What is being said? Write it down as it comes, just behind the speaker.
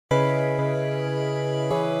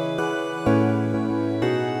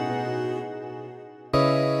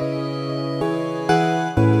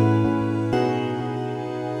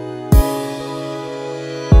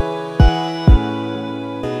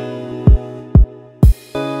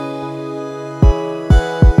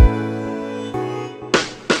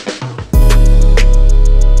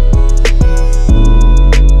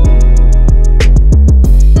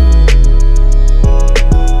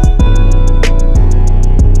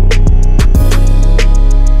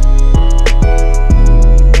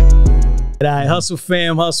Hustle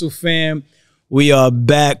fam, hustle fam. We are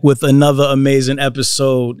back with another amazing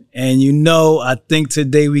episode. And you know, I think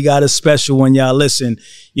today we got a special one, y'all. Listen,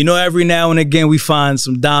 you know, every now and again we find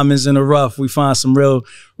some diamonds in the rough. We find some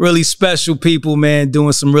really special people, man,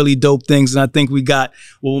 doing some really dope things. And I think we got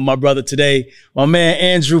with my brother today, my man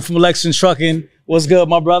Andrew from Lexington Trucking. What's good,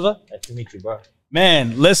 my brother? Nice to meet you, bro.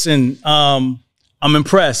 Man, listen, I'm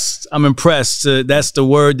impressed. I'm impressed. That's the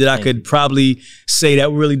word that I could probably say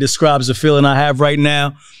that really describes the feeling I have right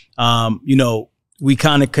now. You know, we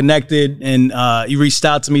kind of connected and you reached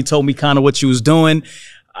out to me, told me kind of what you was doing.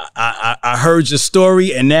 I heard your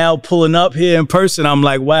story, and now pulling up here in person, I'm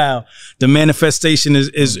like, wow, the manifestation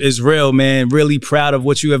is real, man. Really proud of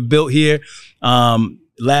what you have built here.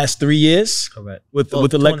 Last 3 years. Correct. With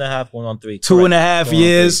 2.5 going on 3. 2.5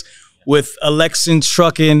 years with Lexington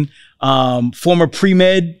Trucking. Former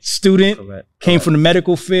pre-med student. Correct. Came from the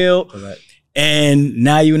medical field. Correct. And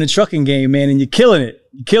now you're in the trucking game, man, and you're killing it.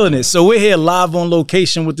 You're killing it. So we're here live on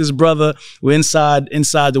location with this brother. We're inside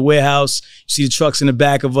the warehouse. You see the trucks in the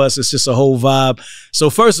back of us. It's just a whole vibe. So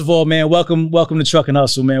first of all, man, welcome to Trucking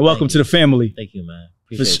Hustle, man. Welcome to the family. Thank you, man.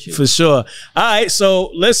 Appreciate you. For sure. All right, so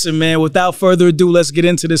listen, man, without further ado, let's get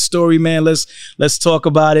into this story, man. Let's talk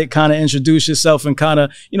about it, kind of introduce yourself and kind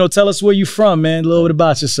of, you know, tell us where you from, man, a little bit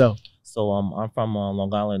about yourself. So I'm from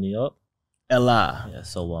Long Island, New York. LI. Yeah,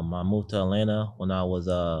 so I moved to Atlanta when I was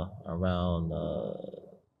around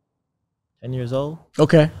 10 years old.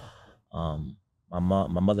 Okay. My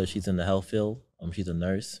mother, she's in the health field. She's a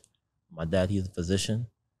nurse. My dad, he's a physician.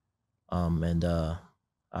 I went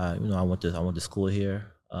to school here.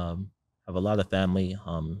 I have a lot of family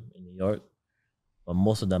in New York, but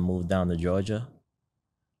most of them moved down to Georgia.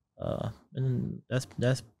 And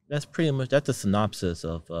that's pretty much the synopsis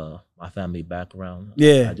of my family background.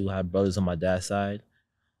 Yeah. I do have brothers on my dad's side.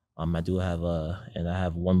 I do have and I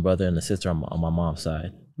have one brother and a sister on my mom's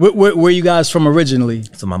side. Where you guys from originally?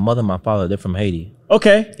 So my mother and my father, they're from Haiti.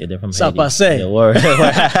 Okay. Yeah, they're from Stop Haiti. by say. Yeah, word.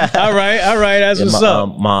 all right. That's Yeah, what's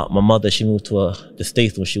up. My mother, she moved to the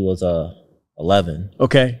States when she was 11.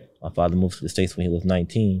 Okay. My father moved to the States when he was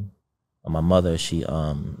 19. My mother, she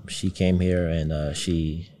came here and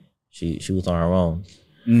she was on her own.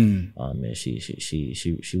 And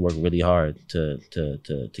she worked really hard to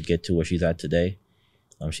get to where she's at today.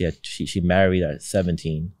 She married at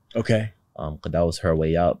 17. Okay. Cause that was her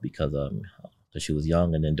way out because she was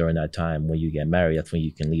young, and then during that time when you get married, that's when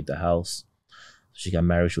you can leave the house. She got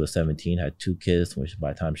married. She was 17, had 2 kids.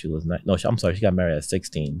 By the time she was she got married at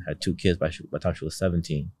 16, had 2 kids by the time she was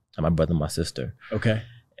 17. And my brother, and my sister. Okay.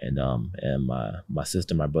 And my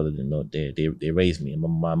sister, and my brother didn't know they raised me. And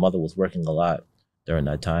my mother was working a lot during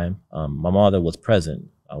that time. My mother was present.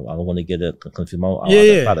 I don't want to get it confused. I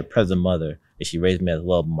was not a present mother, and she raised me as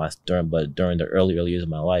well. But during the early years of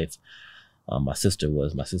my life, my sister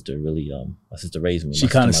raised me. She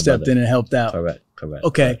kind of stepped in and helped out. Correct.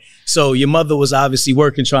 Okay. Correct. So your mother was obviously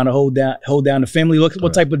working, trying to hold down the family.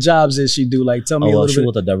 What type of jobs did she do? Like, tell me a little bit. She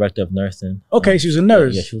was a director of nursing. Okay, she was a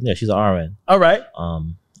nurse. Yeah, she's an RN. All right.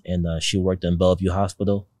 And she worked in Bellevue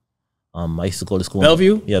Hospital. I used to go to school.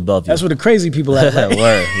 Bellevue? Yeah, Bellevue. That's where the crazy people at.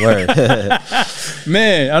 Right? Word.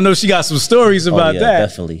 Man, I know she got some stories about that.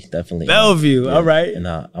 Definitely. Bellevue, yeah. All right. And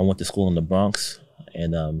I went to school in the Bronx,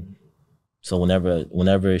 and so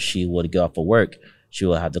whenever she would get off of work, she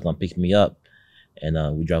would have to come pick me up,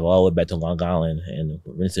 and we drive all the way back to Long Island and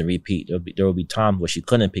rinse and repeat. There would be times where she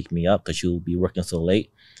couldn't pick me up because she would be working so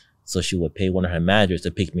late, so she would pay one of her managers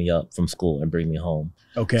to pick me up from school and bring me home.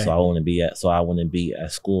 Okay. So I wouldn't be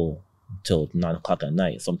at school till 9 o'clock at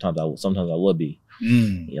night. Sometimes I would be.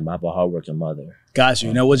 Yeah, I have a hardworking mother. Got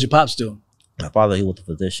you. Now, what'd your pops do? My father, he was a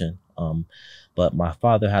physician. But my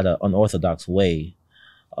father had an unorthodox way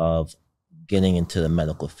of getting into the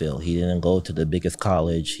medical field. He didn't go to the biggest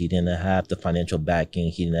college. He didn't have the financial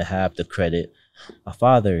backing. He didn't have the credit. My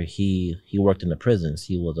father, he worked in the prisons.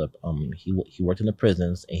 He worked in the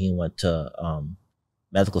prisons, and he went to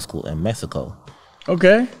medical school in Mexico.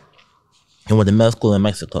 Okay. He went to medical school in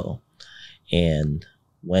Mexico. And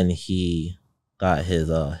when he got his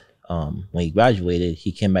when he graduated,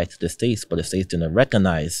 he came back to the States, but the States didn't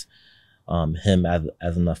recognize him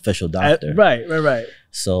as an official doctor. Right.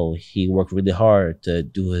 So he worked really hard to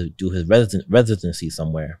do his residency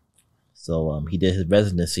somewhere. So he did his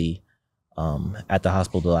residency at the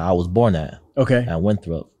hospital I was born at. Okay. At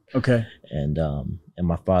Winthrop. Okay. And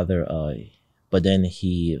my father, but then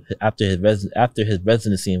after his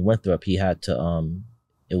residency in Winthrop, he had to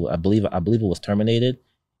I believe it was terminated,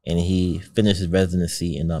 and he finished his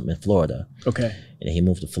residency in Florida. Okay. And he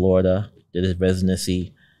moved to Florida, did his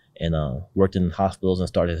residency, and worked in hospitals and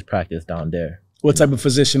started his practice down there. What type of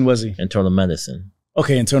physician was he? Internal medicine.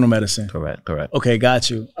 Okay, internal medicine. Correct. Okay, got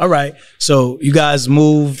you. All right. So you guys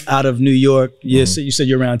moved out of New York. Yes, you said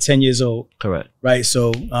you're around 10 years old. Correct. Right.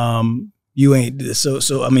 So you ain't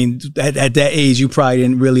so I mean at that age you probably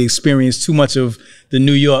didn't really experience too much of the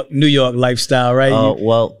New York lifestyle, right?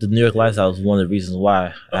 Well, the New York lifestyle was one of the reasons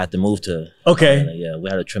why I had to move to Atlanta. Yeah, we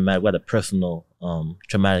had a personal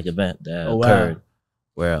traumatic event that occurred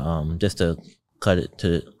where just to cut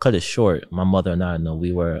it short, my mother and I know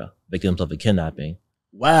we were victims of a kidnapping.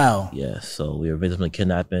 Wow. Yeah, so we were victims of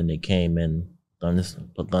kidnapping. They came in,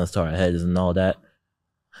 put guns to our heads and all that.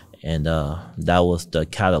 And that was the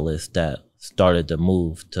catalyst that started the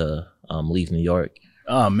move to leave New York.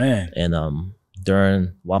 Oh, man. And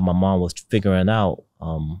while my mom was figuring out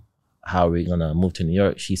how we were gonna move to New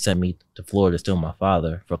York, she sent me to Florida to stay with my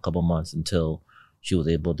father for a couple months until she was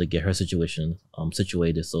able to get her situation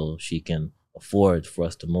situated so she can afford for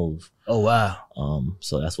us to move. Oh, wow.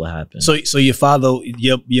 So that's what happened. So your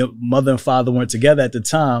mother and father weren't together at the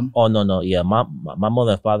time? Oh, no. Yeah, my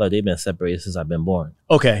mother and father, they've been separated since I've been born.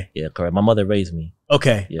 Okay. Yeah, correct. My mother raised me.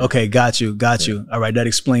 Okay. Yeah. Okay. Got you. All right. That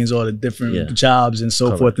explains all the different jobs and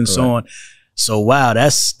so forth and so on. So wow,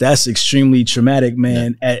 that's extremely traumatic,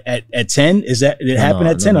 man. Yeah. At 10, did it happen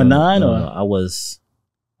at 10 or 9 or? No, I was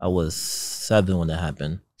 7 when that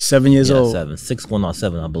happened. 7 years old. 7, 6 going on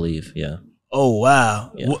 7, I believe. Yeah. Oh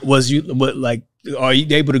wow. Yeah. Are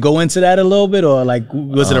you able to go into that a little bit, or like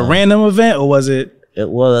was it a random event, or was it? It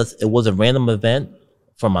was a random event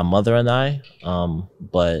for my mother and I,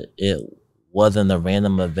 but it wasn't a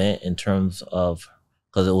random event in terms of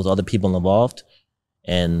because it was other people involved,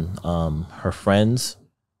 and her friends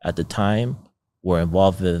at the time were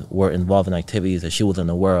involved in activities that she wasn't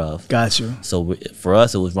aware of. Got you. So for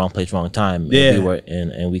us, it was wrong place, wrong time. Yeah.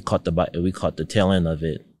 And we caught the tail end of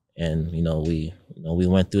it, and we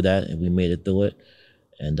went through that and we made it through it,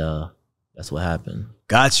 and that's what happened.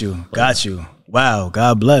 Got you. Wow.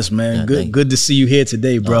 God bless, man. Yeah, good to see you here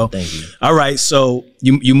today, bro. Thank you. All right. So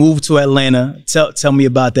you moved to Atlanta. Tell me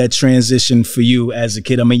about that transition for you as a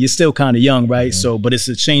kid. I mean, you're still kind of young, right? So, but it's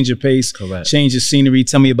a change of pace, Correct. Change of scenery.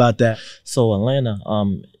 Tell me about that. So Atlanta,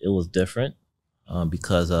 it was different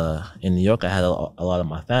because in New York I had a lot of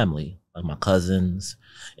my family, like my cousins.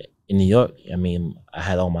 In New York, I mean, I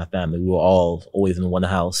had all my family. We were all always in one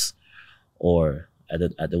house, or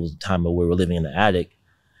there was a time where we were living in the attic.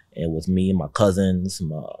 It was me, my cousins,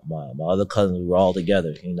 my other cousins. We were all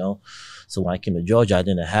together, So when I came to Georgia, I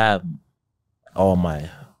didn't have all my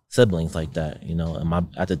siblings like that, And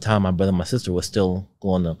at the time, my brother and my sister were still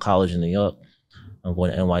going to college in New York. I'm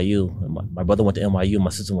going to NYU. And my brother went to NYU. My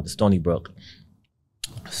sister went to Stony Brook.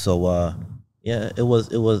 So yeah, it was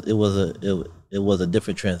a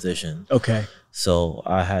different transition. Okay. So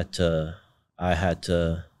I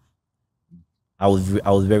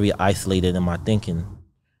was very isolated in my thinking.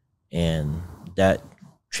 And that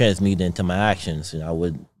transmuted into my actions. I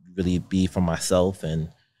would really be for myself,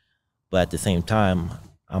 but at the same time,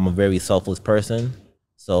 I'm a very selfless person.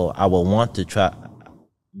 So I would want to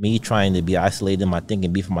trying to be isolated in my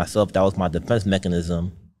thinking, be for myself. That was my defense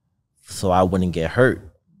mechanism, so I wouldn't get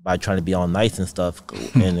hurt by trying to be all nice and stuff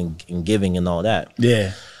and giving and all that.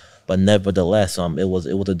 Yeah. But nevertheless, it was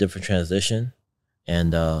a different transition,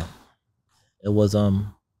 and it was.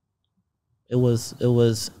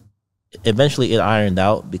 Eventually, it ironed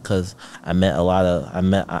out because I met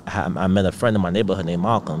a friend in my neighborhood named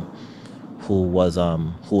Malcolm, who was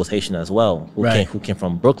Haitian as well, who came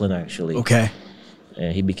from Brooklyn actually. Okay.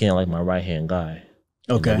 And he became like my right hand guy.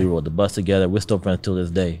 Okay. And we rode the bus together. We're still friends till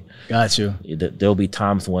this day. Got you. There'll be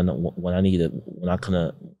times when I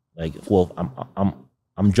couldn't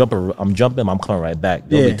I'm jumping, I'm coming right back.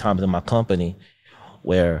 There'll be times in my company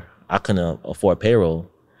where I couldn't afford payroll.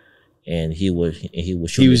 And he was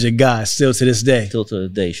your guy still to this day. Still to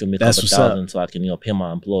this day, show me a couple thousand so I can pay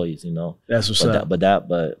my employees. That's what's up. But now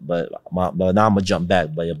I'm gonna jump back.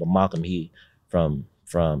 But Malcolm, he from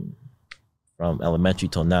elementary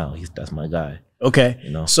till now, that's my guy. Okay.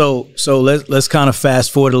 So let's kind of fast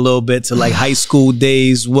forward a little bit to like high school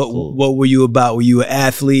days. What were you about? Were you an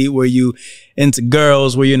athlete? Were you into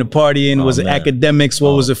girls? Were you into partying? Was it academics?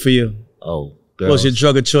 What was it for you? Oh, girls. What was your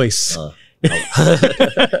drug of choice?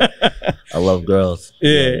 I love girls.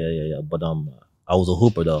 Yeah. But I was a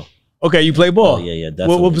hooper though. Okay, you play ball. Oh, yeah,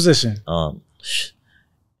 definitely. What position?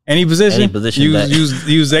 Any position? Any position. You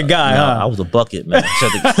was that guy, huh? I was a bucket, man.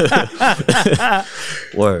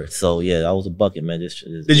 Word. So yeah, I was a bucket, man.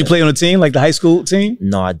 Did you play on a team, like the high school team?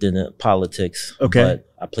 No, I didn't. Politics. Okay. But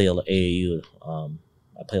I play a lot of AAU.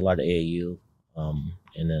 I play a lot of AAU.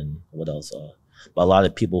 And then what else? But a lot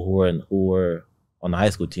of people who were on the high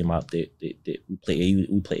school team. We play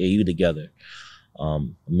AU together.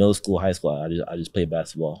 Middle school, high school, I just played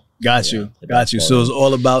basketball. Got you. So it's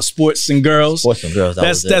all about sports and girls. Sports and girls.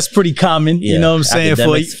 That's pretty common. Yeah. You know what I'm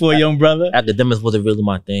saying, for a young brother. Academics wasn't really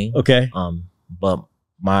my thing. Okay. But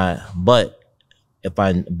once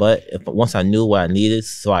I knew what I needed,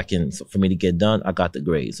 for me to get done, I got the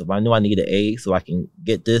grades. So if I knew I needed an A, so I can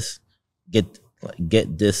get this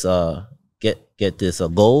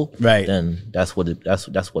goal, right? Then that's what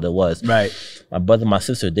it was. Right. My brother, my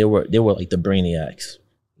sister, they were like the brainiacs.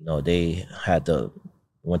 You know, they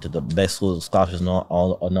went to the best schools, scholarships, and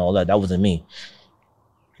all that. That wasn't me.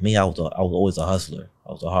 I was always a hustler.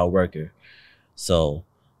 I was a hard worker. So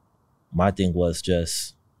my thing was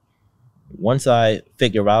just, once I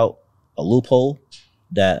figure out a loophole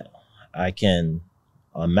that I can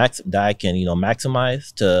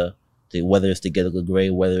maximize to whether it's to get a good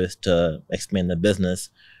grade, whether it's to expand the business,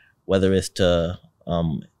 whether it's to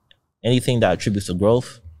anything that attributes to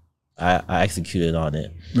growth, I executed on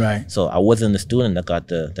it. Right. So I wasn't the student that got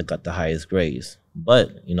the highest grades, but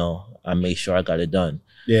I made sure I got it done.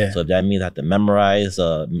 Yeah. So if that means I have to memorize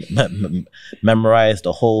memorize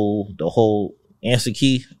the whole answer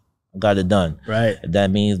key, I got it done. Right. If that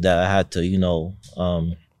means that I had to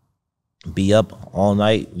be up all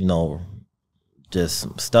night,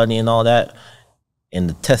 just studying all that, and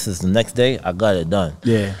the test is the next day, I got it done.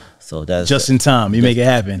 Yeah. So that's just in time. You make it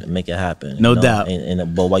happen. Make it happen. No doubt.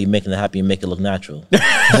 But while you're making it happen, you make it look natural. You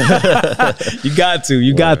got to.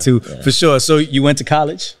 Yeah. For sure. So you went to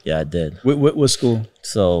college? Yeah, I did. What school?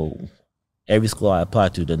 So every school I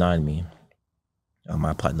applied to denied me.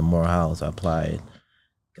 I applied to Morehouse. I applied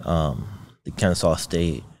the Kennesaw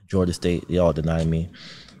State, Georgia State. They all denied me.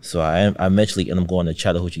 So I eventually ended up going to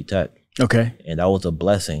Chattahoochee Tech. Okay. And that was a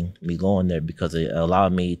blessing, me going there, because it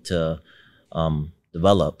allowed me to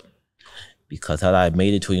develop. Because had I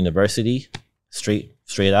made it to a university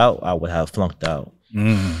straight out, I would have flunked out.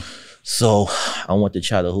 So I went to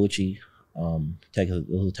Chattahoochee, it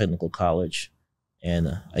was a technical college,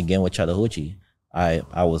 and again with Chattahoochee, I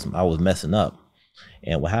was messing up.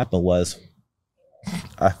 And what happened was,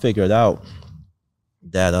 I figured out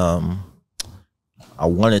that I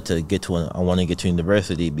wanted to get to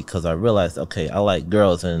university, because I realized, okay, I like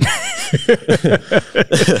girls, and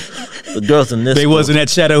the girls in this they school, wasn't at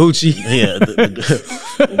Chattahoochee. Yeah,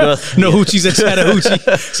 the girls, no hoochies at Chattahoochee.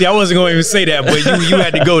 See, I wasn't going to even say that, but you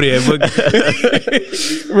had to go there. But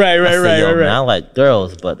right. Man, I like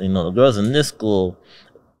girls, but the girls in this school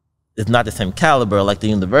is not the same caliber like the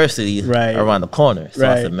university around the corner. So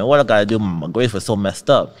I said, man, what I got to do? My grades were so messed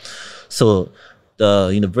up. So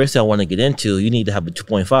the university I want to get into, you need to have a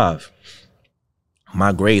 2.5.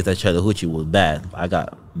 My grades at Chattahoochee was bad. I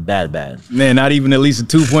got bad. Man, not even at least a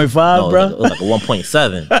 2.5, no, bro? It was like a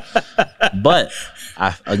 1.7. But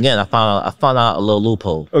I found out a little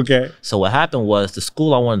loophole. Okay. So what happened was, the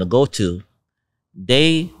school I wanted to go to,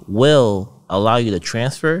 they will allow you to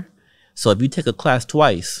transfer. So if you take a class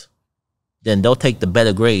twice, then they'll take the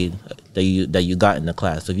better grade that you got in the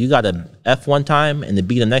class. So if you got an F one time and the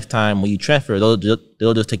B the next time, when you transfer, they'll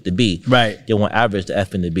just take the B. Right. They won't average the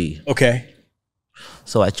F and the B. Okay.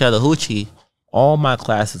 So at Chattahoochee, all my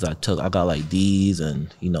classes I took, I got like D's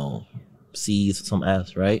and C's, some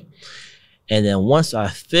F's, right? And then once I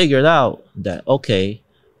figured out that, okay,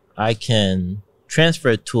 I can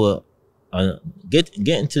transfer to get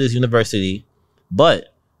into this university,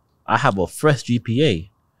 but I have a fresh GPA,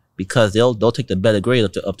 because they'll take the better grade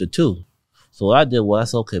up to 2. So what I did was, I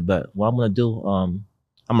said, okay, but what I'm gonna do, I'm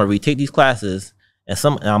gonna retake these classes, and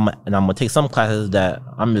I'm gonna take some classes that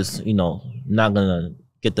I'm just not gonna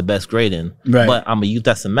get the best grade in, but I'm gonna use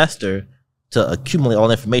that semester to accumulate all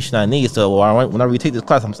the information I need. So when I retake this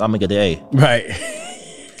class, I'm gonna get the A. Right.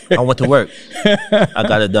 I went to work. I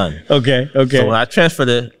got it done. Okay. So when I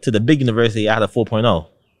transferred to the big university, I had a 4.0.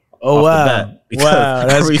 Oh, wow. Wow,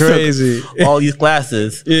 that's crazy. All these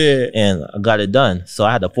classes. Yeah. And I got it done. So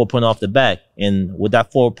I had a 4.0 off the back. And with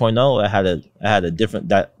that 4.0, I had a different,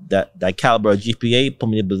 that caliber of GPA put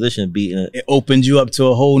me in a position to be in it opened you up to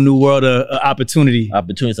a whole new world of opportunity.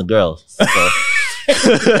 Opportunities and girls. So.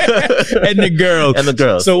 And the girls. And the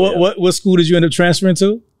girls. So what school did you end up transferring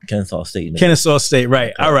to? Kennesaw State. Kennesaw State,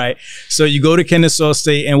 right. Okay. All right. So you go to Kennesaw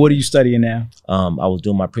State, and what are you studying now? I was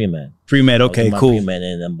doing my pre-med. Pre-med, okay, cool.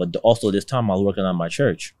 Pre-med, but also this time I was working on my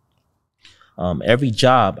church. Every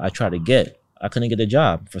job I tried to get, I couldn't get a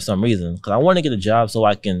job for some reason. Because I wanted to get a job so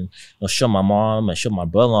I can show my mom and show my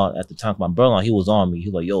brother-in-law. At the time, my brother-in-law, he was on me. He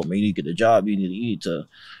was like, yo, man, you need to get a job. You need to.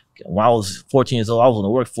 When I was 14 years old, I was in the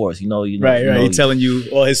workforce. He's telling you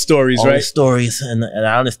all his stories, all his stories, and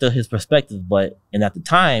I understood his perspective. And at the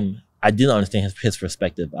time, I didn't understand his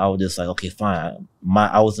perspective. I was just like, okay, fine.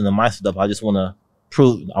 I was in the mindset of I just want to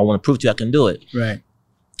prove to you I can do it. Right.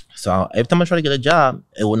 So every time I try to get a job,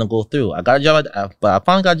 it wouldn't go through. I got a job, but I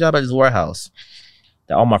finally got a job at this warehouse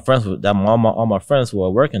that all my friends were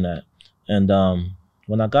working at. And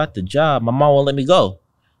when I got the job, my mom won't let me go.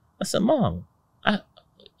 I said, Mom,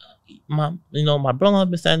 my brother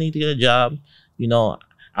been saying I need to get a job. You know,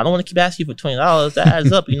 I don't want to keep asking you for $20. That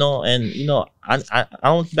adds up, you know. And you know, I don't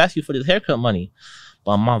want to keep asking you for this haircut money.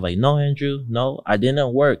 But my mom's like, no, Andrew, no, I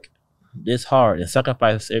didn't work this hard and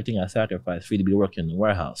sacrifice everything I sacrificed for you to be working in the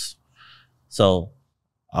warehouse. So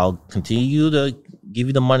I'll continue to give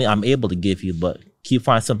you the money I'm able to give you, but keep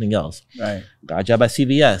finding something else. Right. Got a job at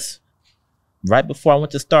CVS. Right before I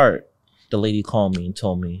went to start, the lady called me and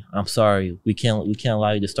told me, I'm sorry, we can't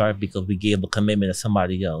allow you to start because we gave a commitment to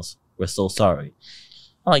somebody else. We're so sorry.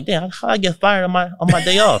 I'm like, damn, how I get fired on my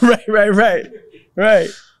day off? Right.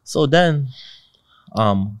 So then,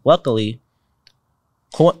 luckily,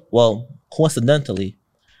 coincidentally,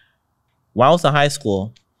 when I was in high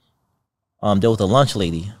school, there was a lunch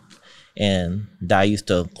lady, and that I used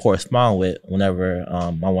to correspond with whenever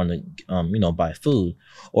I wanted to, buy food,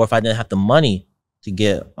 or if I didn't have the money to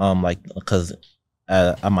get, because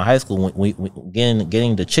at my high school,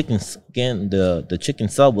 getting the chicken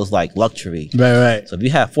sub was like luxury. Right. So if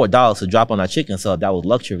you had $4 to drop on that chicken sub, that was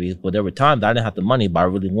luxury. But there were times I didn't have the money, but I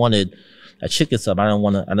really wanted a chicken sub. I didn't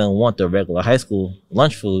want the regular high school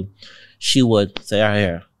lunch food. She would say, "All right,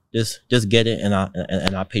 here, just get it, and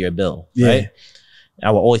I'll pay your bill." Yeah. Right.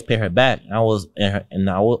 I would always pay her back. I would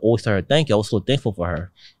always tell her thank you. I was so thankful for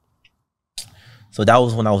her. So that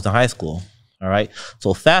was when I was in high school. All right.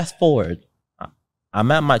 So fast forward, I'm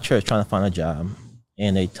at my church trying to find a job,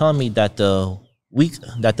 and they tell me that the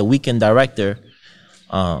weekend director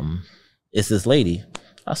is this lady.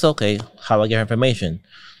 I said, okay, how do I get her information?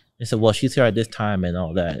 They said, well, she's here at this time and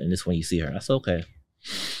all that, and this is when you see her. I said, okay.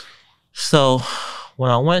 So when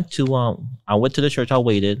I went to the church, I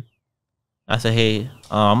waited. I said, hey,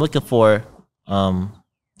 I'm looking for, I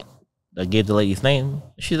gave the lady's name.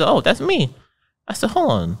 She said, oh, that's me. I said,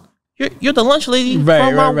 hold on. You're the lunch lady from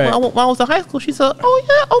when I was in high school. She said, oh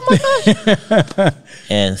yeah, oh my gosh.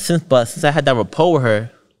 And since I had that rapport with her,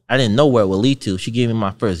 I didn't know where it would lead to. She gave me my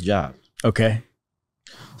first job. Okay.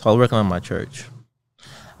 So I was working on my church.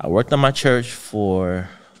 I worked on my church for,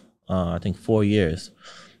 I think 4 years.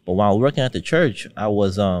 But while working at the church, I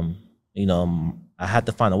was, I had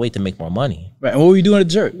to find a way to make more money. Right. And what were you doing at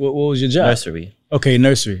the church? What was your job? Nursery. Okay,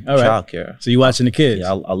 nursery. All right. Childcare. So you watching the kids?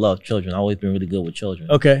 Yeah, I love children. I've always been really good with children.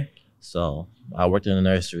 Okay. So I worked in the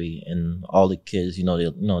nursery, and all the kids, they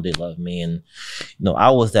love me, and I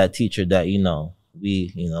was that teacher that y'all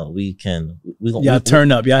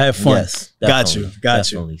turn up, y'all have fun. Yes, got you.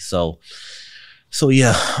 So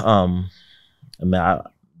yeah,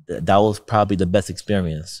 that was probably the best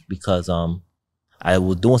experience because I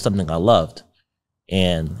was doing something I loved,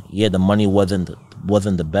 and yeah, the money wasn't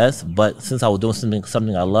the best, but since I was doing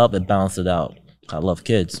something I love, it balanced it out. I love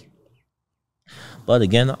kids. But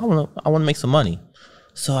again, I want to make some money.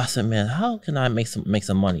 So I said, man, how can I make some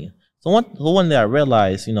money? So one day I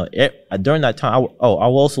realized, during that time, I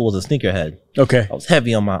also was a sneakerhead. Okay. I was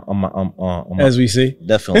heavy on my as we see.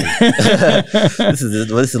 Definitely. this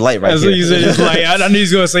is light right here. As you said, it's light. I knew he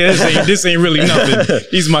was gonna say this ain't really nothing.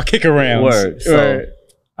 These are my kick arounds. Word. So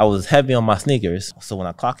I was heavy on my sneakers. So when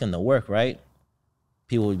I clock into work, right,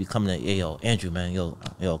 people would be coming in, hey, yo, Andrew, man, yo,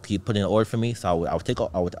 can you put in an order for me? So I would take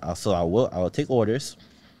orders.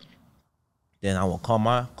 Then I will call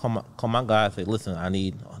my guy and say, listen, I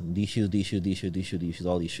need these shoes,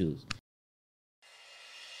 all these shoes.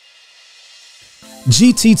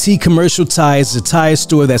 GTT Commercial Tires is a tire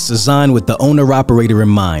store that's designed with the owner-operator in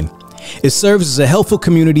mind. It serves as a helpful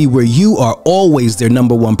community where you are always their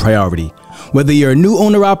 #1 priority. Whether you're a new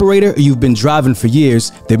owner-operator or you've been driving for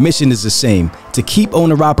years, their mission is the same, to keep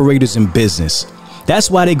owner-operators in business.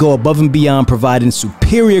 That's why they go above and beyond providing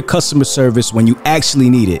superior customer service when you actually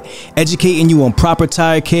need it, educating you on proper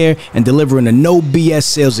tire care and delivering a no BS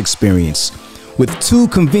sales experience. With 2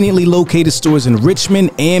 conveniently located stores in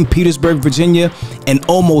Richmond and Petersburg, Virginia, and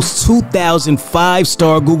almost 2,000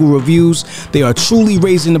 5-star Google reviews, they are truly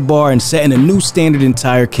raising the bar and setting a new standard in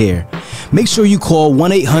tire care. Make sure you call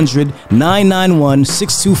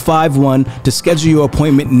 1-800-991-6251 to schedule your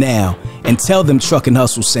appointment now and tell them Truck and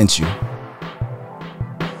Hustle sent you.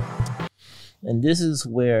 And this is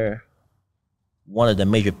where one of the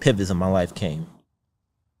major pivots in my life came.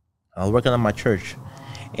 I was working on my church,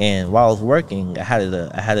 and while I was working, I had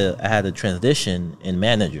a transition in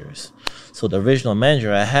managers. So the original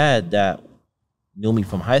manager I had that knew me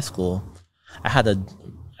from high school, I had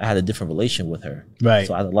I had a different relation with her. Right.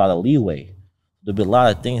 So I had a lot of leeway. There'd be a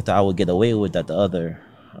lot of things that I would get away with that the other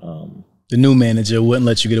the new manager wouldn't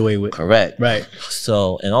let you get away with. Correct. Right.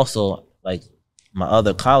 So, and also like my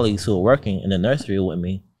other colleagues who were working in the nursery with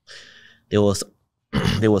me, they was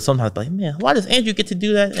sometimes like, man, why does Andrew get to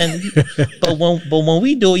do that? And but when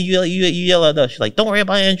we do it, you yell at us. She's like, don't worry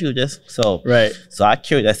about Andrew. Just so right. So I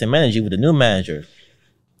carried that same energy with the new manager.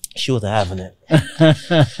 She wasn't having it,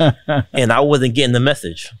 and I wasn't getting the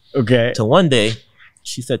message. Okay. So one day,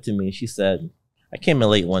 she said to me, she said, I came in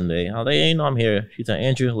late one day. I was like, hey, you know, I'm here. She said,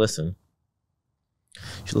 Andrew, listen.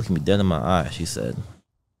 She looked me dead in my eye. She said,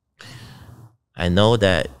 I know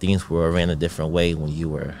that things were ran a different way when you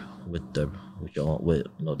were with the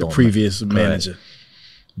previous manager,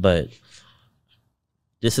 but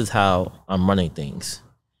this is how I'm running things,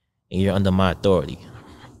 and you're under my authority.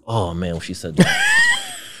 Oh man, when she said that,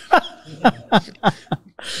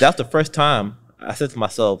 that's the first time I said to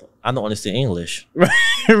myself, I don't understand English.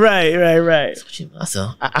 Right. So I said,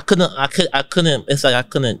 I couldn't. It's like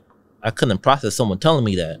I couldn't process someone telling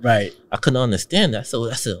me that. Right. I couldn't understand that. So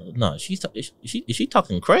I said, no, is she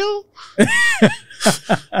talking Creole?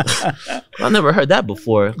 I never heard that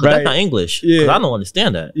before. Because that's not English. Yeah. I don't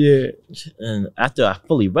understand that. Yeah. And after I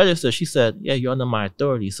fully registered, she said, yeah, you're under my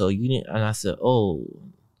authority. So you need, and I said, oh.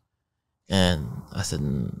 And I said,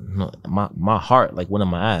 no, my heart like went in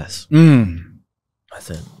my ass. I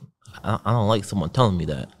said, I don't like someone telling me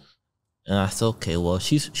that. And I said, okay, well,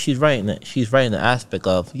 she's right in it. She's right in the aspect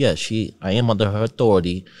of, yeah, I am under her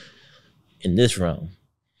authority in this realm.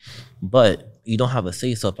 But you don't have a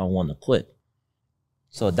say so if I want to quit.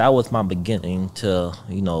 So that was my beginning to,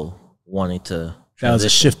 wanting to transition. That was a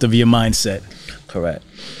shift of your mindset. Correct.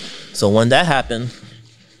 So when that happened,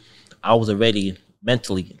 I was already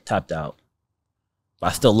mentally tapped out. But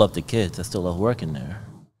I still loved the kids. I still loved working there.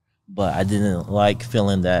 But I didn't like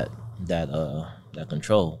feeling that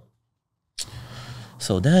control.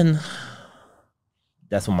 So then,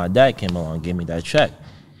 that's when my dad came along and gave me that check.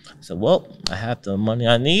 I said, well, I have the money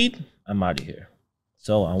I need. I'm out of here.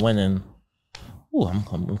 So I went and,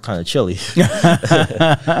 I'm kind of chilly.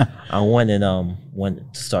 I went and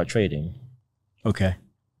went to start trading. Okay.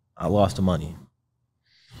 I lost the money.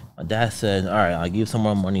 My dad said, all right, I'll give you some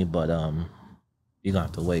more money, but you're going to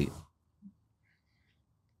have to wait.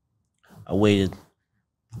 I waited,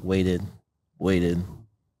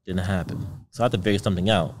 didn't happen. So I had to figure something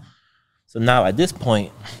out. So now at this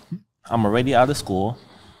point, I'm already out of school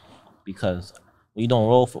because when you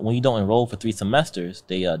don't enroll for 3 semesters,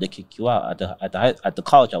 they kick you out at the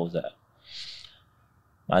college I was at.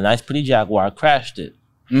 My nice pretty Jaguar, I crashed it.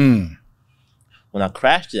 When I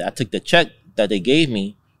crashed it, I took the check that they gave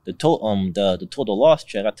me, the total loss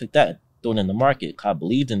check. I took that, threw it in the market. I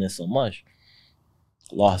believed in it so much,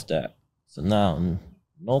 lost that. So now,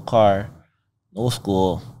 no car, no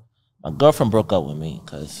school. My girlfriend broke up with me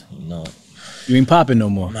because, You ain't popping no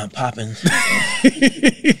more. I'm not popping.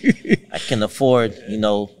 I can afford,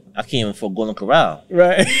 I can't even afford Golden Corral.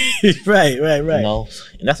 Right. right.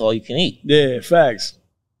 And that's all you can eat. Yeah, facts.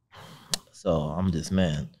 So I'm just,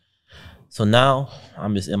 man. So now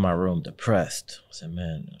I'm just in my room depressed. I said,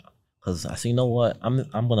 man, because I said, you know what? I'm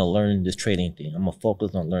going to learn this trading thing. I'm going to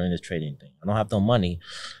focus on learning this trading thing. I don't have no money,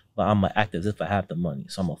 but I'm going to act as if I have the money.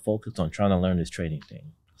 So I'm going to focus on trying to learn this trading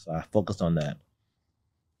thing. So I focused on that.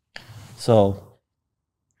 So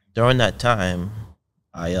during that time,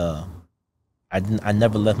 I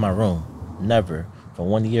never left my room. Never. For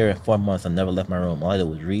 1 year and 4 months, I never left my room. All I did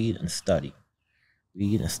was read and study.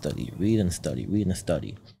 Read and study, read and study, read and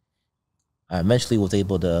study. I eventually was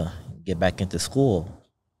able to get back into school,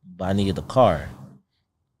 but I needed a car.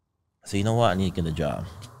 So you know what? I need to get a job.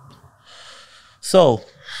 So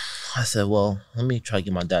I said, well, let me try to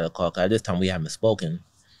get my dad a car. Cause at this time we haven't spoken.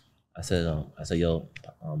 I said, yo,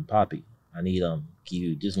 Poppy, I need can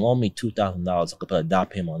you just loan me $2,000 so I could put a down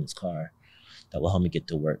payment on this car that will help me get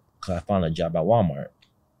to work. Cause I found a job at Walmart,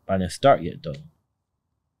 but I didn't start yet though.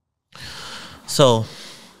 So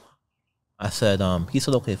I said, he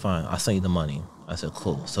said, okay, fine, I'll send you the money. I said,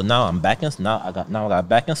 cool. So now I'm back in. I got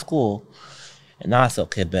back in school, and now I said,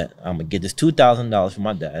 okay, bet I'm gonna get this $2,000 from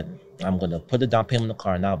my dad. I'm gonna put the down payment on the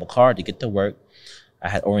car. Now I have a car to get to work. I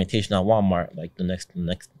had orientation at Walmart like the next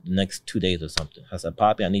 2 days or something. I said,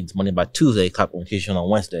 Poppy, I need this money by Tuesday. Cop orientation on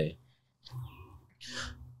Wednesday,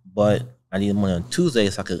 but I need money on Tuesday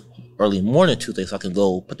so I could early morning Tuesday so I could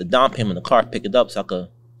go put the down payment in the car, pick it up so I could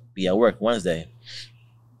be at work Wednesday.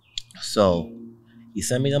 So he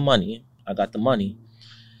sent me the money. I got the money.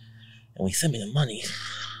 And when he sent me the money,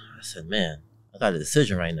 I said, man, I got a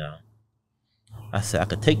decision right now. I said, I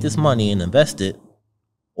could take this money and invest it,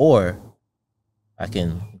 or I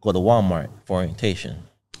can go to Walmart for orientation.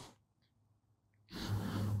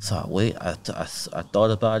 So I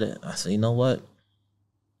thought about it. I said, you know what?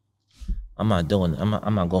 I'm not doing it.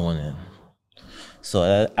 I'm not going in.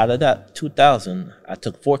 So out of that 2,000, I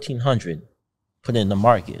took 1,400, put it in the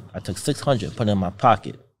market. I took 600, put it in my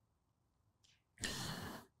pocket.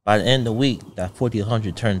 By the end of the week, that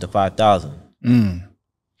 1,400 turned to 5,000.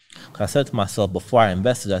 I said to myself before I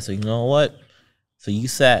invested, I said, you know what? So you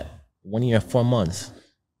sat 1 year and 4 months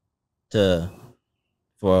to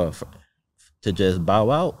just bow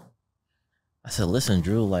out. I said, listen,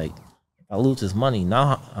 Drew, like, if I lose this money,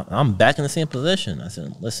 now I'm back in the same position. I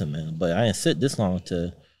said, listen, man, but I didn't sit this long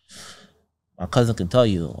to, my cousin can tell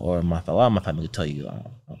you, or a lot of my family can tell you,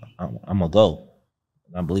 I'm gonna go.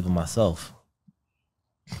 I believe in myself.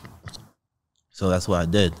 So that's what I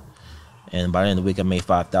did. And by the end of the week, I made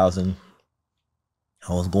 5,000.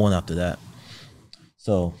 I was going after that.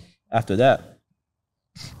 So after that,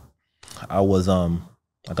 I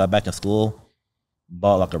got back in school,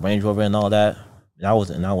 bought like a Range Rover and all that.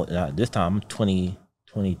 And this time I'm 20,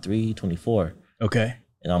 23, 24. Okay.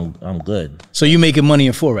 And I'm good. So you making money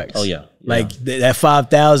in Forex? Oh yeah. Like that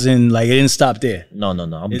 5,000, like it didn't stop there. No.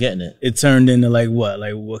 I'm getting it. It turned into like what?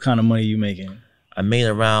 Like what kind of money you making? I made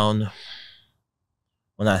around,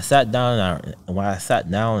 when I sat down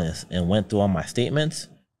and went through all my statements,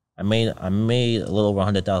 I made a little over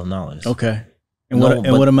 $100,000. Okay. And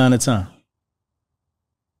what amount of time?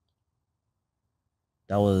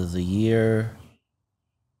 That was a year,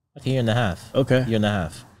 like a year and a half. Okay. Year and a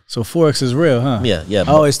half. So Forex is real, huh? Yeah.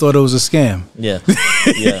 I always thought it was a scam. Yeah.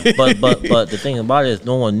 Yeah. But the thing about it is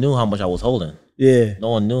no one knew how much I was holding. Yeah. No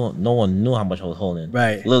one knew how much I was holding.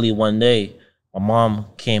 Right. Literally one day, my mom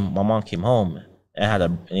came home and I had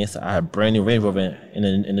a brand new Range Rover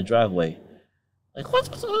in the driveway. Like, what's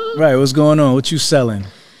up? Right, what's going on? What you selling?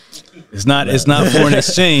 It's not foreign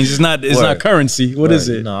exchange. It's not currency. What is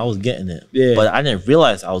it? No, I was getting it. Yeah. But I didn't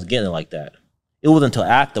realize I was getting it like that. It wasn't until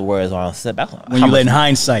afterwards when I set back. When in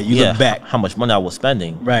hindsight, you look back. How much money I was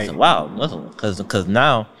spending. Right. I said, wow, listen, because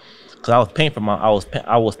I was paying for my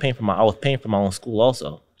own school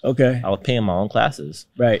also. Okay. I was paying my own classes.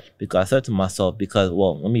 Right. Because I said to myself,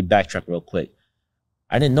 let me backtrack real quick.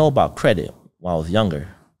 I didn't know about credit when I was younger,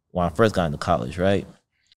 when I first got into college, right?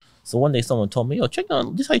 So one day someone told me, yo, this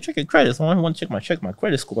is how you check your credit. So I want to check my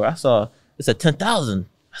credit score. I saw it said 10,000.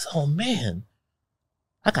 I said, oh man,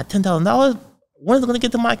 I got $10,000. When is it gonna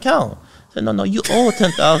get to my account? I said, no, you owe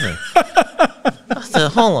 10,000. I said,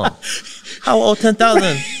 hold on, how I owe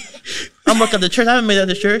 10,000? I'm working at the church. I haven't made it at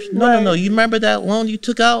the church. No. You remember that loan you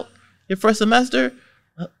took out your first semester?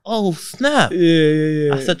 Oh snap!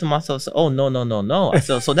 Yeah. I said to myself, oh no. I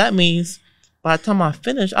said, so that means by the time I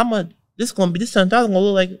finish, this 10,000 gonna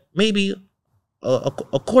look like maybe a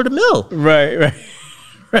 $250,000. Right.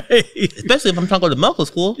 Especially if I'm trying to go to medical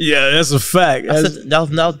school. Yeah, that's a fact. That's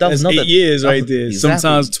another 8 years right there. Exactly.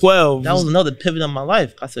 Sometimes 12. That was another pivot in my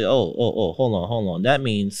life. I said, oh, hold on. That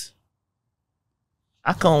means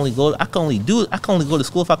I can only go to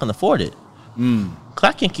school if I can afford it. Cause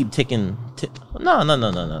I can't keep taking.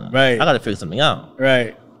 No. Right. I gotta figure something out.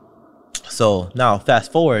 Right. So now,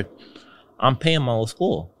 fast forward, I'm paying my own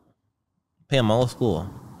school.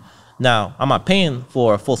 Now I'm not paying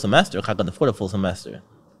for a full semester because I can afford a full semester.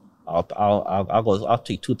 I'll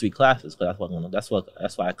take 2-3 classes because that's what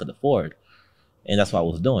I could afford, and that's what I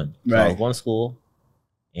was doing. So right. I was going to school,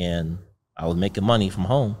 and I was making money from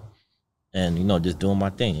home, and just doing my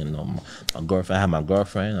thing. My girlfriend, I had my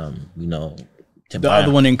girlfriend. The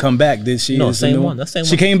other one didn't come back, did she? No, the same one.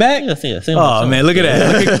 She came back? Yeah, same one. Oh man, look at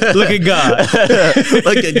that. Look at God.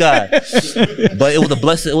 Look at God. But it was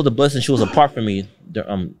a blessing. She was apart from me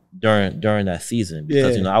during that season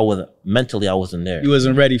because I wasn't there. You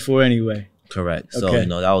wasn't ready for it anyway. Correct. So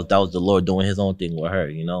that was the Lord doing His own thing with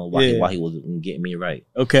her. While He was getting me right.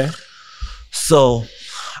 Okay. So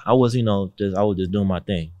I was just doing my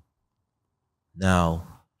thing. Now,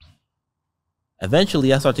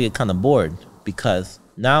 eventually, I started to get kind of bored. Because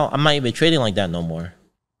now I'm not even trading like that no more.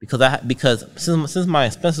 Because since my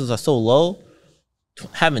expenses are so low,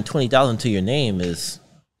 having 20,000 to your name is,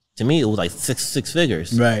 to me, it was like six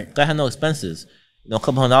figures. Right. I had no expenses. A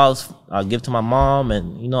couple $100 I'll give to my mom,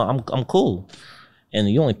 and I'm cool. And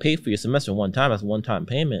you only pay for your semester one time. That's a one-time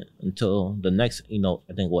payment until the next,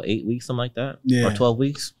 I think 8 weeks, something like that, or 12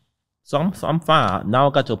 weeks. So I'm fine. Now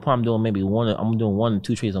I got to a point I'm doing 1 or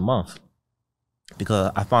 2 trades a month.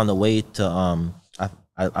 Because I found a way to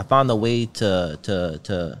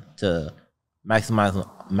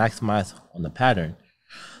maximize on the pattern.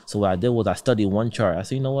 So what I did was I studied one chart. I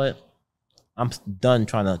said, you know what? I'm done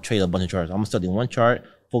trying to trade a bunch of charts. I'm gonna study one chart,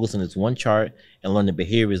 focus on this one chart and learn the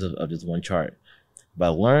behaviors of this one chart. If I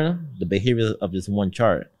learn the behaviors of this one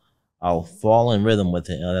chart, I'll fall in rhythm with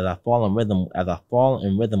it. And as I fall in rhythm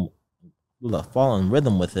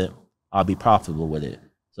with it, I'll be profitable with it.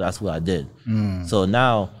 So that's what I did. So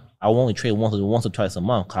now I will only trade once or twice a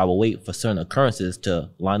month. I will wait for certain occurrences to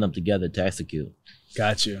line up together to execute.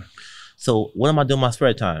 Gotcha. So what am I doing in my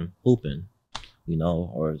spare time? Hooping, you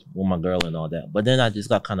know, or with my girl and all that. But then I just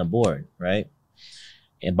got kind of bored, right?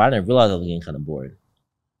 But I didn't realize I was getting kind of bored.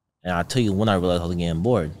 And I'll tell you when I realized I was getting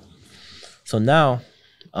bored. So now,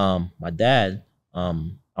 my dad, I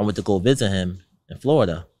went to go visit him in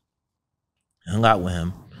Florida. I hung out with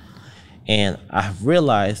him. And I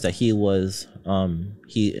realized that he was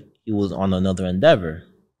he was on another endeavor,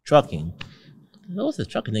 trucking. What's this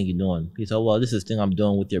trucking thing you doing? He said, well, this is the thing I'm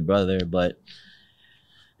doing with your brother, but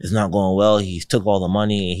it's not going well. He took all the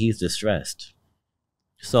money and he's distressed.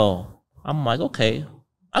 So I'm like, okay,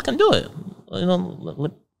 I can do it. You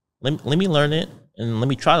know, let me learn it and let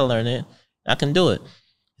me try to learn it. I can do it.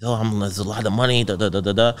 So there's a lot of money, But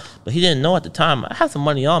he didn't know at the time. I had some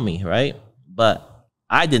money on me, right? But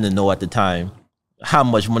I didn't know at the time how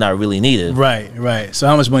much money I really needed. Right. So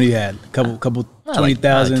how much money you had? Couple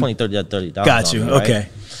 20,000? 20, 30,000. Got you. Me, right? Okay.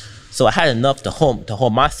 So I had enough to hold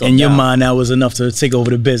myself in your down. mind, that was enough to take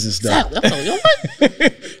over the business, though.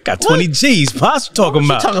 Exactly. Got 20 G's. Pops talking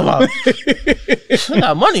about. I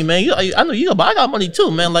got money, man. I know you got, but I got money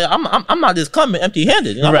too, man. Like I'm not just coming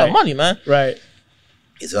empty-handed. You know, I got money, man. Right.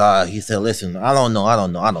 He said, listen, I don't know.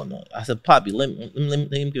 I said, Poppy, let me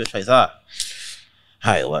give it a try.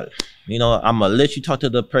 Hi, what? You know, I'm gonna let you talk to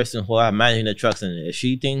the person who I'm managing the trucks, and if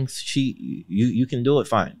she thinks you can do it,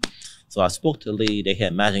 fine. So I spoke to the lady. They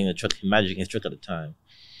had managing his truck at the time.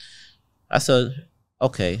 I said,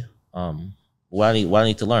 okay, what I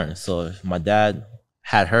need to learn. So my dad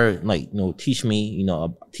had her teach me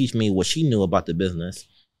what she knew about the business,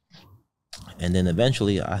 and then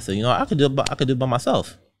eventually I said, I could do it by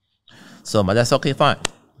myself. So my dad said, okay, fine.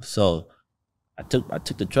 So I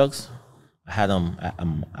took the trucks. I had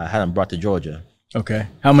them brought to Georgia. Okay.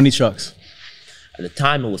 How many trucks? At the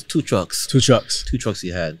time, it was 2 trucks. 2 trucks. 2 trucks he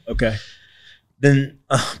had. Okay. Then,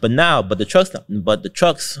 but the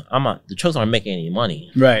trucks aren't making any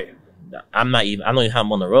money. Right. I don't even have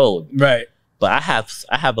them on the road. Right. But I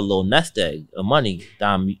have a little nest egg of money that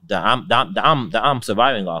I'm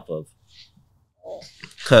surviving off of.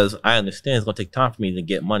 Because I understand it's gonna take time for me to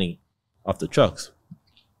get money off the trucks.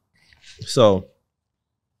 So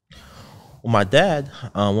when my dad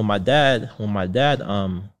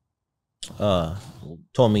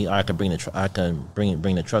told me I could bring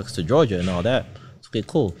the trucks to Georgia and all that, it's okay,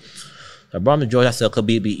 cool. I brought him to Georgia. I said it could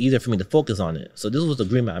be easier for me to focus on it. So this was the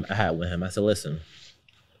agreement I had with him. I said, listen,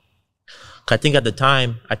 I think at the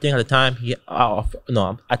time he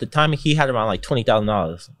had around like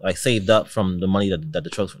 $20,000 like saved up from the money that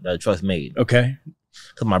the trucks made. Okay.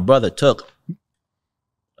 Because my brother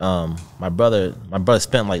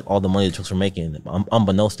spent like all the money the trucks were making,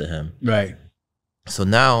 unbeknownst to him. Right. So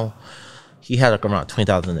now he had like around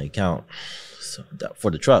 $20,000 in the account for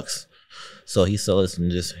the trucks. So he said, listen,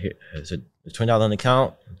 just here's $20 in the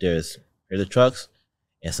account. Here's the trucks.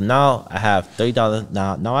 And so now I have $30.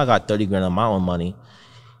 Now I got 30 grand of my own money,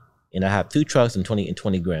 and I have 2 trucks and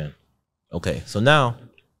 20 grand. Okay, so now.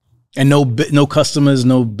 And no customers,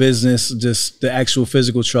 no business, just the actual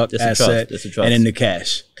physical truck asset, and then the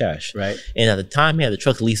cash. Cash. Right. And at the time, he had the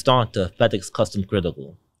truck leased on to FedEx Custom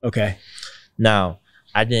Critical. Okay. Now,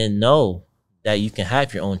 I didn't know that you can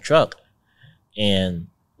have your own truck and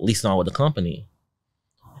lease on with the company.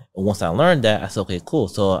 And once I learned that, I said, okay, cool.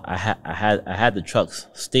 So I had the trucks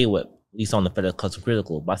stay with lease on the FedEx Custom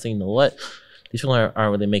Critical. But I said, you know what? These people aren't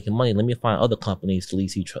really making money. Let me find other companies to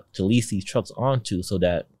lease these trucks onto so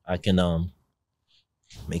that I can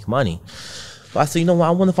make money. But I said, you know what?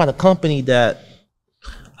 I want to find a company that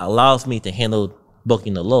allows me to handle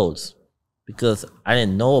booking the loads, because I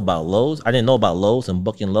didn't know about loads. I didn't know about loads and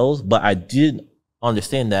booking loads, but I did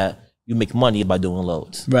understand that you make money by doing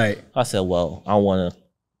loads. Right. I said, well, I want to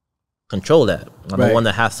control that. I don't want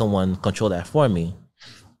to have someone control that for me.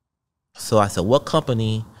 So I said, what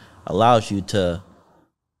company allows you to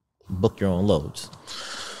book your own loads?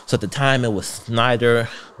 So at the time, it was Snyder,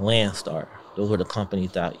 Landstar. Those were the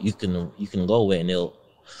companies that you can go with, and they'll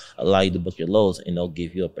allow you to book your loads, and they'll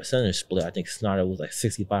give you a percentage split. I think Snyder was like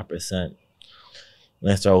 65%.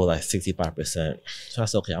 Landstar was like 65%. So I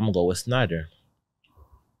said, okay, I'm gonna go with Snyder.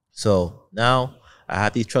 So now I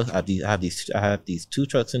have these trucks. I have these 2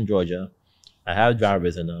 trucks in Georgia. I have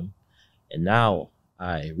drivers in them, and now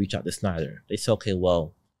I reach out to Snyder. They say, okay,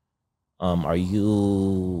 well, Are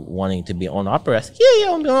you wanting to be an operator? I said,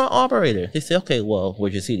 yeah, I'm an operator. They said, okay, well,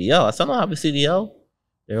 where's your CDL? I said, I don't have a CDL.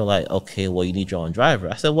 They were like, okay, well, you need your own driver.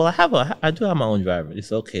 I said, well, I do have my own driver. They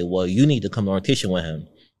said, okay, well, you need to come to orientation with him.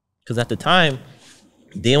 Because at the time,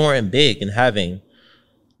 they weren't big in having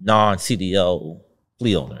non-CDL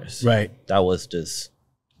fleet owners. Right. That was just...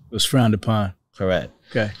 It was frowned upon. Correct.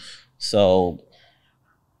 Okay. So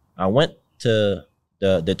I went to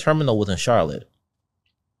the terminal was in Charlotte.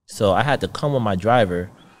 So I had to come with my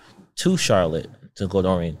driver to Charlotte to go to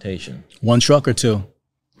orientation. One truck or two?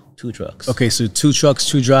 2 trucks. Okay, so 2 trucks,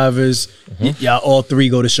 2 drivers. Y'all all 3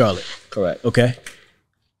 go to Charlotte. Correct. Okay.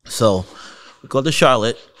 So we go to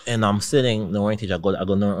Charlotte, and I'm sitting in the orientation.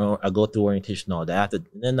 I go through orientation all day.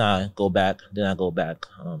 Then I go back.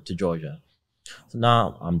 To Georgia. So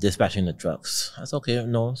now I'm dispatching the trucks. That's okay.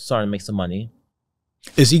 No, starting to make some money.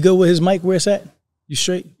 Is he good with his mic? Where it's at? You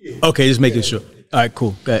straight? Yeah. Okay, just making sure. All right,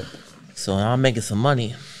 cool. Go ahead. So now I'm making some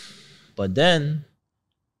money, but then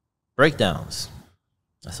breakdowns.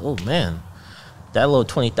 I said, oh man, that little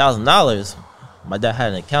 $20,000 my dad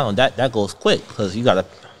had an account. That goes quick because you got to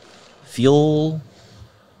fuel,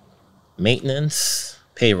 maintenance,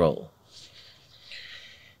 payroll.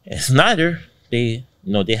 And Snyder, they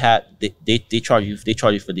charge you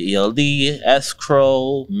for the ELD,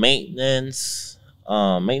 escrow, maintenance,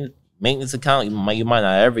 maintenance account you might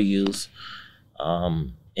not ever use,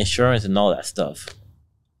 insurance and all that stuff.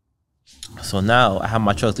 So now I have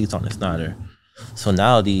my trucks leased on the Snyder. So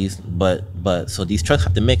now these trucks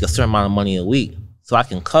have to make a certain amount of money a week so I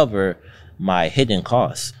can cover my hidden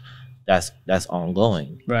costs. That's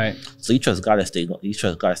ongoing. Right. So these trucks gotta stay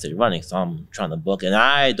running. So I'm trying to book, and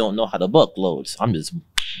I don't know how to book loads. I'm just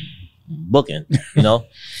booking,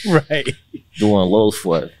 Right. Doing loads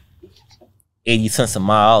for 80 cents a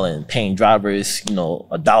mile and paying drivers,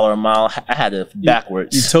 $1 a mile. I had it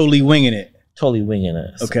backwards. You're totally winging it. Totally winging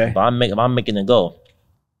it. Okay. So, but I'm making it go.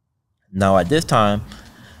 Now at this time,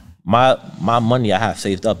 my money I have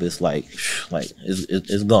saved up is like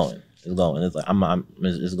it's going. It's going. It's like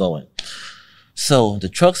it's going. So the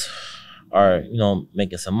trucks are,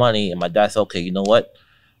 making some money, and my dad said, okay, you know what?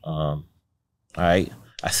 All right,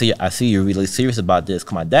 I see you're really serious about this.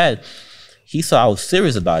 Cause my dad, he saw I was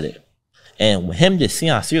serious about it. And with him just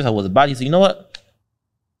seeing how serious I was about it, he said, you know what?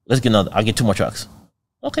 I'll get 2 more trucks.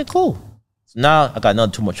 Okay, cool. So now I got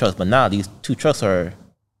another 2 more trucks, but now these 2 trucks are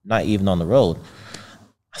not even on the road.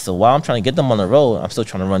 So while I'm trying to get them on the road, I'm still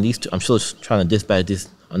trying to run these 2. I'm still trying to dispatch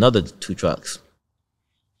another 2 trucks.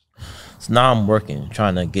 So now I'm working,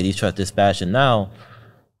 trying to get these trucks dispatched, and now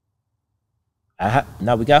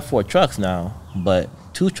we got 4 trucks now, but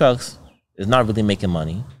 2 trucks is not really making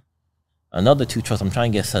money. Another 2 trucks I'm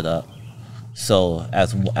trying to get set up. So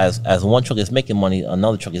as 1 truck is making money,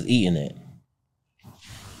 another truck is eating it.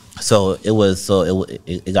 So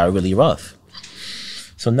it got really rough.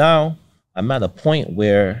 So now I'm at a point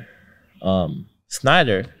where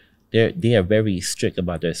Snyder, they are very strict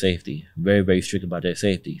about their safety, very, very strict about their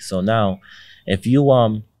safety. So now, if you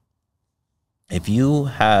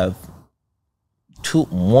have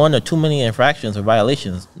 1 or too many infractions or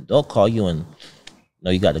violations, they'll call you and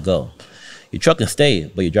no, you got to go. Your truck can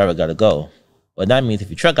stay, but your driver got to go. But that means if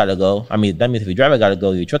your truck got to go, if your driver got to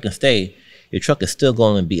go, your truck can stay. Your truck is still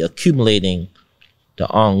going to be accumulating the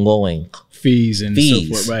ongoing fees and so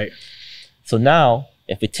forth, right? So now,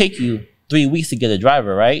 if it take you 3 weeks to get a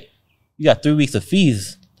driver, right? You got 3 weeks of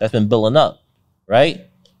fees that's been building up, right?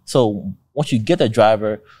 So once you get a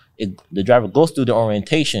driver, the driver goes through the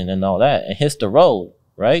orientation and all that and hits the road,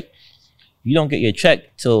 right? You don't get your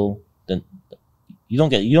check till you don't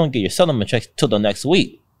get your settlement check till the next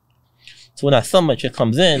week. So when that settlement check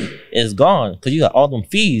comes in, it's gone because you got all them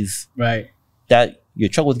fees, right? That your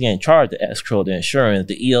truck was getting charged, the escrow, the insurance,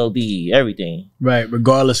 the ELD, everything. Right,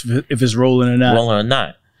 regardless if it's rolling or not. Rolling or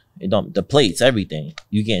not. The plates, everything.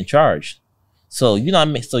 You getting charged. So,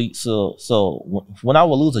 so when I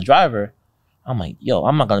would lose a driver, I'm like, yo,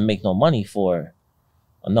 I'm not going to make no money for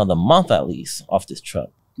another month at least off this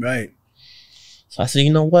truck. Right. So I said,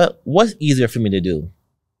 you know what? What's easier for me to do?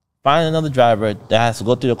 Find another driver that has to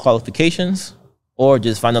go through the qualifications or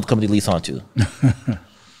just find another company to lease onto.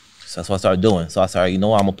 So that's what I started doing. So I started, I'm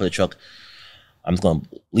going to put a truck. I'm just going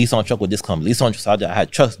to lease on a truck with this company. Lease on, so I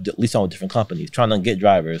had trucks leased on with different companies, trying to get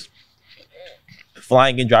drivers.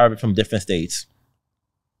 Flying in drivers from different states.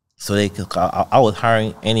 So I was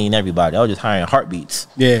hiring any and everybody. I was just hiring heartbeats.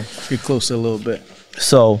 Yeah, get closer a little bit.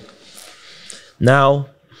 So now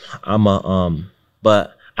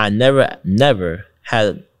but I never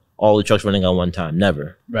had all the trucks running at one time.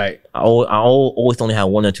 Never. Right. I always only had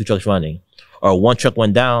 1 or 2 trucks running. Or 1 truck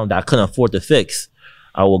went down that I couldn't afford to fix.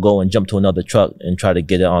 I will go and jump to another truck and try to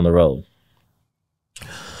get it on the road.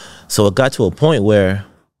 So it got to a point where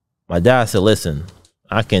my dad said, listen,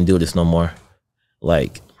 I can't do this no more.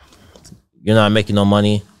 Like, you're not making no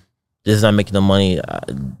money. This is not making no money.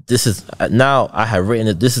 This is, now I have written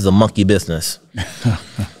it, this is a monkey business.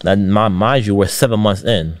 Now, mind you, we're 7 months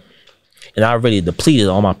in, and I already depleted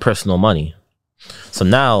all my personal money. So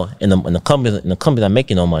now in the company I'm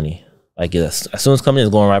making no money. Like, as soon as company is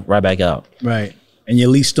going right back out. Right. And you're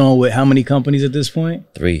leased on with how many companies at this point?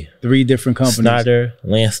 3. 3 different companies. Snyder,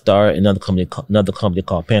 Landstar, another company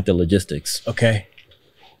called Panther Logistics. Okay.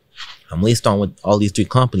 I'm leased on with all these 3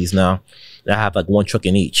 companies now. I have like 1 truck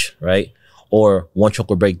in each, right? Or 1 truck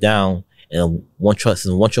will break down, and since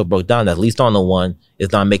one truck broke down, that's leased on the one,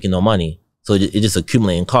 it's not making no money. So it just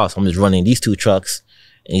accumulating costs. I'm just running these 2 trucks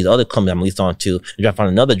and these other companies I'm leased on to, and try to find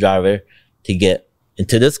another driver to get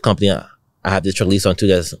into this company. I have this truck leased on to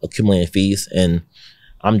that's accumulating fees, and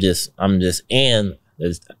I'm just, and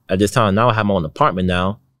at this time now I have my own apartment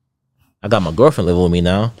now. I got my girlfriend living with me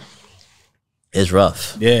now. It's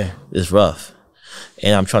rough. Yeah. It's rough.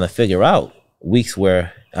 And I'm trying to figure out weeks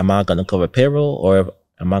where am I going to cover payroll or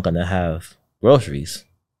am I going to have groceries?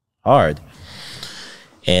 Hard.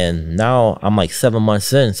 And now I'm like 7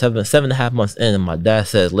 months in, 7.5 months in, and my dad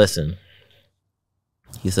said, listen,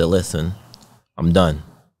 he said, listen, I'm done.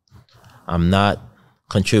 I'm not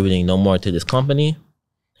contributing no more to this company.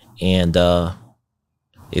 And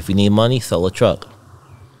if you need money, sell a truck.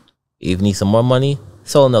 If you need some more money,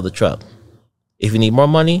 sell another truck. If you need more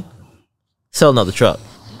money, sell another truck.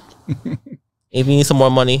 If you need some more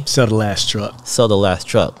money, sell the last truck. Sell the last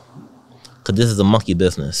truck. Because this is a monkey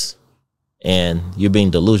business. And you're being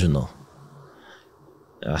delusional.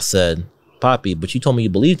 And I said, Poppy, but you told me you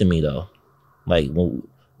believed in me, though. Like, when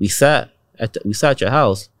we sat at your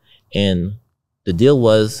house, and the deal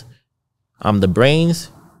was, I'm the brains,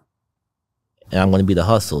 and I'm going to be the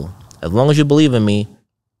hustle. As long as you believe in me,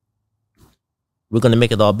 we're going to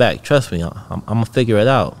make it all back. Trust me, I'm going to figure it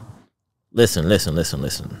out. Listen.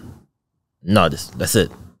 No, that's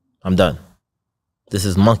it. I'm done. This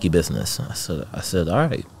is monkey business. I said, all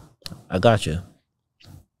right, I got you.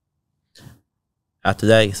 After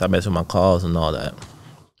that, he started answering my calls and all that.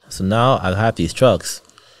 So now I have these trucks,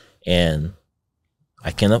 and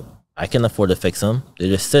I can afford to fix them. They're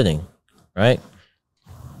just sitting, right?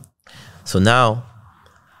 So now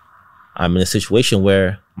I'm in a situation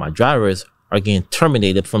where my drivers are getting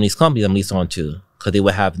terminated from these companies I'm leased on to, because they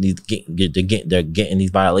would have they're getting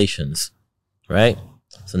these violations, right?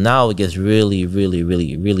 So now it gets really, really,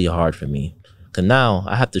 really, really hard for me, because now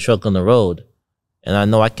I have to truck on the road, and I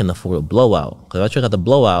know I can afford a blowout. Because if I truck out the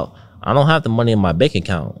blowout, I don't have the money in my bank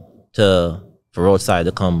account for roadside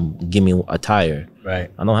to come give me a tire.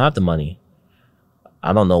 Right. I don't have the money.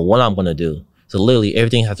 I don't know what I'm gonna do. So literally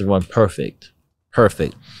everything has to run perfect.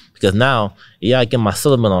 Because now, yeah, I get my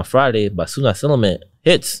settlement on Friday, but as soon as settlement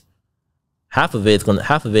hits, half of it is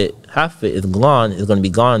gone. It's gonna be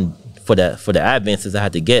gone for the advances I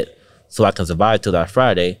had to get so I can survive till that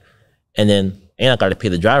Friday, and I got to pay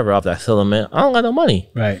the driver off that settlement. I don't got no money.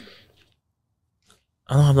 Right.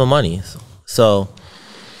 I don't have no money. So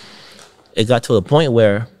it got to a point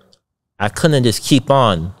where I couldn't just keep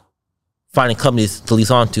on finding companies to lease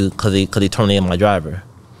onto because they terminated my driver.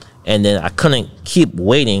 And then I couldn't keep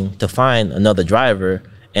waiting to find another driver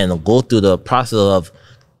and go through the process of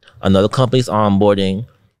another company's onboarding,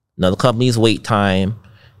 another company's wait time,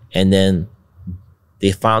 and then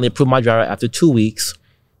they finally approved my driver after 2 weeks.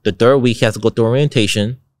 The 3rd week he has to go through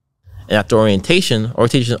orientation. And after orientation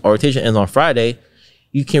ends on Friday,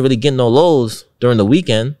 you can't really get no loads during the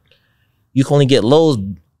weekend. You can only get loads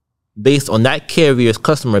based on that carrier's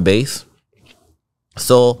customer base.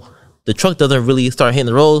 So the truck doesn't really start hitting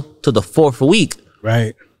the road till the 4th week.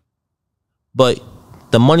 Right. But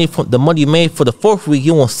the money you made for the 4th week,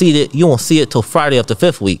 you won't see it till Friday of the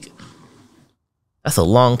 5th week. That's a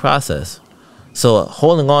long process. So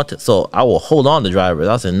I will hold on to drivers.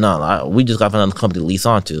 I said, no, we just got to find another company to lease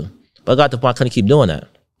onto. But I got to the point I couldn't keep doing that.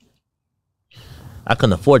 I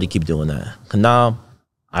couldn't afford to keep doing that. Cause now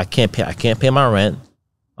I can't pay my rent.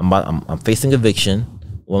 I'm facing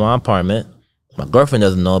eviction with my apartment. My girlfriend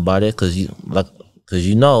doesn't know about it because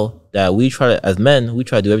you know that we try to, as men, we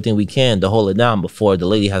try to do everything we can to hold it down before the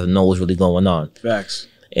lady has to know what's really going on. Facts.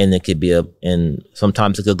 And it could be and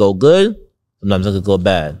sometimes it could go good, sometimes it could go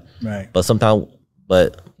bad. Right.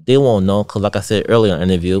 But they won't know because, like I said earlier in the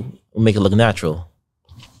interview, we'll make it look natural.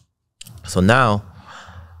 So now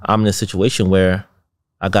I'm in a situation where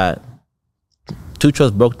I got 2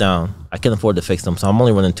 trucks broke down. I can't afford to fix them, so I'm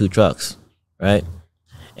only running 2 trucks, right?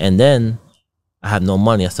 And then I have no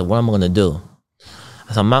money. I said, what am I going to do? I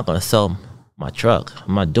I said, I'm not gonna sell my truck.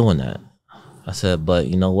 I'm not doing that. I said, but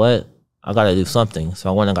you know what? I gotta do something. So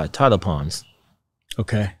I went and got title ponds.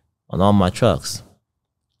 Okay. On all my trucks.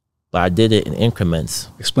 But I did it in increments.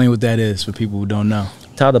 Explain what that is for people who don't know.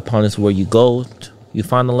 Title pond is where you go, you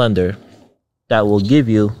find a lender that will give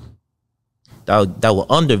you, that will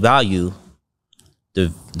undervalue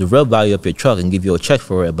the real value of your truck and give you a check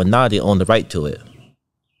for it, but now they own the right to it.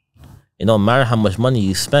 It don't matter how much money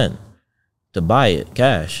you spent to buy it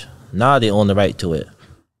cash. Now they own the right to it.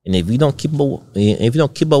 And if you don't keep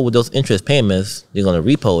up with those interest payments, they're gonna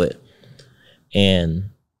repo it. And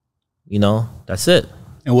you know, that's it.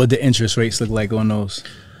 And what the interest rates look like on those?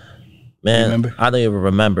 Man, I don't even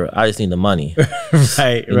remember. I just need the money.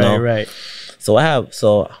 Right. So I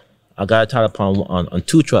got a title pond on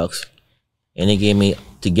 2 trucks, and they gave me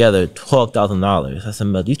together $12,000. I said,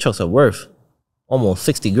 man, these trucks are worth almost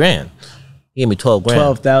 60 grand. He gave me 12 grand.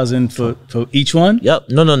 12,000 for each one? Yep.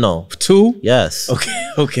 No. For 2? Yes.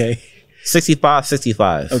 Okay.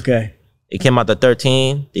 65. Okay. It came out to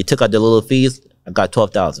 13. They took out the little fees. I got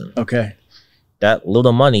 12,000. Okay. That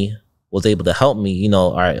little money was able to help me, you know,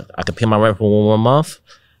 all right, I could pay my rent for 1 more month.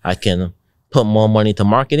 I can put more money to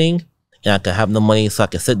marketing, and I can have the money so I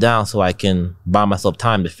can sit down so I can buy myself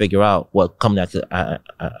time to figure out what company I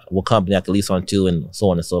could lease on to, and so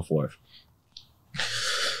on and so forth.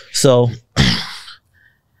 So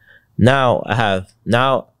now I have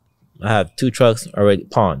 2 trucks already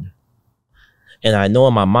pawned. And I know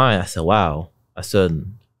in my mind, I said, wow, I said,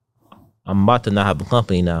 I'm about to not have a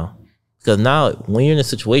company now. Because now when you're in a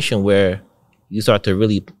situation where you start to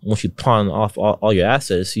really, once you pawn off all your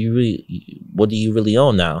assets, what do you really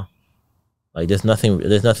own now? Like there's nothing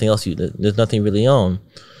else there's nothing really own.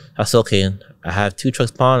 I said, okay, I have 2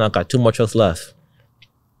 trucks pawned, I got 2 more trucks left.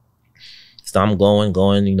 So I'm going,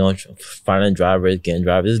 you know, finding drivers, getting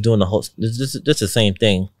drivers, doing the whole, this the same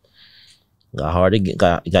thing. Got harder,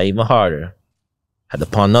 got even harder. Had to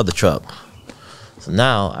pawn another truck. So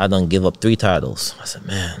now I done give up 3 titles. I said,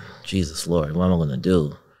 man, Jesus Lord, what am I gonna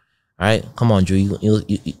do? All right, come on, Drew, you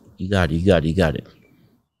got it.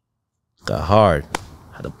 Got hard.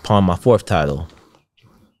 Had to pawn my 4th title.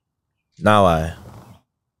 Now I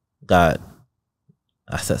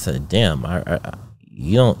said, damn,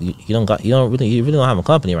 you really don't have a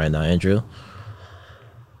company right now, Andrew.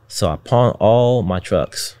 So I pawned all my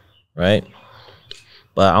trucks, right?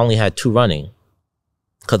 But I only had 2 running,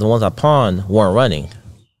 because the ones I pawned weren't running.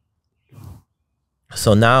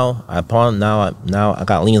 So now I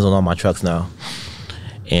got liens on all my trucks now,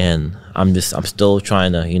 and I'm still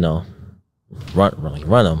trying to, you know,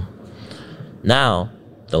 run them. Now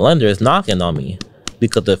the lender is knocking on me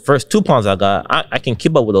because the first 2 pawns I got, I can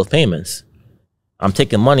keep up with those payments. I'm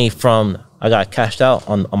taking money I got cashed out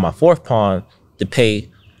on my 4th pawn to pay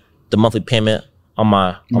the monthly payment on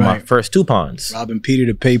my first 2 pawns. Robbing Peter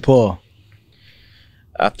to pay Paul.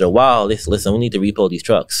 After a while, they said, listen, we need to repo these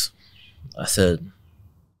trucks. I said,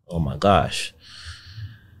 oh my gosh.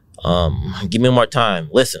 Give me more time.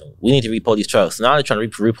 Listen, we need to repo these trucks. Now they're trying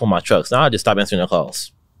to repo my trucks. Now I just stop answering their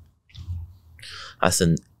calls. I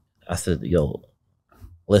said, yo,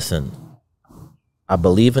 listen, I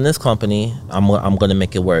believe in this company. I'm gonna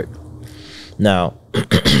make it work. Now,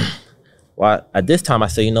 at this time I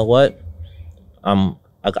said, you know what? I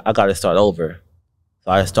gotta start over.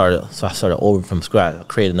 So I started over from scratch. I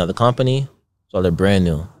created another company, started brand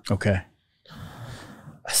new. Okay.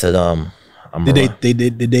 I said,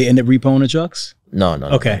 Did they end up repoing the trucks? No.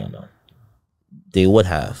 Okay. No. They would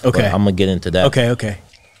have. Okay. I'm gonna get into that. Okay.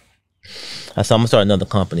 I said I'm gonna start another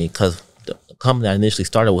company, because the company I initially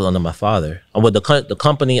started was under my father. The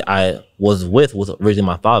company I was with was originally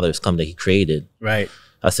my father's company that he created. Right.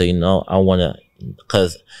 I said, you know, I wanna,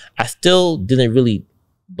 because I still didn't really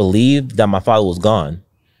believe that my father was gone.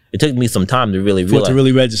 It took me some time to really realize. To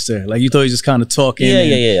really register. Like you thought he was just kind of talking.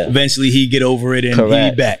 Yeah. Eventually he'd get over it and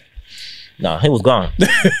he'd be back. No, he was gone. I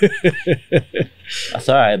said,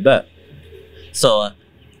 all right, bet. So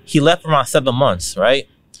he left around 7 months, right?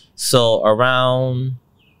 So around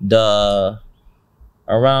look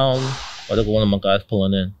at one of my guys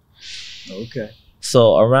pulling in. Okay.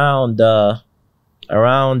 So around the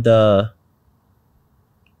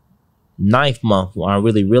 9th month, when I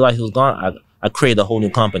really realized he was gone, I created a whole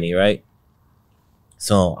new company, right?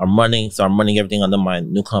 So I'm running everything under my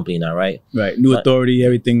new company now, right? Right. New authority,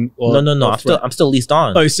 everything. No. I'm still leased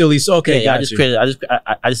on. Oh, you're still leased. Okay, yeah, gotcha.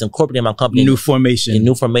 I just incorporated my company. New formation. In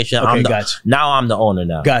new formation. Okay, gotcha. Now I'm the owner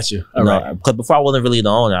now. Gotcha. All right. Because before I wasn't really the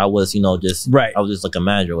owner. I was, you know, just right. I was just like a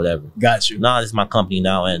manager or whatever. Gotcha. Now it's my company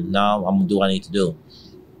now, and now I'm gonna do what I need to do.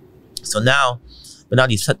 So now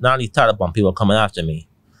these title bomb people are coming after me.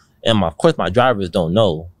 And of course, my drivers don't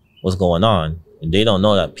know what's going on. And they don't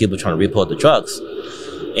know that people are trying to report the trucks.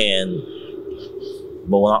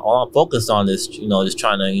 But all I'm focused on is, just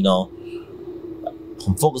trying to,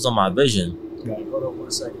 I'm focused on my vision. Yeah, hold on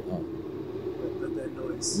 1 second. Let that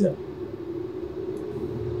noise. Yeah.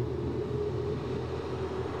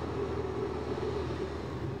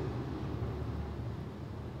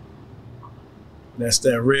 That's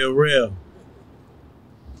that real.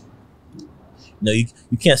 No, you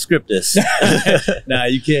can't script this. Nah,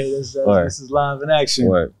 you can't. This is live in action.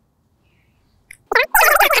 Word.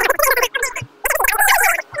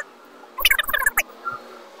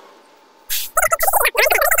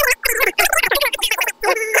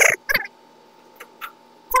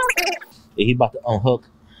 He about to unhook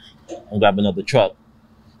and grab another truck.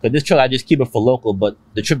 Cause this truck I just keep it for local, but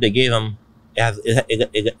the trip they gave him,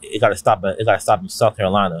 it got to stop. It got to stop in South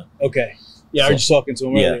Carolina. Okay. Yeah, I heard you talking to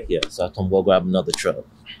him earlier. Yeah. So I told him go grab another truck.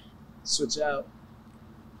 Switch out.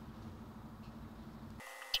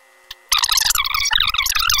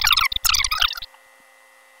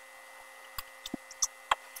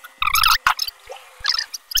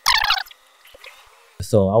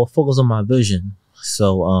 So I was focused on my vision.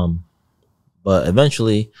 So but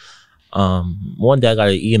eventually, one day I got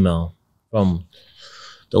an email from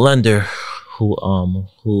the lender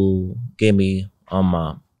who gave me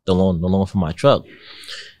the loan for my truck.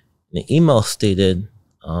 And the email stated,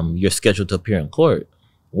 "You're scheduled to appear in court.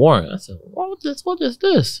 Warrant." I said, "What is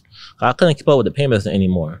this?" I couldn't keep up with the payments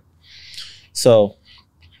anymore. So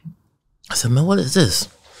I said, "Man, what is this?"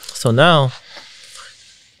 So now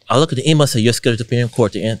I look at the email and say, "You're scheduled to appear in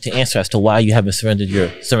court to answer as to why you haven't surrendered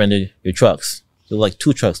your trucks." There were like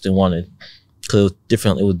 2 trucks they wanted because it was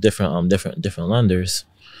different. It was different lenders.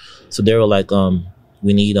 So they were like,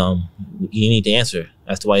 "We need you need to answer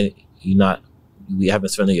as to why we haven't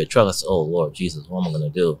surrendered your truck." I said, "Oh Lord Jesus, what am I gonna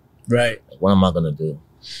do?" Right. What am I gonna do?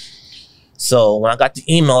 So when I got the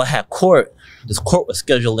email, I had court. This court was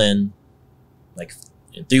scheduled in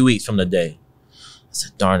 3 weeks from the day. I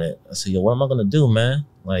said, "Darn it!" I said, "Yo, what am I gonna do, man?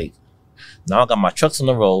 Like, now I got my trucks on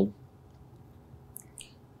the road.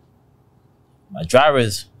 My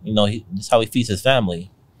drivers, this is how he feeds his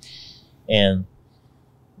family." And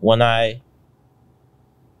when I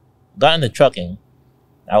got into trucking,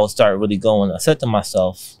 I would start really going. I said to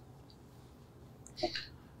myself,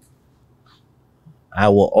 I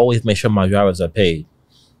will always make sure my drivers are paid.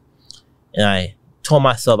 And I told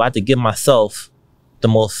myself I had to give myself the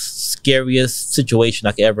most scariest situation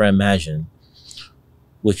I could ever imagine,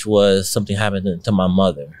 which was something happening to my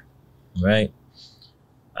mother, right?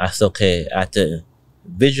 I said, okay, I had to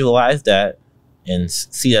visualize that and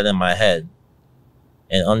see that in my head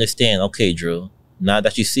and understand, okay, Drew, now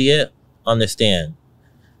that you see it, understand.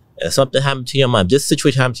 If something happened to your mom, this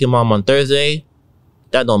situation happened to your mom on Thursday,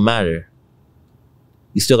 that don't matter.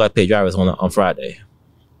 You still got to pay drivers on Friday.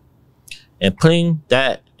 And putting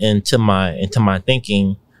that into my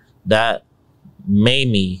thinking, that made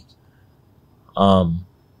me,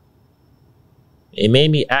 it made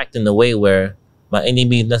me act in a way where by any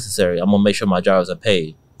means necessary, I'm gonna make sure my drivers are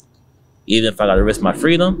paid. Even if I gotta risk my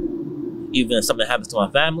freedom, even if something happens to my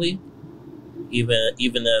family, even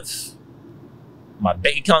if my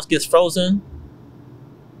bank account gets frozen,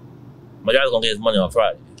 my driver's gonna get his money on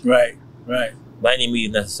Friday. Right. By any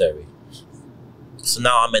means necessary. So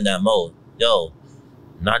now I'm in that mode. Yo,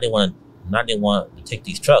 now they want to take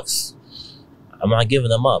these trucks. I'm not giving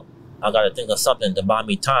them up. I gotta think of something to buy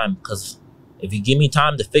me time, because if you give me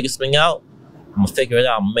time to figure something out, I'm gonna figure it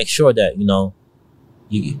out. I'm gonna make sure that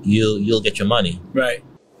you'll get your money. Right.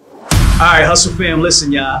 All right, Hustle fam,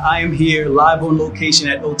 listen, y'all. I am here live on location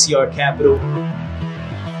at OTR Capital.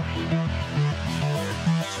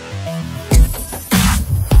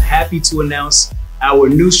 Happy to announce our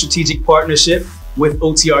new strategic partnership with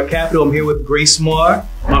OTR Capital. I'm here with Grace Marr.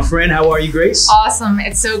 My friend, how are you, Grace? Awesome.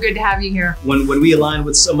 It's so good to have you here. When we align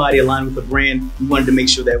with somebody, align with a brand, we wanted to make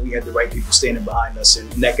sure that we had the right people standing behind us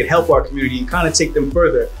and that could help our community and kind of take them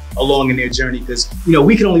further along in their journey, because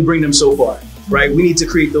we can only bring them so far, right? We need to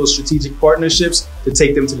create those strategic partnerships to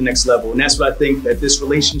take them to the next level. And that's what I think that this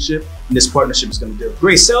relationship and this partnership is going to do.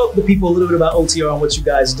 Grace, tell the people a little bit about OTR and what you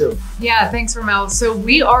guys do. Yeah, thanks, Ramel. So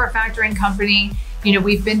we are a factoring company.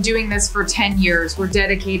 We've been doing this for 10 years. We're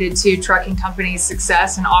dedicated to trucking companies'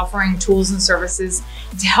 success and offering tools and services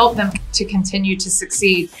to help them to continue to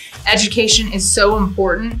succeed. Education is so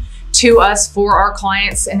important to us for our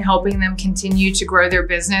clients and helping them continue to grow their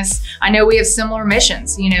business. I know we have similar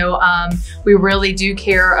missions. You know, we really do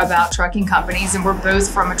care about trucking companies, and we're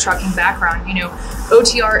both from a trucking background. You know,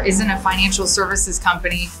 OTR isn't a financial services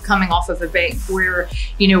company coming off of a bank. We're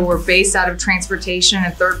based out of transportation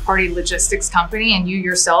and third-party logistics company, and you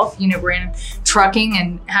yourself, you know, ran trucking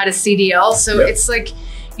and had a CDL. So Yep. it's like,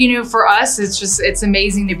 you know, for us, it's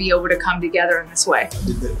amazing to be able to come together in this way.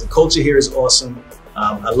 The culture here is awesome.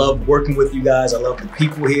 I love working with you guys. I love the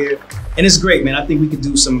people here. And it's great, man. I think we could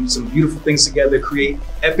do some beautiful things together, create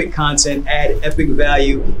epic content, add epic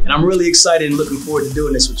value. And I'm really excited and looking forward to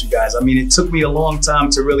doing this with you guys. I mean, it took me a long time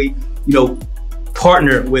to really, you know,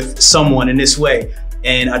 partner with someone in this way.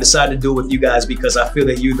 And I decided to do it with you guys because I feel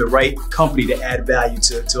that you're the right company to add value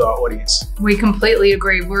to our audience. We completely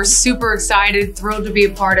agree. We're super excited, thrilled to be a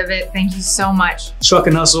part of it. Thank you so much. Truck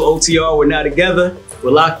and Hustle OTR, we're now together. We're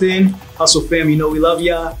locked in. Hustle fam, you know we love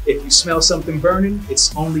y'all. If you smell something burning,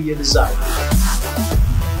 it's only your desire.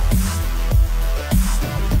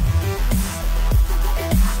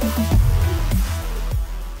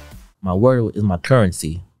 My word is my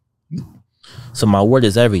currency. So my word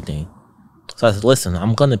is everything. So I said, listen,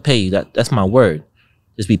 I'm gonna pay you. That's my word.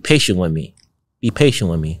 Just be patient with me. Be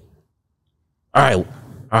patient with me. All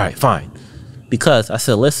right, fine. Because I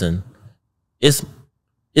said, listen, it's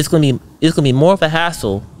gonna be more of a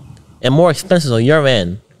hassle and more expenses on your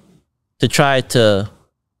end to try to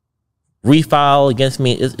refile against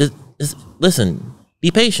me. Listen,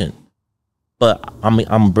 be patient. But I'm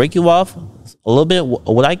gonna break you off a little bit of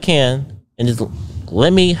what I can, and just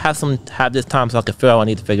let me have this time so I can figure out what I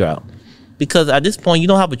need to figure out. Because at this point, you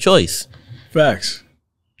don't have a choice. Facts.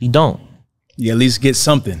 You don't. You at least get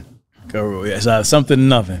something. It's either something or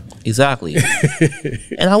nothing. Exactly.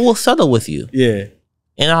 And I will settle with you. Yeah.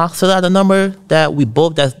 And I'll settle at a number that we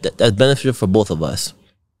both that's beneficial for both of us.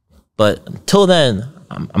 But until then,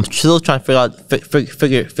 I'm still trying to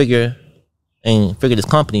figure this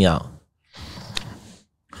company out.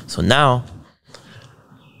 So now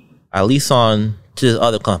I lease on to this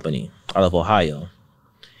other company out of Ohio.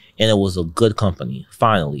 And it was a good company,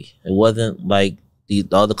 finally. It wasn't like the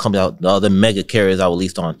other company, the other mega carriers I was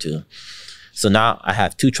leased on to. So now I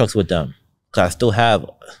have 2 trucks with them. Because I still have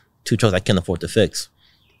 2 trucks I can't afford to fix.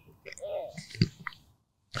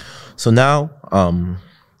 So now I'm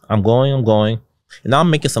going. And now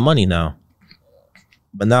I'm making some money now.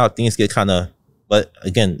 But now things get kind of, but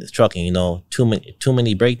again, it's trucking, you know, too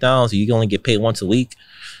many breakdowns. You can only get paid once a week.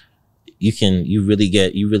 You really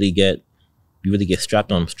get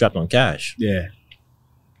strapped on cash. Yeah.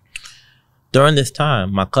 During this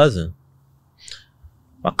time, my cousin,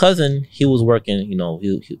 he was working, you know,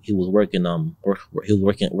 he was working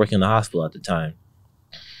in the hospital at the time.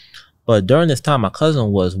 But during this time, my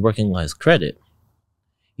cousin was working on his credit.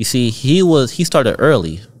 You see, he started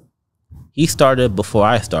early. He started before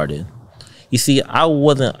I started. You see, I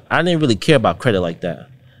didn't really care about credit like that.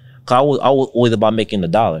 Cause I was always about making the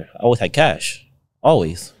dollar. I always had cash,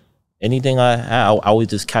 always. Anything I had, I always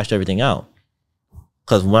just cashed everything out.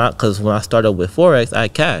 Cause when I started with Forex, I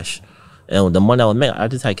had cash, and the money I was making, I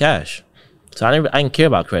just had cash. So I didn't care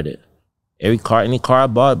about credit. Any car I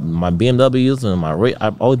bought, my BMWs and I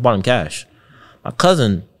always bought them cash. My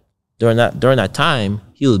cousin, during that time,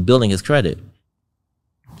 he was building his credit.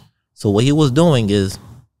 So what he was doing is,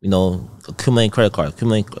 you know, accumulating credit cards,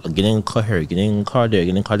 getting a car here, getting a car there,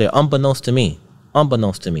 getting a car there, unbeknownst to me,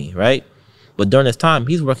 right? But during this time,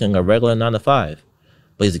 he's working a regular 9 to 5,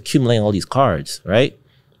 but he's accumulating all these cards, right?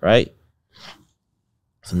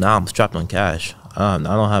 So now I'm strapped on cash. I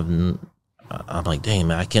don't have. I'm like, dang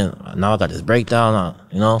man, I can't. Now I got this breakdown.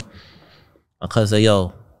 You know, my cousin said,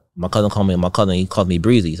 "Yo," my cousin called me. He called me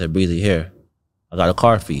Breezy. He said, "Breezy, here, I got a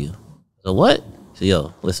car for you." I said, "What?" He said,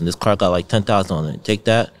 "Yo, listen, this car got like 10,000 on it. Take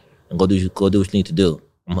that and go do what you need to do."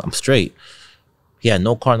 I'm straight. He had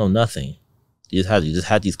no car, no nothing. He just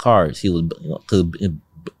had these cars. He was, you know,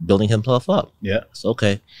 building himself up. Yeah. So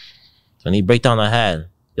okay. So any breakdown I had,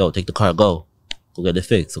 yo, take the car, go get it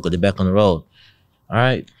fixed, go get it back on the road. All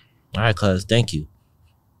right, cuz, thank you.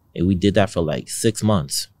 And we did that for like 6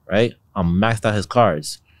 months, right? I maxed out his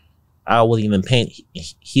cards. I wasn't even paying.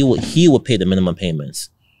 He would pay the minimum payments.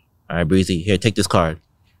 All right, Breezy, here, take this card.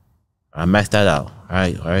 I maxed that out.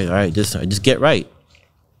 All right. Just get right.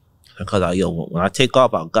 Because when I take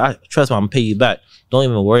off, trust me, I'm gonna pay you back. Don't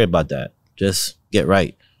even worry about that. Just get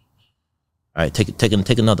right. All right,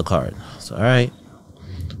 take another card. So all right,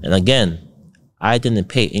 and again, I didn't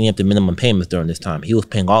pay any of the minimum payments during this time. He was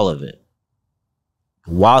paying all of it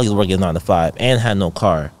while he was working 9 to 5 and had no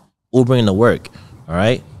car, Ubering to work. All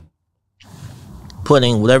right,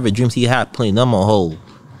 putting whatever dreams he had, putting them on hold.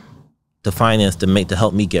 to finance to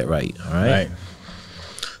help me get right. All right. Right.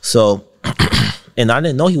 So, and I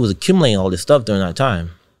didn't know he was accumulating all this stuff during that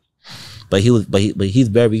time. But he's very, he's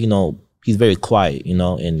very quiet,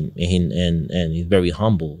 and he's very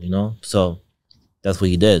humble, So that's what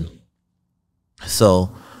he did.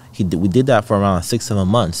 So we did that for around 6-7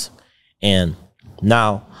 months, and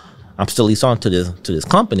now I'm still leased on to this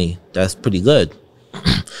company. That's pretty good.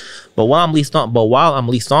 But while I'm leased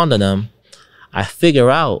on to them, I figure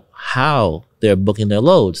out how they're booking their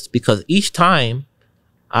loads, because each time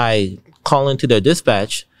I call into their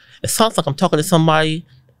dispatch, it sounds like I'm talking to somebody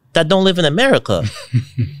that don't live in America,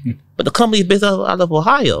 but the company is based out of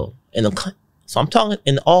Ohio, so I'm talking,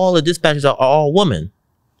 and all the dispatchers are all women.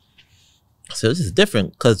 So this is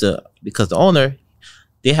different because the owner,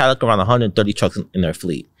 they had like around 130 trucks in their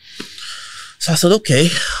fleet. So I said, okay,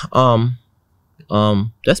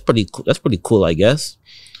 that's pretty cool. That's pretty cool, I guess.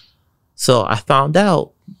 So I found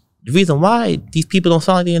out the reason why these people don't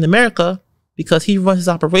sound like they're in America, because he runs his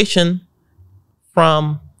operation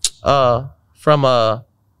from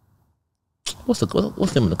what's the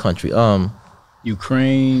name of the country?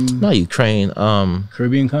 Ukraine. Not Ukraine.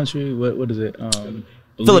 Caribbean country. What is it?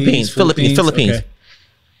 Philippines. Okay.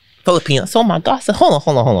 Philippines. So, oh my God, I said, hold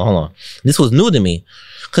on. This was new to me.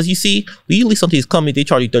 Because you see, we usually some of these companies, they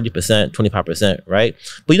charge you 30%, 25%, right?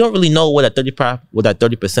 But you don't really know what that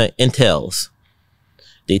 30% entails.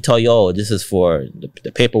 They tell you, oh, this is for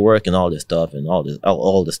the paperwork and all this stuff and all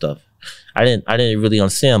this stuff. I didn't really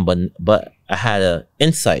understand, but I had an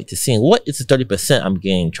insight to seeing what is the 30% I'm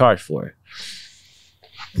getting charged for.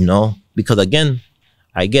 Because again,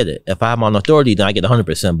 I get it. If I'm on authority, then I get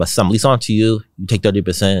 100%. But some lease on to you, you take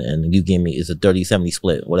 30%, and you give me it's a 30-70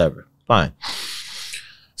 split, whatever. Fine.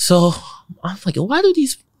 So I'm like, why do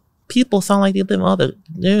these people sound like they live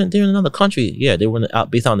they're in another country? Yeah, they were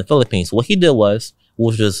based out in the Philippines. So what he did was,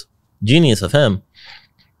 which was genius of him,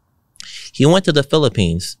 he went to the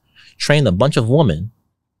Philippines, trained a bunch of women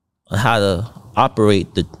on how to operate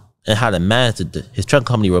and how to manage his truck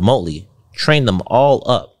company remotely, trained them all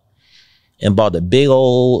up, and bought a big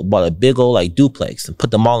old like duplex and put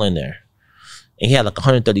them all in there. And he had like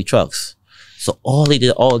 130 trucks. So all they did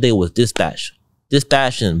all day was dispatch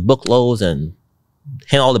and book loads and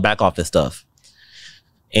handle all the back office stuff.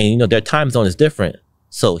 And their time zone is different.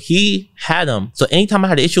 So he had them. So anytime I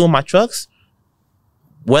had an issue with my trucks,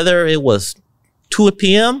 whether it was 2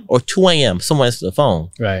 p.m. or 2 a.m., someone answered the phone.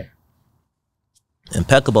 Right.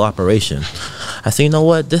 Impeccable operation. I said, you know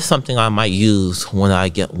what? This is something I might use when I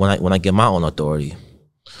get my own authority.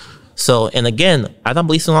 So, and again, as I'm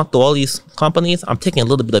leasing out to all these companies, I'm taking a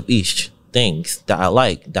little bit of each things that I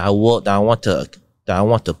like, that I want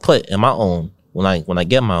to put in my own when I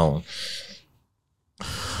get my own.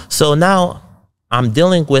 So now I'm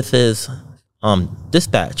dealing with his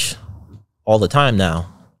dispatch all the time now.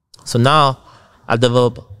 So now I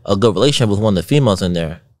develop a good relationship with one of the females in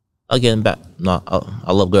there. Again,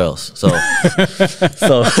 I love girls, so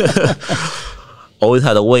always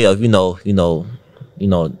had a way of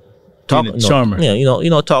talking, charmer.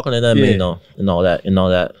 Yeah, talking to them, Yeah. and all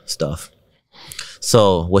that stuff.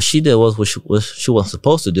 So what she did was what she wasn't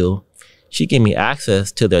supposed to do. She gave me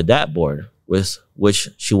access to their DAT board, which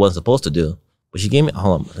she wasn't supposed to do. But she gave me.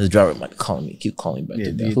 Hold on, this driver might be calling me. Keep calling me back.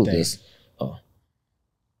 Yeah, Who's this? Oh,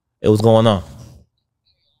 it was going on.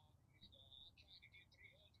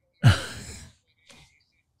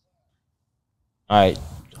 All right.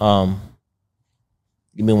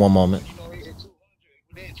 Give me one moment.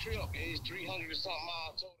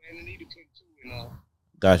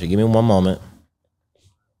 Gotcha. Give me one moment.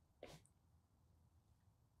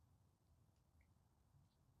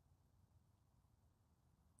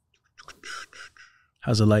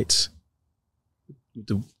 How's the lights?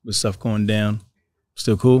 With stuff going down,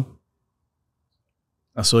 still cool?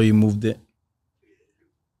 I saw you moved it.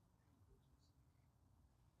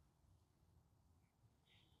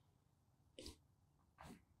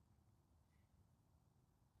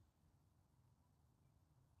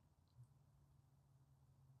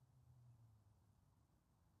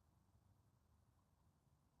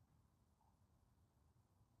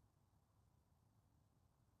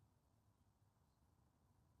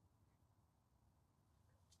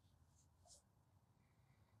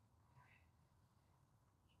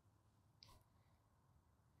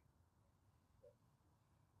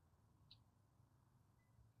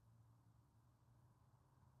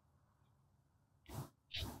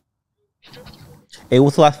 Hey,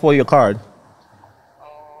 what's the last 4 of your card?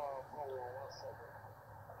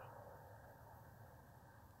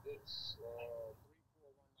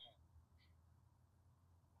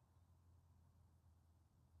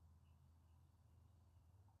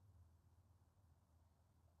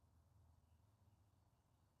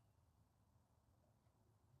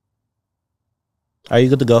 Are you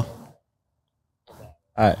good to go?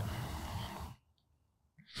 All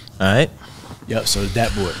right. Yep. So the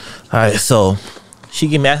dashboard. All right. So she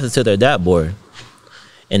gave me access to their dashboard,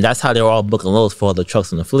 and that's how they were all booking loads for all the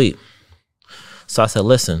trucks in the fleet. So I said,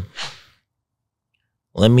 listen,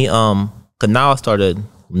 let me cause now I started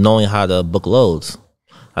knowing how to book loads.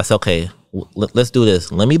 I said, okay, let's do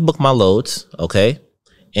this. Let me book my loads, okay?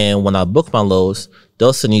 And when I book my loads,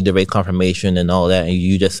 they'll send you the rate confirmation and all that, and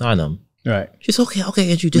you just sign them. Right. She said,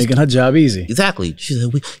 okay, and you just making her job easy. Exactly. She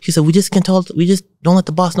said, we just don't let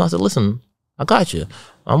the boss know. I said, listen, I got you.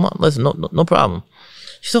 Listen, no problem.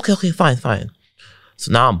 She said, okay, fine.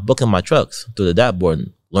 So now I'm booking my trucks through the dashboard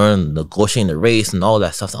and learn negotiating the race and all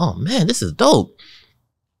that stuff. Oh man, this is dope.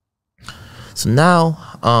 So now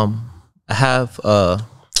I have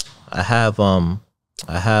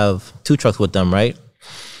 2 trucks with them, right?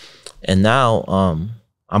 And now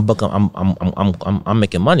I'm booking. I'm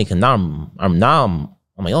making money because now I'm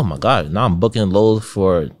like, oh my god! Now I'm booking loads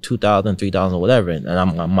for 2,000, 3,000, whatever,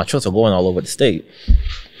 and my trucks are going all over the state.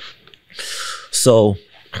 So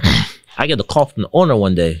I get a call from the owner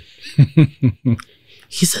one day.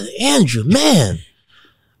 He said, Andrew, man,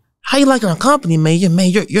 how you liking our company, man?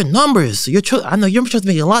 Your numbers, I know your truck's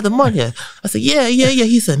making a lot of money. I said, yeah.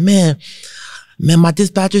 He said, man, my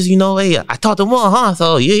dispatchers, hey, I talked to one, huh?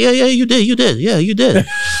 So yeah, you did. Yeah, you did.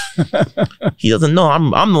 He doesn't know I'm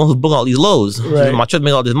the one who's booking all these loads. Right. My truck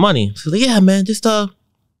making all this money. So yeah, man, just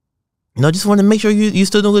just want to make sure you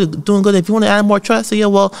still doing good. If you want to add more trucks, say, yeah,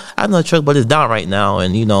 well, I have another truck, but it's down right now,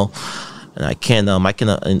 and and I can't,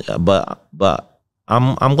 but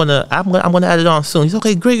I'm gonna add it on soon. He's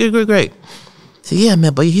okay, great. So yeah,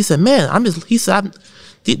 man, but he said, man,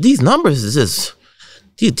 these numbers is just.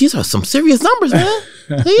 These are some serious numbers, man.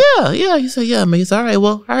 Yeah. He said, yeah, man. He said,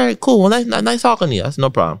 all right, cool. Well, nice talking to you. I said,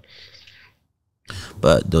 no problem.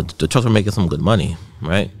 But the trucks were making some good money,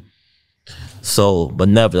 right? So, but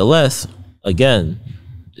nevertheless, again,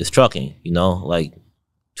 it's trucking, like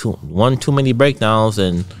too many breakdowns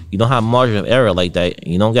and you don't have margin of error like that.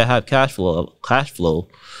 You don't have cash flow,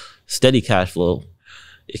 steady cash flow.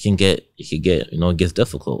 It gets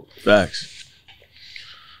difficult. Facts.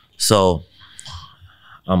 So,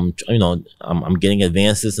 I'm getting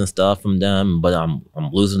advances and stuff from them, but I'm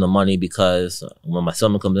losing the money because when my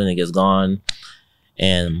settlement comes in, it gets gone,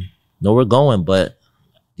 and nowhere going. But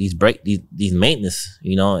these maintenance,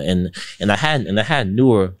 and I had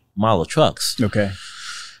newer model trucks. Okay.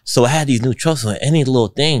 So I had these new trucks on any little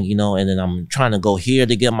thing, and then I'm trying to go here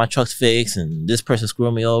to get my trucks fixed, and this person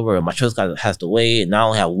screwed me over, and my truck has to wait, and now I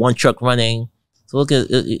only have 1 truck running. So look,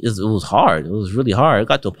 it was hard. It was really hard. It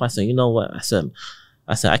got to a point saying, you know what? I said,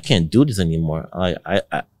 I can't do this anymore.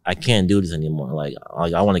 I can't do this anymore. Like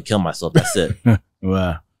I want to kill myself. That's it.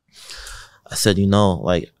 Wow. I said,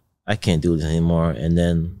 I can't do this anymore. And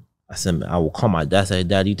then I said, I will call my dad. I said,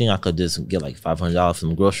 Dad, do you think I could just get like $500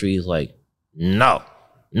 from groceries? Like, no.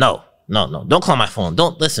 Don't call my phone.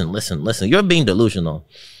 Don't listen. You're being delusional.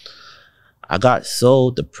 I got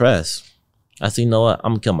so depressed. I said, you know what?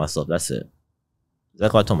 I'm gonna kill myself. That's it.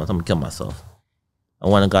 That's what I told myself. I'm gonna kill myself. I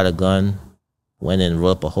went and got a gun. Went in and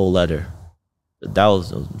wrote up a whole letter. That was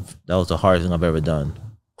the hardest thing I've ever done.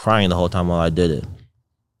 Crying the whole time while I did it.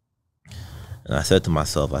 And I said to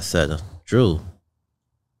myself, Drew,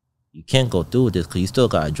 you can't go through with this because you still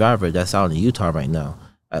got a driver that's out in Utah right now.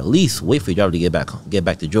 At least wait for your driver to get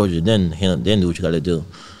back to Georgia, then do what you got to do.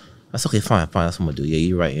 I said, okay, fine. That's what I'm gonna do. Yeah,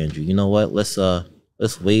 you're right, Andrew. You know what? Let's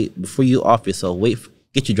wait before you off yourself.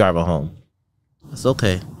 Get your driver home. I said,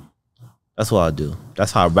 okay. That's what I'll do.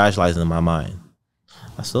 That's how I rationalize it in my mind.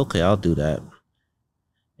 I said, okay, I'll do that.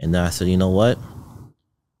 And then I said, you know what?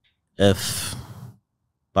 If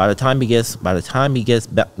by the time he gets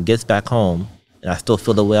back home and I still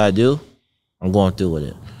feel the way I do, I'm going through with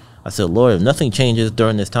it. I said, Lord, if nothing changes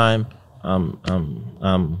during this time,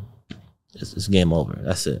 it's game over.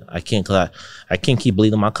 That's it. I can't keep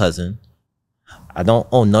bleeding my cousin. I don't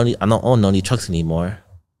own none of these trucks anymore.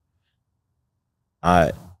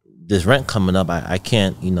 This rent coming up, I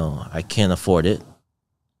can't afford it.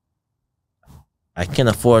 I can't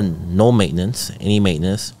afford any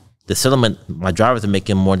maintenance. The settlement, my drivers are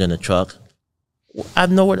making more than a truck. I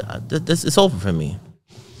have nowhere it's over for me.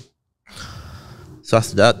 So I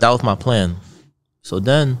said that was my plan. So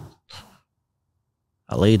then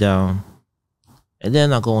I lay down and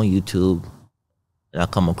then I go on YouTube and I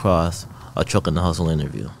come across a Truck in the Hustle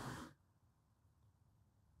interview.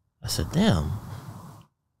 I said, damn.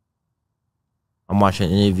 I'm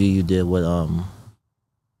watching an interview you did with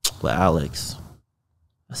Alex.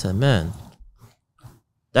 I said, man,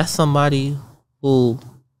 that's somebody who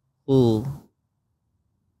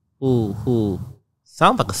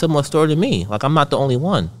sounds like a similar story to me. Like, I'm not the only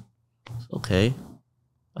one. Okay.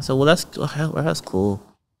 I said, well, that's cool.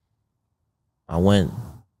 I went,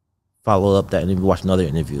 followed up that interview, watched another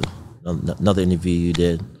interview you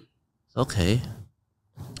did. Okay.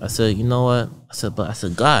 I said, you know what? I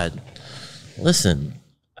said, God, listen,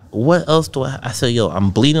 what else do I said, yo, I'm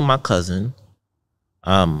bleeding my cousin.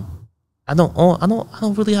 I don't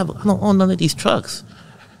own none of these trucks.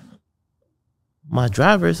 My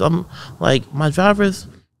drivers, the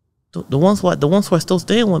ones who are still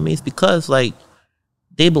staying with me is because, like,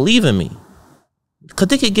 they believe in me. Cause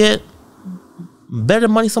they could get better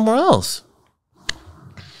money somewhere else.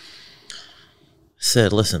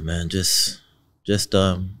 Said, listen, man,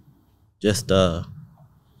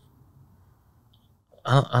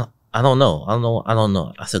 I don't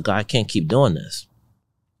know. I said, God, I can't keep doing this.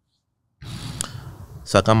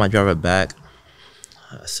 So I got my driver back.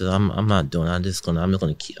 I said, I'm not doing it. I'm just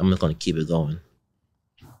gonna keep it going.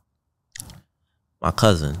 My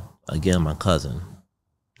cousin, I got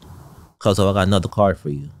another card for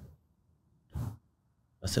you.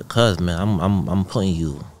 I said, cuz, man, I'm putting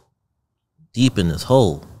you deep in this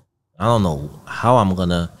hole. I don't know how I'm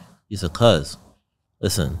gonna. He said, cuz,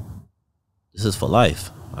 listen, this is for life.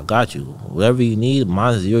 I got you. Whatever you need,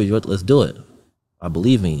 mine is yours. Let's do it. I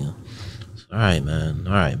believe in you. All right, man.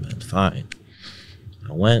 Fine.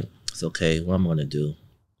 I went. It's okay. What am I gonna do?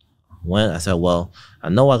 I said, well, I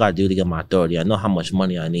know what I gotta do to get my authority. I know how much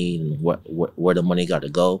money I need and where the money got to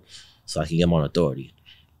go, so I can get my authority.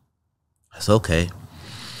 That's okay.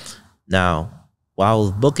 Now, while I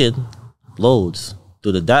was booking loads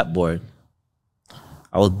through the dashboard,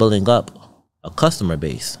 I was building up a customer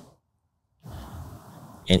base.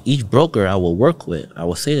 And each broker I will work with, I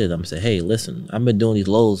will say to them, say, hey, listen, I've been doing these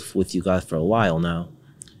loads with you guys for a while now,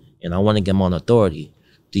 and I want to get my own authority.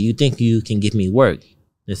 Do you think you can give me work?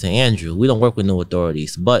 They say, Andrew, we don't work with no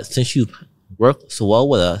authorities, but since you work so well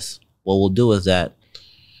with us, what we'll do is that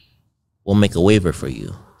we'll make a waiver for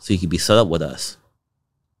you so you can be set up with us.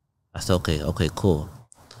 I said, okay, cool.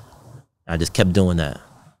 I just kept doing that.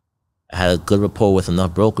 I had a good rapport with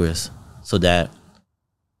enough brokers so that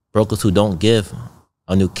brokers who don't give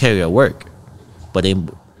a new carrier work, but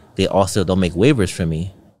they also don't make waivers for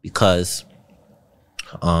me because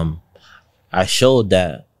I showed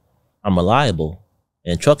that I'm reliable.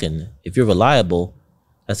 In trucking, if you're reliable,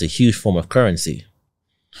 that's a huge form of currency.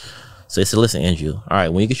 So they said, listen, Andrew, all right,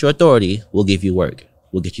 when you get your authority, we'll give you work.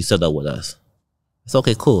 We'll get you set up with us. It's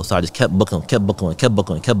okay, cool. So I just kept booking with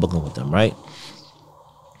them, right?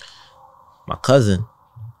 My cousin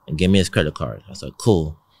gave me his credit card. I said,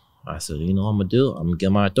 cool. I said, you know what I'm gonna do? I'm gonna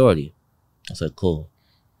get my authority. I said, cool.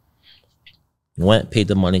 Went, paid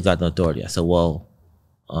the money, got the authority. I said, well,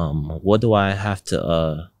 what do I have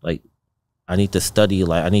to I need to study,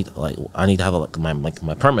 I need to have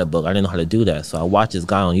my permit book. I didn't know how to do that. So I watched this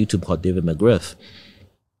guy on YouTube called David McGriff.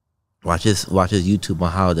 Watch his YouTube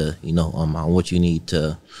on how to, on what you need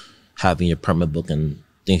to have in your permit book and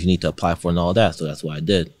things you need to apply for and all that. So that's what I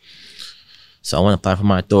did. So I went to apply for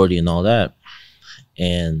my authority and all that.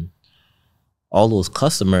 And all those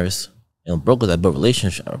customers and brokers I built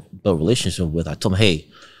relationship with, I told them, hey,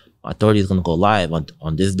 my authority is gonna go live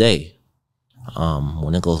on this day.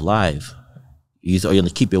 When it goes live, are you gonna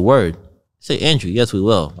keep your word? Say, Andrew, yes, we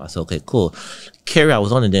will. I said, okay, cool. Carrier I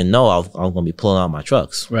was on and didn't know I was gonna be pulling out my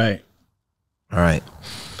trucks. Right. All right.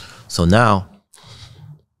 So now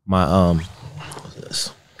my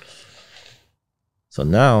So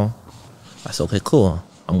now I said, okay, cool.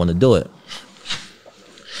 I'm gonna do it.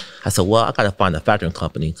 I said, well, I gotta find a factoring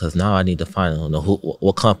company because now I need to find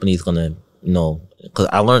what company is gonna, because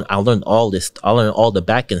I learned all this. I learned all the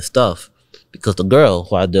back end stuff because the girl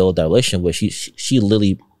who I dealt that relationship with, she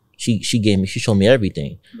literally showed me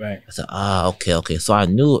everything. Right. I said, okay. So I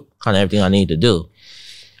knew kind of everything I needed to do.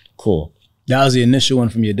 Cool. That was the initial one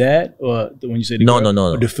from your dad, or when you said the no.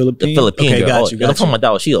 The Philippine? The Philippine okay, girl. Got you. From my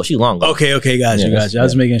dad, she long gone. Okay, got you. I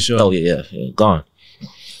was making sure. Oh yeah, gone.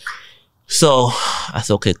 So I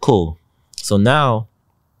said, okay, cool. So now,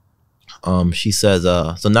 she says,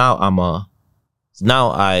 so now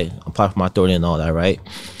now I apply for my authority and all that, right?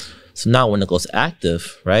 So now when it goes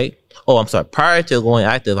active, right? Oh, I'm sorry. Prior to going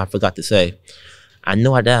active, I forgot to say, I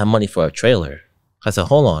knew I didn't have money for a trailer. I said,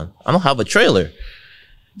 hold on, I don't have a trailer.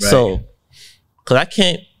 Right. So, cause I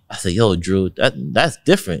said, yo, Drew, that's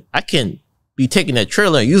different. I can't be taking that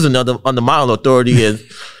trailer and using it under my own authority. And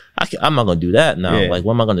I'm not gonna do that now. Yeah. Like,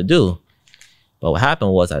 what am I gonna do? But what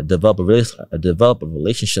happened was I developed a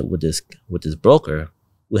relationship with this broker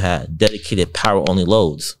who had dedicated power only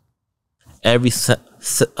loads every 6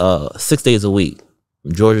 days a week,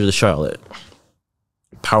 from Georgia to Charlotte,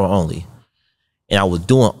 power only. And I was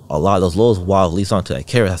doing a lot of those loads while I was leased onto that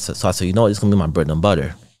carrier. So I said, you know what, it's gonna be my bread and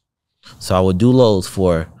butter. So I would do loads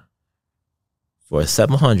for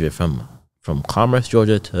 700 from Commerce,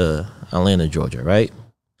 Georgia to Atlanta, Georgia, right?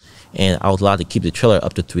 And I was allowed to keep the trailer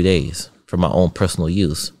up to 3 days for my own personal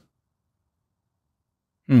use.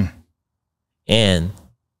 And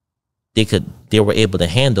they were able to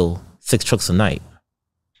handle 6 trucks a night.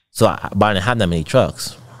 So but I didn't have that many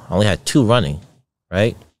trucks. I only had 2 running,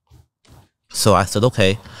 right? So I said,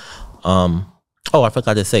 okay. Oh, I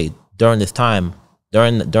forgot to say, during this time,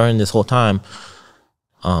 during this whole time,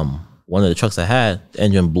 one of the trucks I had, the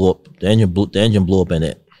engine blew up. The engine blew up in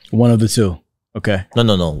it. One of the 2. Okay.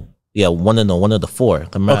 No. Yeah, one of the 4.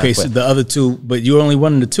 Okay, so the other 2, but you were only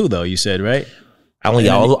one of the 2 though. You said, right? I was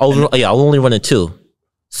only running 2.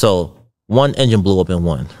 So one engine blew up in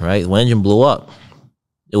one, right? When engine blew up,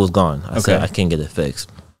 it was gone. I said I can't get it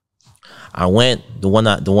fixed. I went the one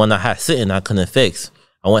I had sitting I couldn't fix.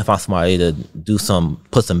 I went and found somebody to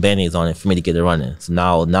put some band-aids on it for me to get it running. So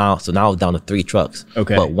now I was down to 3 trucks.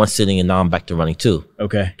 Okay. But one sitting and now I'm back to running 2.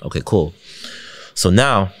 Okay. Okay, cool. So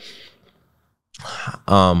now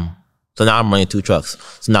I'm running 2 trucks.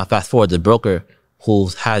 So now fast forward, the broker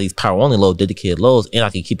who's had these power only load, dedicated loads, and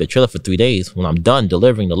I can keep a trailer for 3 days. When I'm done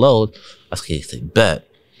delivering the load, I say, bet.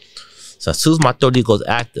 So as soon as my authority goes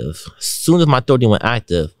active, went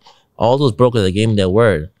active, all those brokers that gave me their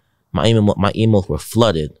word, my emails were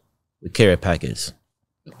flooded with carrier packets.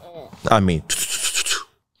 I mean,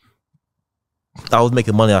 I was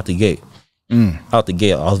making money out the gate. Out the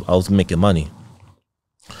gate, I was making money.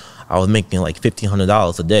 I was making like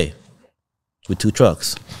 $1,500 a day with 2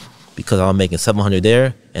 trucks because I was making $700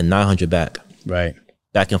 there and $900 back. Right.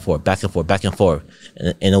 Back and forth.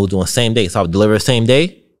 And it was doing same day. So I would deliver the same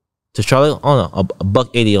day to Charlotte on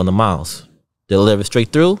 $180 on the miles. Deliver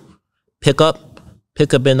straight through, pick up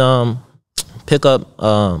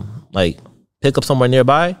somewhere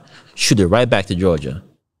nearby, shoot it right back to Georgia.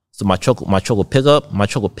 So my truck will pick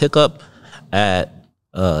up at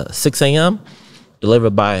 6 a.m., deliver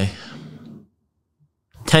by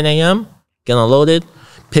 10 a.m., get unloaded,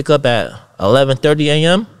 pick up at 11:30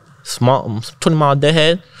 a.m., small 20 mile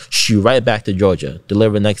deadhead, shoot right back to Georgia,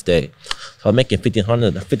 deliver the next day. So I'm making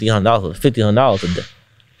 $1,500 a day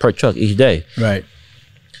per truck each day. Right.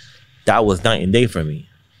 That was night and day for me.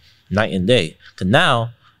 Night and day. Cause now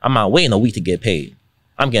I'm not waiting a week to get paid.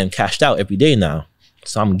 I'm getting cashed out every day now.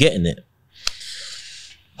 So I'm getting it.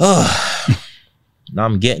 Now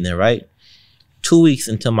I'm getting it, right? 2 weeks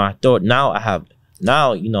into my third. Now I have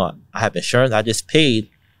insurance. I just paid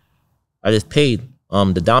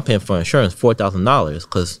the down payment for insurance, $4,000,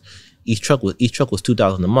 because each truck was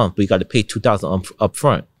 $2,000 a month, but you got to pay $2,000 up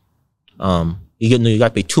front. You got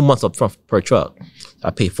to pay 2 months up front per truck. I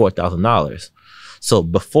paid $4,000. So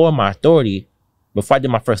before I did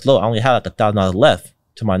my first load, I only had like $1,000 left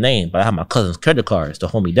to my name, but I had my cousin's credit cards to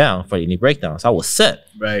hold me down for any breakdowns. So I was set.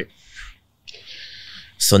 Right.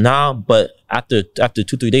 So now, but after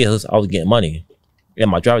 2-3 days, I was getting money, and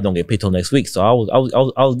my driver don't get paid till next week. So I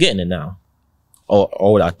was getting it now,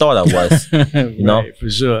 or what I thought I was, you know, right, for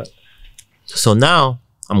sure. So now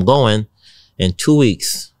I'm going in 2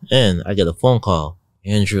 weeks, and I get a phone call.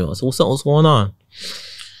 Andrew, I said, what's going on?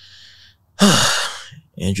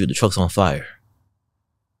 Andrew, the truck's on fire.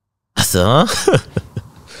 I said, huh?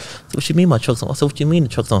 What you mean my truck's on? I said, what you mean the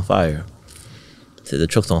truck's on fire? He said, the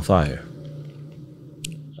truck's on fire.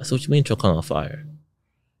 I said, what you mean truck on fire?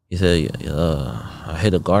 He said, I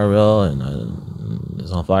hit a guardrail and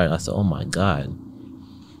it's on fire. I said, oh my God.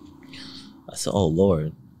 I said, oh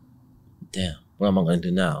Lord. Damn, what am I going to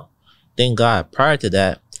do now? Thank God, prior to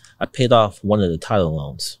that, I paid off one of the title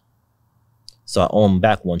loans. So I own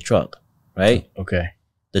back one truck, right? Okay.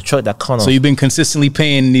 The truck that caught on. So you've been consistently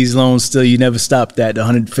paying these loans still. You never stopped at the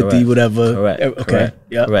 150, Correct. whatever. Correct. Okay. Correct.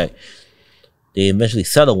 Yeah. Right. They eventually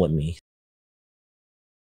settled with me.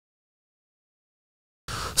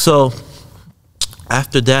 So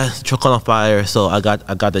after that, the truck caught on fire. So I got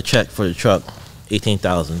the check for the truck,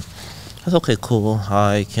 $18,000. I said, okay, cool.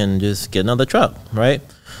 I can just get another truck, right?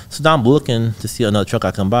 So now I'm looking to see another truck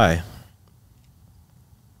I can buy.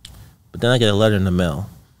 But then I get a letter in the mail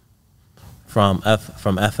from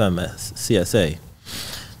FMS CSA.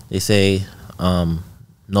 They say, no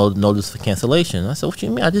notice for cancellation. I said, what you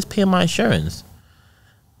mean? I just paid my insurance.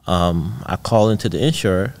 I call into the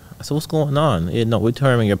insurer. I said, what's going on? No, we're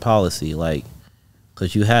terminating your policy, like,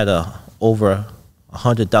 because you had over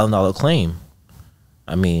 $100,000 claim.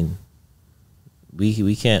 I mean,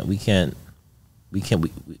 we can't.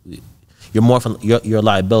 You're more from your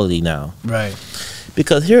liability now, Right.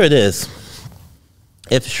 because here it is.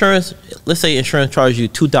 If insurance, let's say insurance charges you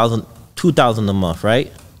 $2,000 $2,000 a month,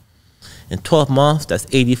 right? In 12 months, that's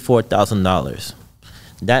 $84,000.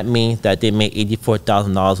 That means that they made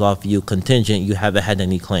 $84,000 off you contingent. You haven't had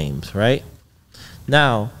any claims, right?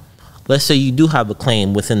 Now, let's say you do have a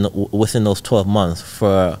claim within those 12 months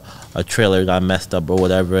for a trailer got messed up or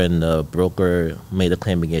whatever, and the broker made a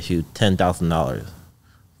claim against you, $10,000,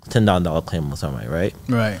 $10,000 claim or something, right?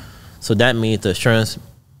 Right. So that means the insurance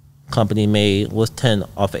company made was 10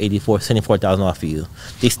 off of 84, 74,000 off of you.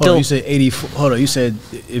 They still. You said 84. Hold on. You said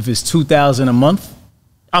if it's 2,000 a month.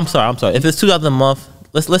 I'm sorry. If it's 2,000 a month.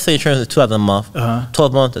 Let's say insurance is 2,000 a month.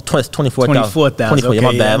 12 months, 24,000. 24,000. Okay,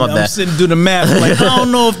 my bad. I'm sitting through the math. Like, I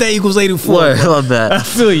don't know if that equals 84. My bad. I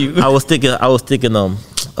feel you. I was thinking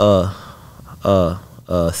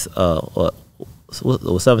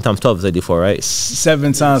 7 times 12 is 84, right?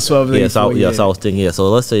 7 times 12 is 84. Yes, I was thinking. Yeah, so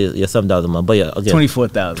let's say 7,000 a month. But yeah, again,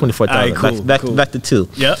 24,000. 24,000. Right, cool, Back to 2.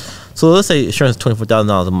 Yep. So let's say insurance is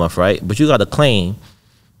 $24,000 a month, right? But you got a claim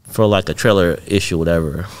for like a trailer issue,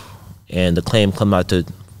 whatever, and the claim come out to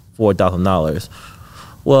 $4,000.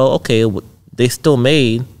 Well, okay, they still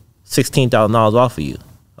made $16,000 off of you,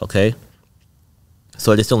 okay?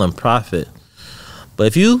 So they're still in profit. But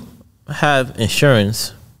if you have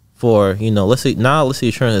insurance for, let's say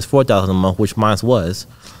insurance is $4,000 a month, which mine was,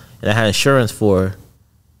 and I had insurance for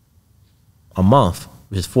a month,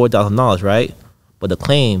 which is $4,000, right? But the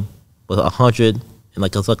claim was it's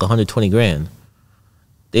like 120 grand.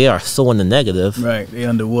 They are so in the negative. Right, they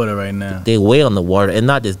underwater right now. They way underwater, and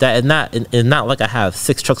not just that, and not like I have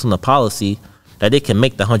 6 trucks on the policy that they can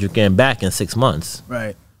make the 100 grand back in 6 months.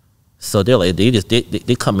 Right. So they're like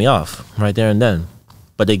they cut me off right there and then,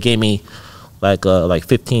 but they gave me like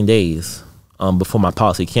 15 days before my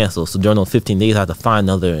policy canceled. So during those 15 days, I had to find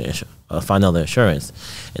another insurance,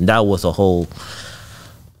 and that was a whole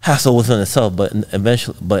hassle within itself. But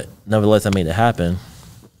nevertheless, I made it happen.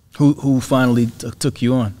 Who finally took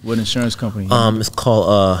you on? What insurance company? It's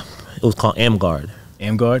called it was called AmGuard.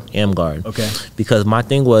 AmGuard. Okay. Because my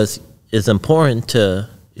thing was, it's important to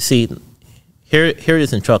see. Here it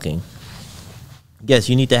is in trucking. Yes,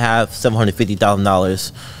 you need to have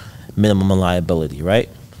 $750,000 minimum liability, right?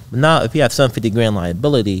 But now, if you have 750 grand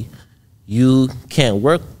liability, you can't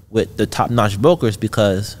work with the top-notch brokers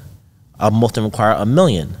because most of them require $1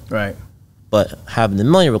 million. Right. But having $1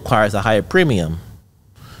 million requires a higher premium.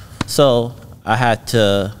 So I had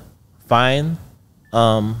to find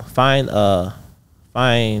an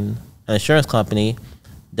insurance company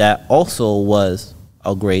that also was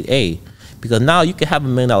a grade A, because now you can have $1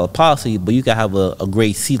 million policy, but you can have a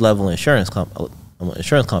grade C level insurance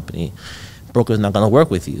company. Broker's not going to work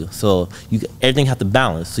with you, so everything has to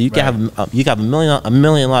balance. So you can have $1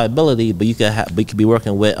 million liability, but you could be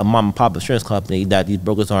working with a mom and pop insurance company that these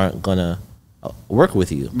brokers aren't going to work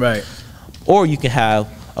with you. Right. Or you can have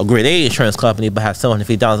a grade A insurance company but have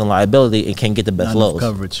 $750,000 liability and can't get the best lows.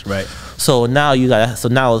 Coverage, right. So now you gotta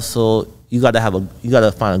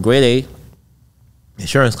find a grade A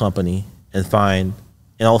insurance company and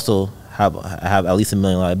also have at least $1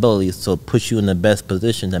 million liability, so it puts you in the best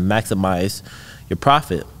position to maximize your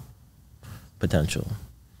profit potential.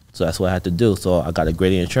 So that's what I had to do. So I got a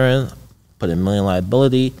grade A insurance, put $1 million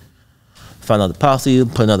liability, found another policy,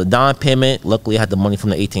 put another down payment. Luckily I had the money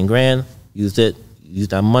from the 18 grand, used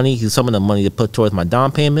some of the money to put towards my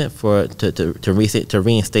down payment to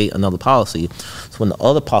reinstate another policy. So when the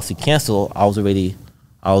other policy canceled, I was already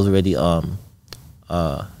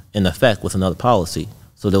in effect with another policy.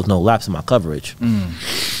 So there was no lapse in my coverage.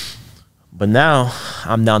 But now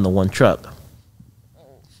I'm down to 1 truck.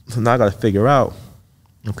 So now I got to figure out,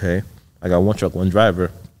 okay, I got 1 truck, 1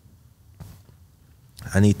 driver.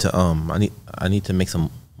 I need to make some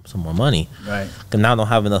more money. Right. Because now I don't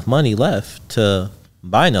have enough money left to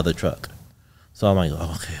buy another truck. So I'm like,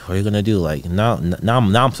 okay, what are you gonna do? Like now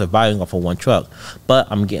I'm surviving off of 1 truck, but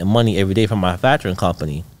I'm getting money every day from my factoring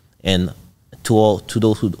company. And to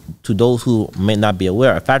those who may not be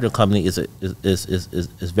aware, a factoring company is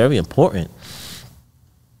very important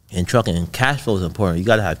in trucking. And cash flow is important. You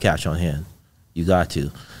got to have cash on hand. You got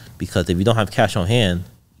to, because if you don't have cash on hand,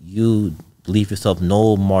 you leave yourself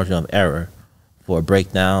no margin of error for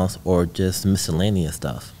breakdowns or just miscellaneous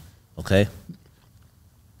stuff. Okay.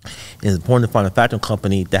 It's important to find a factoring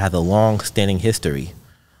company that has a long-standing history,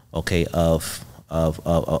 okay, of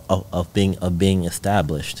being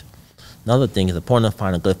established. Another thing is important to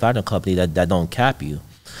find a good factoring company that don't cap you,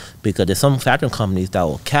 because there's some factoring companies that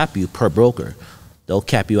will cap you per broker. They'll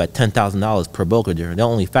cap you at $10,000 per broker. They'll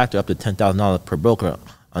only factor up to $10,000 per broker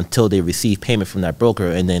until they receive payment from that broker,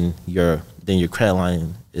 and then your credit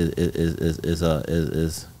line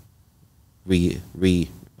is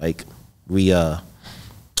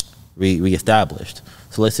reestablished.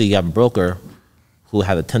 So let's say you have a broker who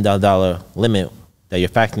has a $10,000 limit that your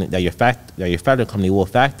factoring company will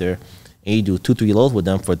factor, and you do 2-3 loads with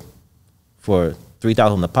them for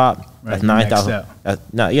 $3,000 a pop. Right, That's $9,000.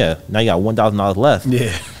 Now you got $1,000 left.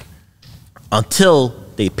 Yeah. Until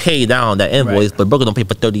they pay down that invoice, Right. but broker don't pay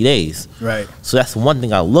for 30 days. Right. So that's one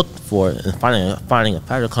thing I looked for in finding a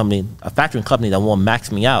factoring company that won't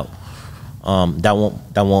max me out, that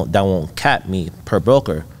won't cap me per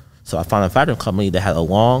broker. So I found a factoring company that had a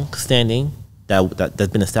long standing that's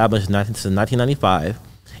been established since 1995,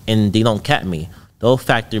 and they don't cap me. They'll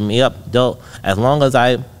factor me up. As long as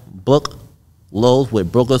I book loads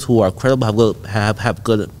with brokers who are credible, have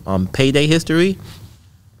good payday history,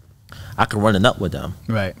 I can run it up with them.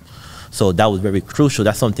 Right. So that was very crucial.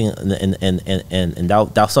 That's something, and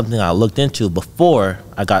that was something I looked into before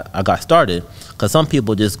I got started. Because some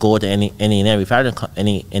people just go to any and every factoring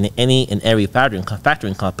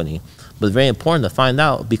company, but it's very important to find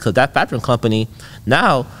out, because that factoring company,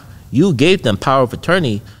 now you gave them power of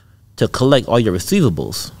attorney to collect all your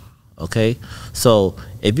receivables. Okay, so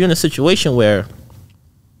if you're in a situation where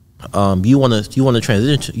you want to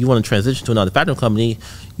transition to another factoring company,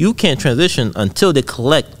 you can't transition until they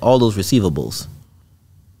collect all those receivables.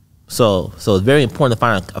 So it's very important to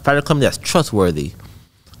find a factoring company that's trustworthy,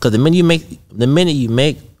 because the minute you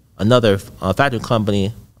make another factoring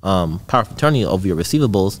company power of attorney over your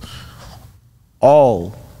receivables,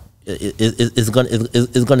 all is going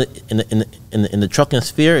in the trucking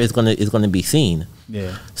sphere is going to be seen.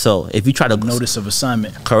 Yeah. So if you try to notice of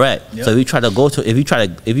assignment. Correct. Yep. So if you try to go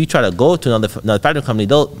to another factoring company,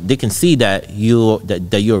 they can see that you're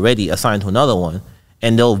already assigned to another one,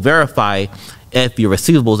 and they'll verify if your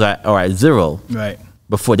receivables are at zero. Right.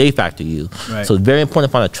 Before they factor you. Right. So it's very important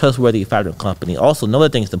to find a trustworthy factoring company. Also, another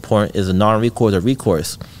thing that's important is a non-recourse or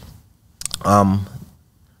recourse. I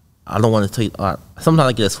don't want to tell you. Sometimes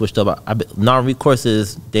I get it switched up. Non-recourse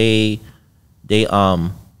is they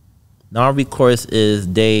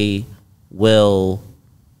will.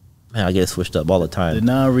 Man, I get it switched up all the time. The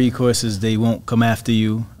non-recourse is they won't come after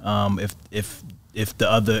you if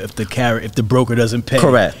the broker doesn't pay.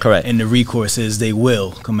 Correct. And the recourse is they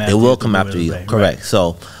will come after you. They will come after you. Right, correct.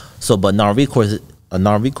 Right. So, but non-recourse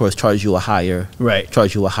charges you a higher. Right.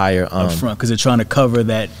 Charge you a higher upfront, because they're trying to cover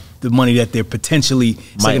the money that they're potentially,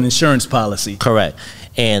 it's like an insurance policy. Correct.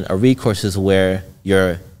 And a recourse is where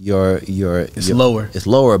it's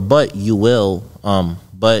lower, but you will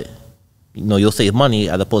you'll save money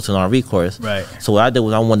as opposed to non-recourse. Right. So what I did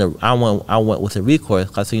was I went with a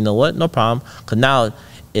recourse. I said, you know what, no problem, because now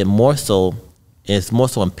it's more so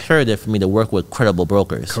imperative for me to work with credible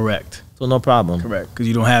brokers. Correct. So no problem. Correct. Because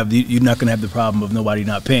you're not going to have the problem of nobody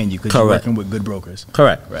not paying you, because you're working with good brokers.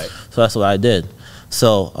 Correct. Right. So that's what I did.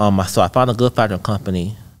 So I found a good factoring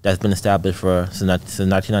company that's been established since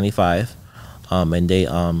 1995, and they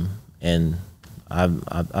and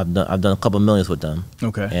I've done a couple millions with them.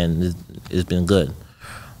 Okay. And it's been good.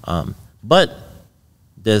 But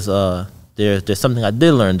there's something I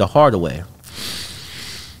did learn the hard way.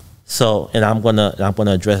 So, and I'm gonna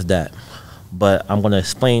address that, but I'm going to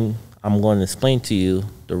explain to you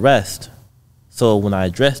the rest. So when I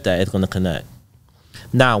address that, it's going to connect.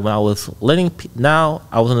 Now, when I was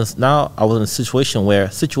I was in a situation where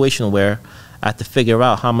I had to figure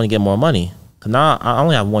out how I'm going to get more money. Because now I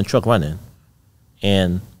only have one truck running.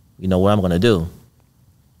 And you know what I'm going to do?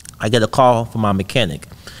 I get a call from my mechanic.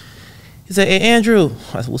 He said, "Hey, Andrew."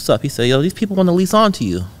 I said, "What's up?" He said, "Yo, these people want to lease on to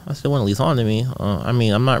you." I said, "They want to lease on to me? I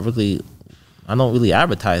mean, I don't really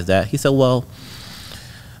advertise that." He said, "Well,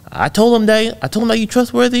 I told him that you're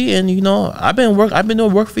trustworthy, and I've been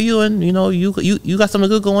doing work for you, and you got something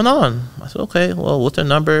good going on." I said, "Okay, well, what's their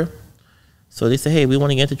number?" So they said, "Hey, we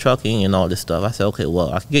want to get into trucking and all this stuff." I said, "Okay,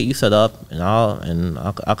 well, I can get you set up, and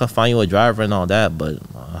I can find you a driver and all that, but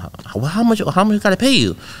how much got to pay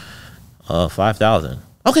you?" $5,000.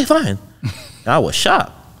 Okay, fine. I was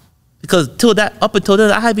shocked, because up until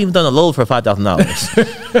then, I hadn't even done a load for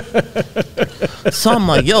 $5,000. So I'm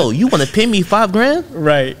like, "Yo, you want to pay me $5,000?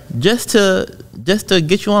 Right? Just to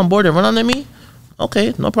get you on board and run under me?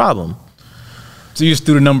 Okay, no problem." So you just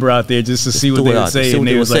threw the number out there just to see what they would say, and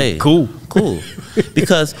they was like, cool.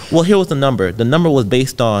 Because, well, here was the number. The number was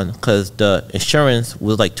based on, because the insurance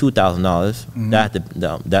was like $2,000.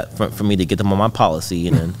 That for me to get them on my policy,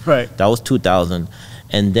 and then that was $2,000,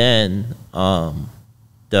 and then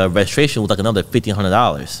the registration was like another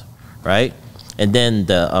 $1,500, right? And then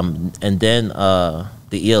the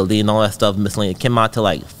ELD and all that stuff miscellaneous came out to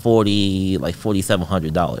like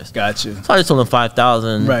 $4,700. Gotcha. So I just told them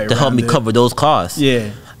 $5,000 to help me cover those costs.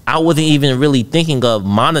 Yeah. I wasn't even really thinking of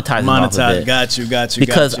monetizing off of it. Got you.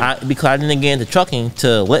 Because I didn't get into trucking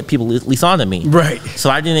to let people lease onto me. Right. So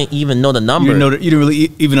I didn't even know the number. You didn't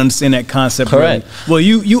really even understand that concept. Correct. Really. Well,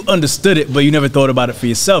 you understood it, but you never thought about it for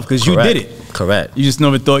yourself because you did it. Correct. You just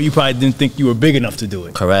never thought. You probably didn't think you were big enough to do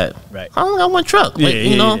it. Correct. Right. I only got one truck. Like,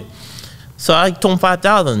 you know. So I told him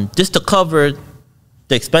 $5,000 just to cover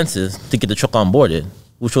the expenses to get the truck onboarded,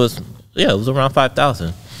 which was it was around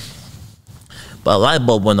 $5,000. But a light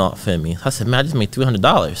bulb went off in me. I said, man, I just made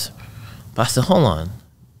 $300. But I said, hold on.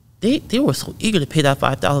 They were so eager to pay that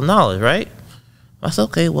 $5,000, right? I said,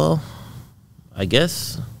 okay, well, I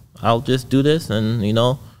guess I'll just do this. And, you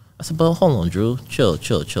know, I said, but hold on, Drew. Chill.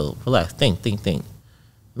 Relax. Think.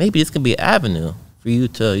 Maybe this could be an avenue for you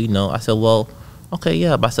to, you know. I said, well, okay,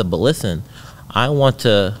 yeah. But I said, but listen, I want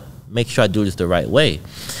to make sure I do this the right way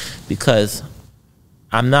because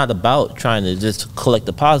I'm not about trying to just collect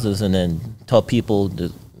deposits and then tell people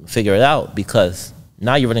to figure it out because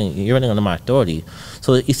now you're running under my authority.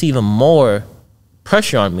 So it's even more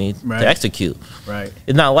pressure on me to execute. Right.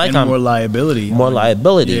 It's not like I'm more liability. More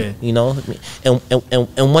liability. Yeah. You know. And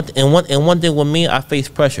one thing with me, I face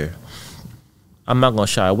pressure. I'm not gonna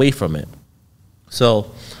shy away from it.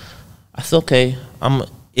 So I said, okay,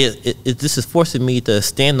 this is forcing me to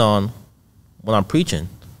stand on when I'm preaching.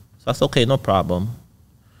 So I said, okay, no problem.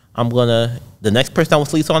 The next person that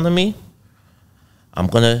was lease on to me, I'm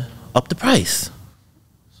gonna up the price.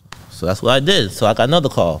 So that's what I did. So I got another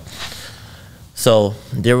call. So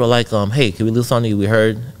they were like, hey, can we lease on you? We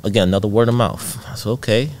heard, again, another word of mouth. I said,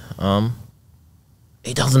 okay,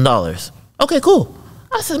 $8,000. Okay, cool.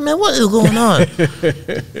 I said, man, what is going on?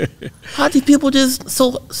 How these people just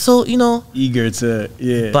so you know eager to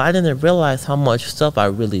But I didn't realize how much stuff I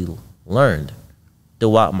really learned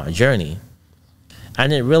throughout my journey. I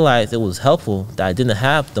didn't realize it was helpful that I didn't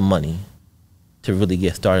have the money to really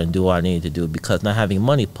get started and do what I needed to do because not having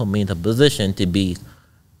money put me in a position to be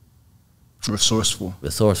resourceful.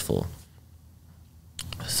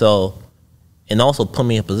 So, and also put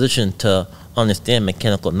me in a position to understand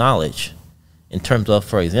mechanical knowledge in terms of,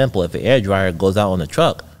 for example, if an air dryer goes out on the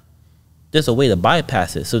truck, there's a way to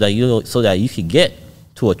bypass it so that you can get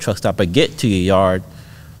to a truck stop or get to your yard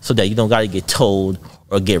so that you don't got to get towed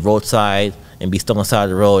or get roadside and be stuck on the side of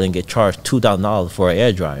the road and get charged $2,000 for an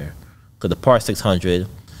air dryer. Because the part's $600,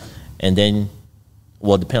 and then,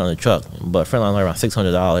 well, depending on the truck, but Frontline around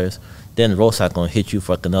 $600. Then the roadside gonna hit you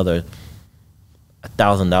for like another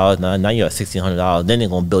 $1,000. Now you're at $1,600. Then they're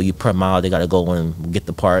gonna bill you per mile. They gotta go and get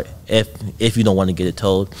the part if you don't want to get it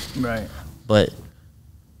towed. Right. But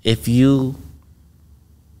if you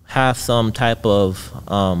have some type of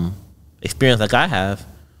experience like I have,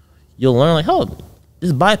 you'll learn like, oh,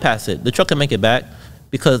 just bypass it. The truck can make it back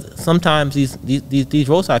because sometimes these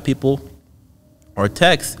roadside people or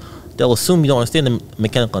techs, they'll assume you don't understand the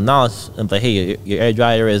mechanical knowledge and be like, hey, your air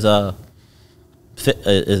dryer is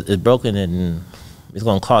broken and it's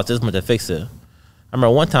gonna cost this much to fix it. I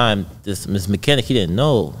remember one time this mechanic, he didn't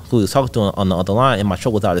know who he was talking to on the other line, and my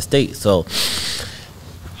truck was out of state, so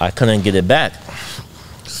I couldn't get it back.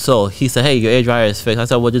 So he said, hey, your air dryer is fixed. I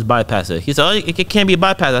said, well, just bypass it. He said, oh, it can't be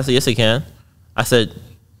bypassed. I said, yes, it can. I said,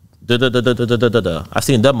 I've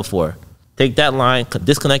seen that before. Take that line,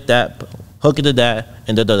 disconnect that, hook it to that,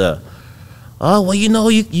 and Oh, well, you know,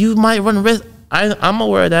 you might run a risk. I'm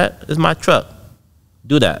aware of that. It's my truck.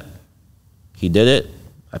 Do that. He did it.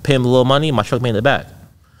 I paid him a little money. My truck made it back.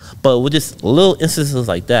 But with just little instances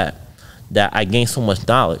like that I gained so much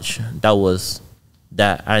knowledge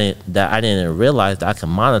that I didn't realize that I can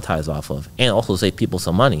monetize off of, and also save people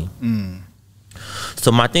some money.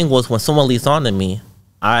 So my thing was, when someone leased on to me,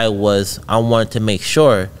 I wanted to make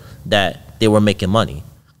sure that they were making money,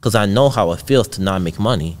 because I know how it feels to not make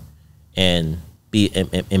money and be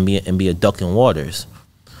a duck in waters.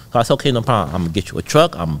 So I said, okay, no problem. I'm gonna get you a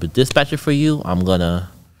truck. I'm gonna dispatch it for you.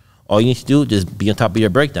 All you need to do is just be on top of your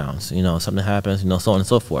breakdowns. You know, something happens, you know, so on and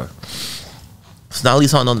so forth. So now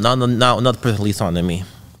now another person leased on to me,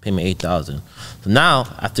 pay me $8,000. So now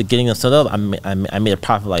after getting it set up, I made a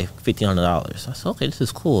profit like $1,500. I said, okay, this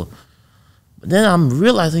is cool. But then I'm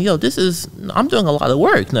realizing, I'm doing a lot of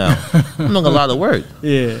work now. I'm doing a lot of work.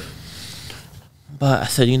 Yeah. But I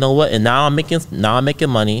said, you know what? And now I'm making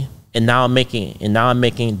money, and now I'm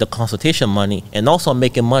making the consultation money, and also I'm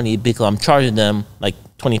making money because I'm charging them like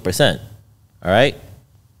 20%. All right.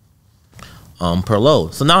 Per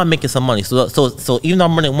load. So now I'm making some money. So even though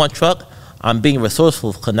I'm running one truck, I'm being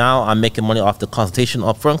resourceful, because now I'm making money off the consultation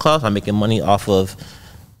upfront cost. I'm making money off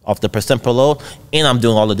the percent per load, and I'm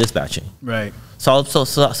doing all the dispatching. Right. So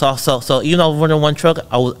even though I'm running one truck,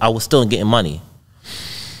 I was still getting money.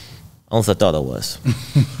 Unless I thought it was.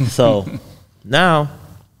 So now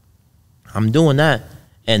I'm doing that,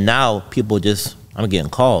 and now people just, I'm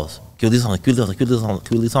getting calls. Can we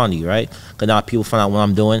lease on you, right? Because now people find out what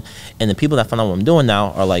I'm doing, and the people that find out what I'm doing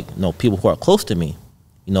now are like, you know, people who are close to me.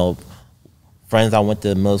 You know, friends I went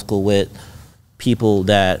to middle school with, people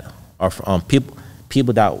that are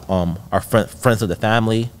people that are friends of the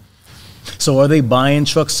family. So are they buying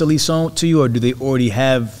trucks to lease on to you, or do they already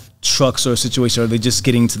have trucks or a situation? Or are they just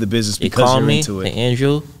getting into the business because you're into it? Hey,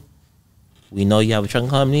 Andrew, we know you have a trucking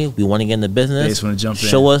company. We want to get in the business. They just want to jump in.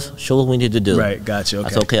 Show us what we need to do. Right, gotcha.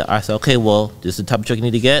 Okay. I said, okay, well, this is the type of truck you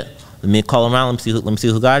need to get. Let me call around. Let me see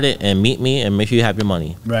who got it, and meet me, and make sure you have your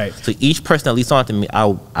money. Right. So each person that leased on to me,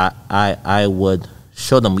 I would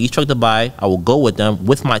show them each truck to buy. I will go with them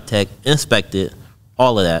with my tech, inspect it,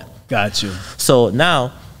 all of that. Got you. So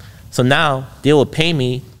now they will pay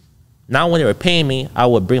me. Now when they were paying me, I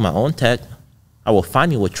would bring my own tech. I will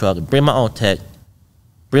find you a truck, bring my own tech,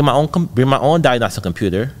 bring my own diagnostic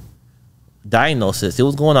computer, diagnosis. See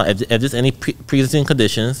what's going on. If there's any pre-existing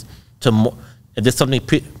conditions, if there's something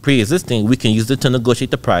pre-existing, we can use it to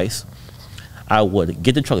negotiate the price. I would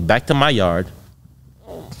get the truck back to my yard.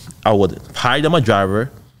 I would hire them a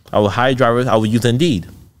driver. I would hire drivers. I would use Indeed.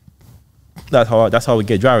 That's how we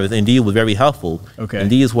get drivers. Indeed was very helpful. Okay.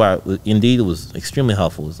 Indeed was extremely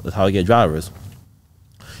helpful. That's how we get drivers.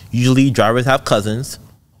 Usually drivers have cousins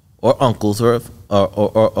or uncles or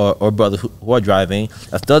brothers who are driving.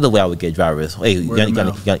 That's the other way I would get drivers. Hey,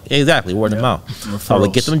 exactly, word of mouth. Referrals. I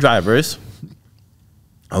would get them drivers.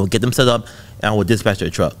 I would get them set up, and I would dispatch their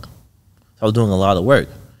truck. So I was doing a lot of work.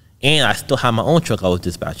 And I still had my own truck I was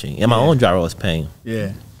dispatching, and my own driver I was paying.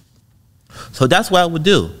 Yeah. So that's what I would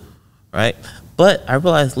do, right? But I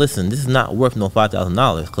realized, listen, this is not worth no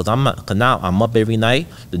 $5,000 because now I'm up every night.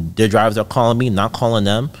 Their drivers are calling me, not calling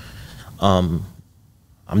them. I'm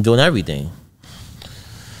doing everything. I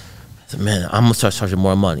said, man, I'm gonna start charging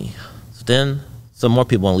more money. So then some more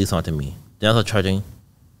people want to lease onto me. Then I started charging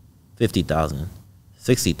 $50,000,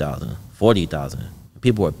 $60,000, $40,000.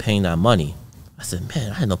 People were paying that money. I said,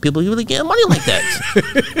 man, I didn't know people really getting money like that.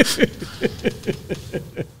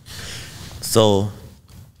 So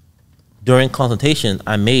during consultation,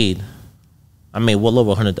 I made well over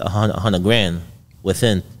 100 grand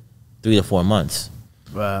within 3 to 4 months.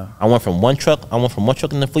 Wow. I went from one truck in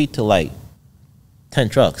the fleet to like 10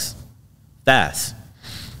 trucks, fast,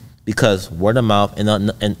 because word of mouth,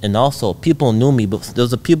 and also people knew me. But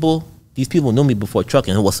these people knew me before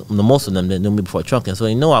trucking. It was most of them that knew me before trucking, so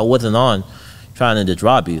they know I wasn't on trying to just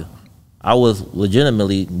rob you. I was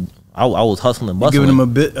legitimately, I was hustling and bustling. You're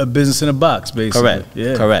giving them a business in a box, basically. Correct.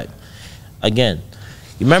 Yeah. Correct. Again,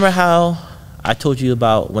 you remember how I told you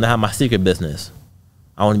about when I had my sneaker business?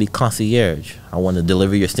 I want to be concierge. I want to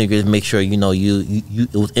deliver your sneakers, make sure you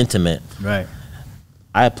it was intimate. Right.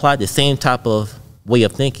 I applied the same type of way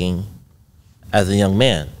of thinking as a young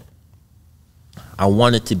man. I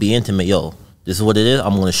wanted to be intimate. Yo, this is what it is.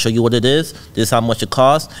 I'm going to show you what it is. This is how much it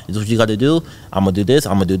costs. This is what you got to do. I'm going to do this.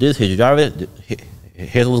 I'm going to do this. Here's your driver.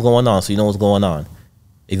 Here's what's going on, so you know what's going on.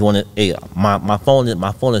 If you want to, hey, my phone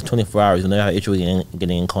is 24 hours. You know how issue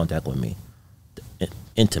getting in contact with me.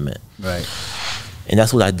 Intimate. Right. And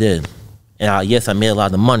that's what I did. And yes, I made a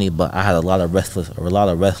lot of money, but I had a lot of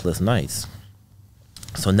restless nights.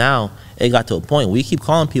 So now it got to a point where we keep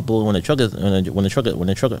calling people when the truck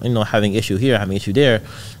having issue here, having issue there.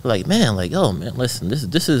 Like, man, like, yo, man, listen,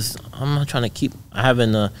 this is I'm not trying to keep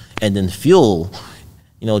having and then fuel,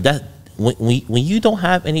 that when you don't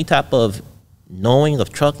have any type of knowing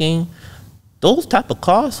of trucking, those type of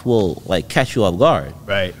costs will like catch you off guard.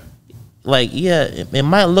 Right. Like, yeah, it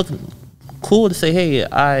might look cool to say, hey,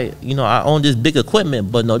 I own this big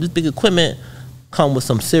equipment, but no, this big equipment come with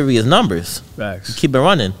some serious numbers. Facts. Keep it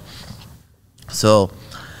running. So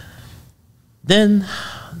then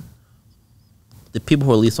the people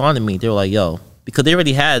who were leased on to me, they were like, yo, because they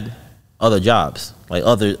already had other jobs, they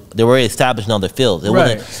were already established in other fields. It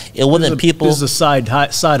wasn't people. This is a side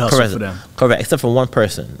hustle correct, for them. Correct, except for one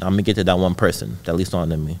person. I'm gonna get to that one person that leased on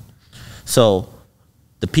to me. So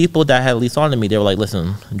the people that had leased on to me, they were like,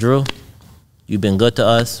 listen, Drew, you've been good to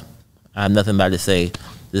us. I have nothing bad to say.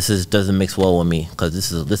 This doesn't mix well with me because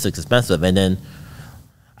this is expensive. And then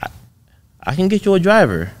I can get you a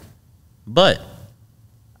driver, but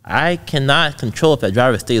I cannot control if that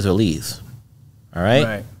driver stays or leaves. All right?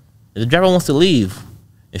 Right. If the driver wants to leave,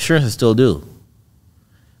 insurance is still due.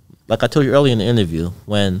 Like I told you earlier in the interview,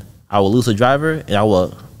 when I would lose a driver and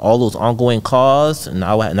all those ongoing calls, and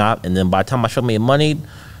then by the time I showed me money,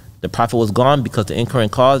 the profit was gone because the incurring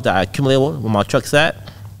costs that I accumulated when my truck sat.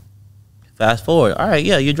 Fast forward. All right,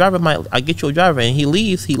 yeah, your driver I get you a driver and he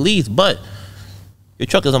leaves, but your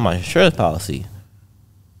truck is on my insurance policy.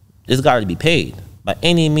 It's got to be paid by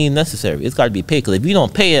any means necessary. It's got to be paid, because if you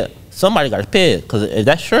don't pay it, somebody got to pay it. Because if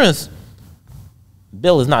that insurance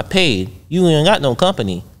bill is not paid, you ain't got no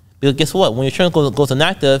company. Because guess what? When your insurance goes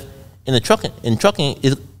inactive in trucking,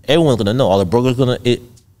 everyone's gonna know. All the brokers it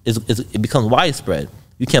becomes widespread.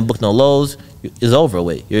 You can't book no lows. It's over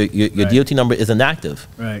with. Your DOT number is inactive,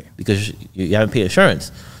 right? Because you haven't paid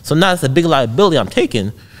insurance. So now it's a big liability I'm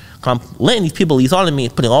taking. I'm letting these people lease on me,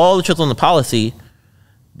 putting all the trucks on the policy.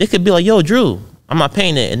 They could be like, "Yo, Drew, I'm not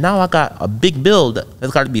paying it," and now I got a big bill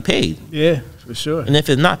that's got to be paid. Yeah, for sure. And if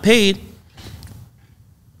it's not paid,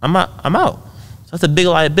 I'm out. So that's a big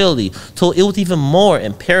liability. So it was even more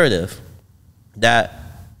imperative that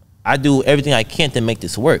I do everything I can to make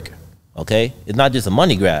this work. Okay, it's not just a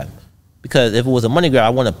money grab, because if it was a money grab, I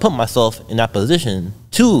want to put myself in that position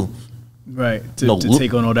to to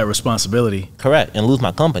take on all that responsibility. Correct, and lose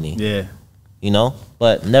my company. Yeah,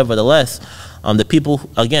 But nevertheless, the people,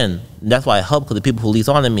 again, that's why I helped, because the people who leased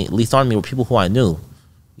on me were people who I knew.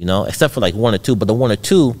 Except for like one or two, but the one or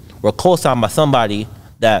two were co-signed by somebody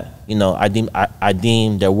that I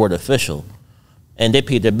deemed their word official, and they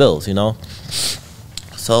paid their bills.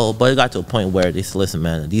 So, but it got to a point where they said, "Listen,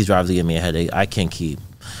 man, these drivers give me a headache. I can't keep."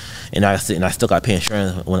 And I still got to pay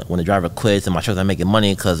insurance when the driver quits, and my trucks are making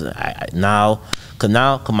money because my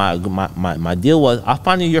deal was, I'll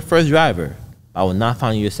find you your first driver. I will not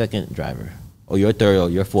find you your second driver or your third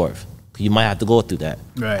or your fourth. You might have to go through that.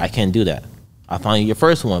 Right. I can't do that. I'll find you your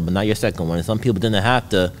first one, but not your second one. And some people didn't have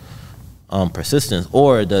the persistence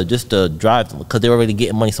or just the drive, because they were already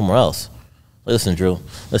getting money somewhere else. Listen, Drew.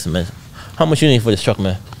 Listen, man. How much you need for this truck,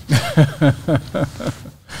 man? I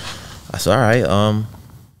said, all right.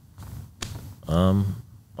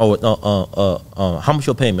 How much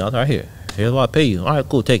you'll pay me? I was right here. Here's what I pay you. All right,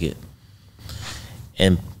 cool, take it.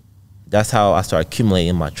 And that's how I started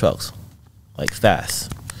accumulating my trucks, like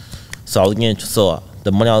fast. So I was getting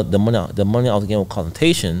the money I was getting with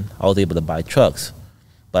consultation, I was able to buy trucks.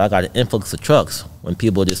 But I got an influx of trucks when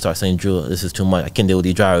people just start saying, "Drew, this is too much. I can't deal with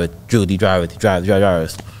these drivers. Drew, these drivers."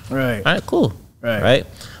 Right. All right, cool. Right.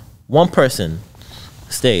 One person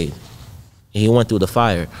stayed, and he went through the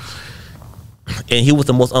fire, and he was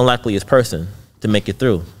the most unlikeliest person to make it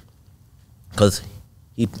through, because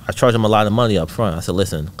I charged him a lot of money up front. I said,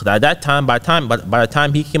 "Listen," because at that time, by the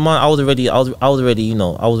time he came on, I was already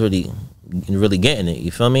really getting it.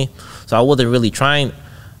 You feel me? So I wasn't really trying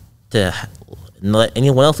to let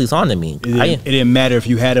anyone else lease on to me. It didn't matter if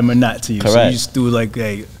you had him or not to you. Correct. So you just threw like,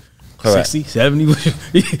 hey, correct. 60, 70.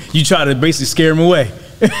 You try to basically scare him away.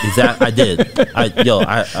 Exactly. I did. I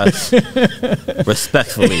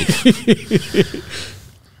respectfully.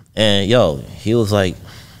 And he was like,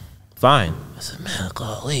 fine. I said, man,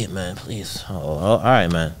 golly, man, please. Oh, all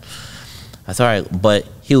right, man. That's all right. But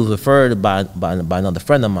he was referred by another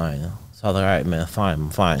friend of mine. So I was like, all right, man, fine, I'm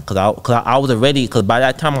fine. Because I was already, because by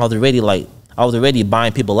that time I was already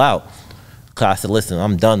buying people out. Because I said, listen,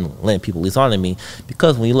 I'm done letting people lease on to me.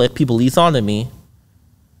 Because when you let people lease on to me,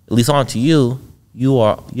 lease on to you, you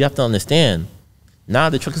have to understand, now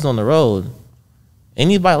the truck is on the road,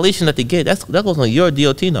 any violation that they get, that goes on your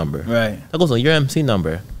DOT number. Right. That goes on your MC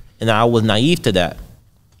number. And I was naive to that.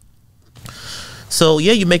 So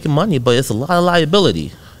yeah, you're making money, but it's a lot of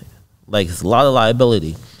liability. It's a lot of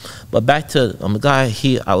liability. But back to the guy,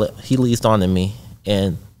 he leased on to me,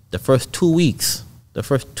 and the first 2 weeks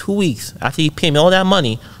after he paid me all that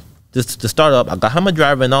money just to start up, I got him a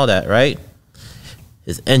driver and all that, right?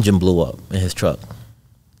 His engine blew up in his truck.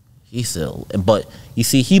 He said, but you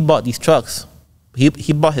see, he bought these trucks.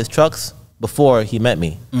 He bought his trucks before he met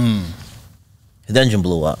me. His engine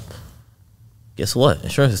blew up. Guess what?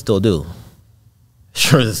 Insurance is still due.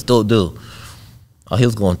 Oh, he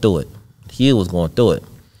was going through it.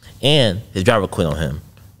 And his driver quit on him.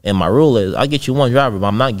 And my rule is, I'll get you one driver, but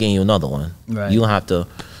I'm not getting you another one. Right. You don't have to.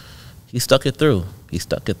 He stuck it through.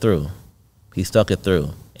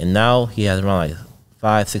 And now he has around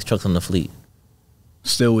 5-6 trucks on the fleet.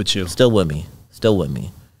 Still with you. Still with me.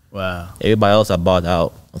 Wow. Everybody else I bought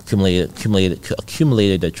out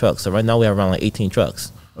accumulated their trucks. So right now we have around 18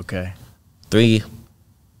 trucks. Okay. 3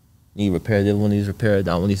 need repaired. The other one needs repaired.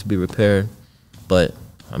 That one needs to be repaired. But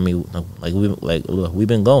I mean, we've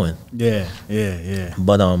been going. Yeah.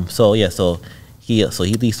 But so he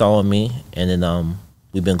leased on me, and then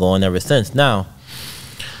we've been going ever since. Now,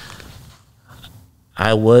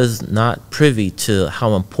 I was not privy to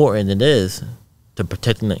how important it is to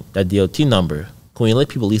protecting that DOT number. When you let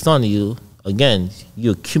people lease on to you, again,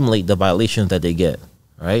 you accumulate the violations that they get,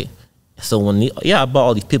 right? So I bought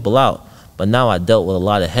all these people out, But now I dealt with a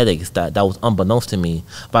lot of headaches that was unbeknownst to me.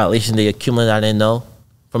 Violations they accumulated I didn't know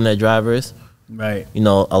from their drivers. Right. You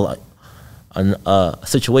know, a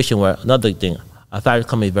situation where another thing, a factory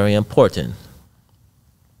company is very important.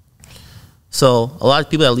 So a lot of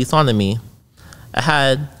people that leased onto me, I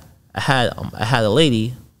had a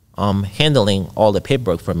lady handling all the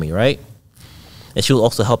paperwork for me, right? And she was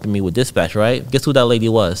also helping me with dispatch, right? Guess who that lady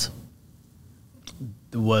was?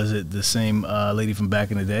 Was it the same lady from back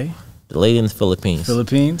in the day? The lady in the Philippines.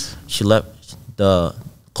 Philippines? She left, the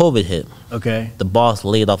COVID hit. Okay. The boss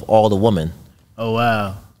laid off all the women. Oh,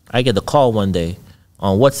 wow. I get a call one day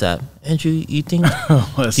on WhatsApp. Andrew, you think,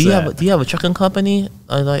 do you have a trucking company?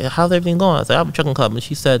 I'm like, how's everything going? I said, I have a trucking company.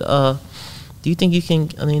 She said, do you think you can,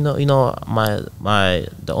 the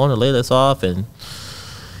owner laid us off, and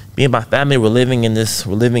me and my family we're living in this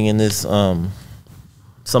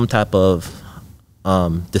some type of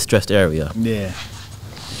distressed area. Yeah.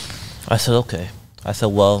 I said, okay. I said,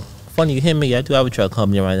 well, funny you hit me. I do have a truck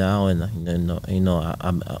company right now, and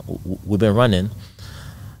we've been running.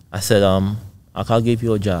 I said, I'll give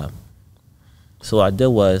you a job. So what I did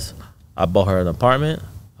was, I bought her an apartment.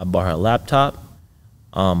 I bought her a laptop.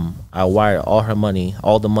 I wired all her money,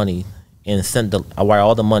 all the money, and I wired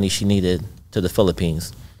all the money she needed to the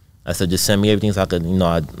Philippines. I said, just send me everything so I could,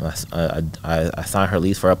 I signed her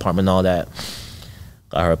lease for her apartment and all that.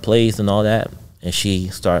 Got her a place and all that, and she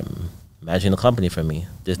started managing the company for me,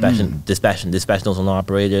 dispatching those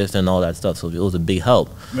operators and all that stuff. So it was a big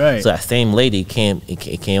help. Right. So that same lady came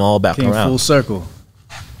all back around. Full circle.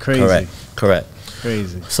 Crazy. Correct.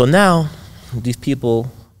 Crazy. So now, these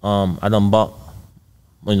people, I done bought,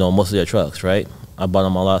 most of their trucks, right? I bought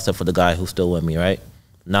them a lot except for the guy who's still with me, right?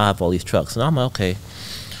 Now I have all these trucks, and I'm like,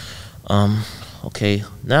 okay.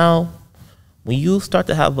 Now, when you start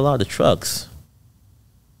to have a lot of trucks,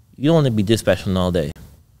 you don't want to be dispatching all day.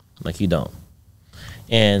 Like, you don't.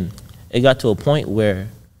 And it got to a point where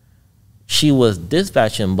she was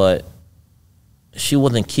dispatching, but she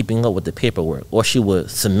wasn't keeping up with the paperwork, or she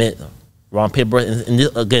would submit wrong paperwork. And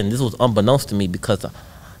this was unbeknownst to me, because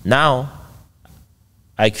now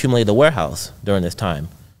I accumulated a warehouse during this time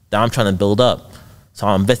that I'm trying to build up. So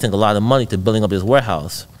I'm investing a lot of money to building up this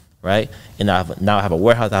warehouse, right? And now I have a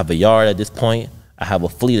warehouse, I have a yard at this point, I have a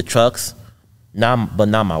fleet of trucks. Now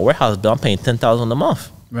my warehouse bill, I'm paying $10,000 a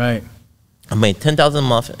month. Right. I'm paying $10,000 a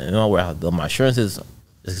month in my warehouse bill. My insurance is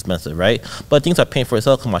expensive, right? But things are paying for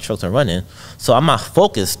itself because my trucks are running. So I'm not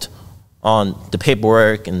focused on the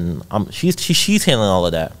paperwork, and she's handling all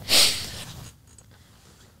of that.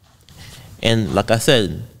 And like I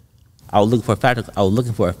said, I was looking for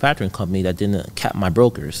a factoring company that didn't cap my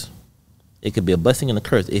brokers. It could be a blessing and a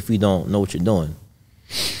curse if you don't know what you're doing,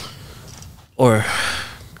 or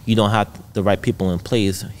you don't have the right people in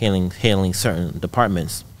place handling certain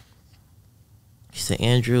departments. She said,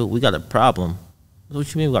 Andrew, we got a problem.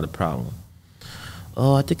 What you mean we got a problem?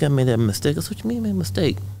 Oh, I think I made a mistake. That's what you mean I made a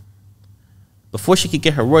mistake. Before she could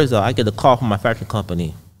get her words out, I get a call from my factoring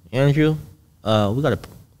company. Andrew,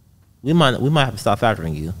 we might have to stop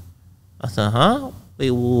factoring you. I said, huh? Wait,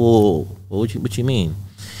 whoa. What you mean?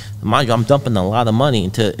 Mind you, I'm dumping a lot of money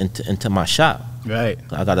into my shop. Right.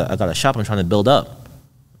 I got a shop I'm trying to build up.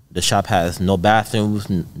 The shop has no bathrooms,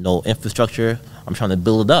 no infrastructure. I'm trying to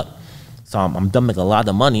build it up. So I'm dumping a lot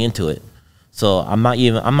of money into it. So I'm not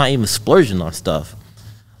even splurging on stuff.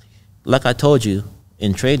 Like I told you,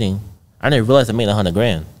 in trading, I didn't realize I made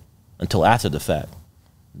 $100,000 until after the fact.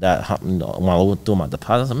 That when I went through my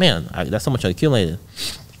deposits, I said, man, that's how much I accumulated.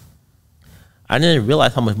 I didn't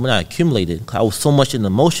realize how much money I accumulated. I was so much in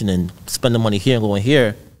emotion and spending money here and going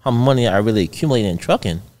here, how much money I really accumulated in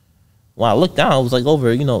trucking. When I looked down, it was like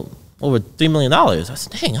over $3 million. I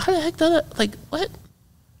said, dang, how the heck did that, like, what?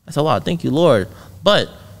 I said, wow, thank you, Lord. But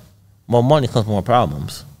more money comes more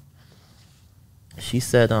problems. She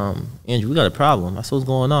said, Andrew, we got a problem. I said, what's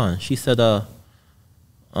going on? She said,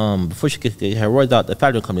 before she could get her words out, the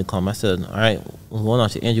factoring company called me. I said, all right, what's going on?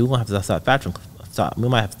 She said, Andrew, we're going to have to stop factoring. We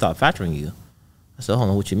might have to stop factoring you. I said, hold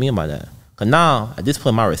on, what you mean by that? Because now, at this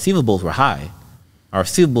point, my receivables were high. Our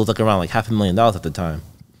receivables like around like $500,000 at the time.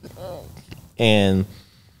 And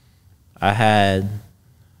I had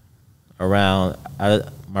around, my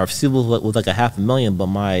receivables was like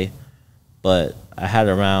 $500,000, but I had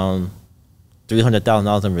around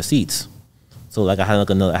 $300,000 in receipts. So like I had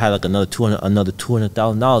another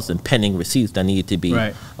 $200,000 in pending receipts that needed to be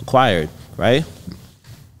acquired, right?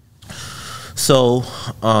 So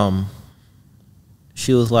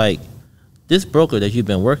she was like, this broker that you've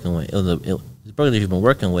been working with,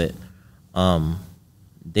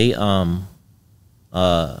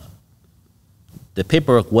 the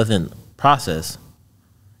paperwork wasn't processed,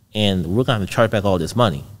 and we're gonna have to charge back all this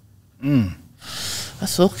money.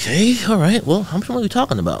 That's okay. All right. Well, how much money are we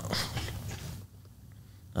talking about?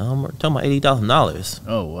 We're talking about $80,000.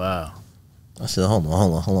 Oh wow. I said, hold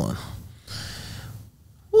on.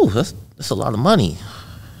 Ooh, that's a lot of money.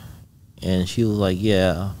 And she was like,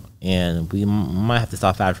 yeah, and we might have to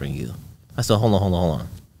stop factoring you. I said, hold on.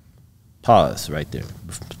 Pause right there.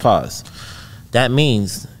 Pause. That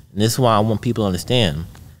means, and this is why I want people to understand,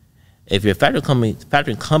 if your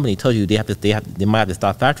factoring company tells you they might have to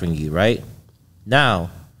stop factoring you, right?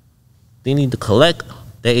 Now, they need to collect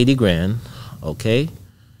that 80 grand, okay?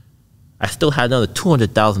 I still had another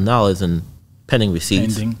 $200,000 in pending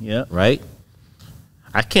receipts. Yeah. Right?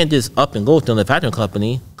 I can't just up and go to the factoring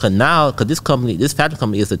company because this factoring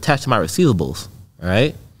company is attached to my receivables,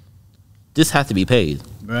 right? This has to be paid.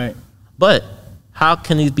 Right. But how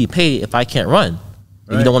can these be paid if I can't run?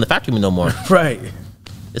 If you don't want to factor me no more. Right.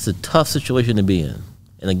 It's a tough situation to be in.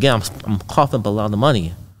 And again, I'm coughing up a lot of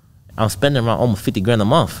money. I'm spending around almost 50 grand a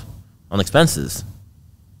month on expenses.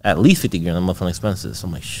 At least 50 grand a month on expenses. So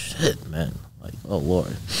I'm like, shit, man. Like, oh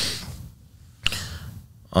Lord.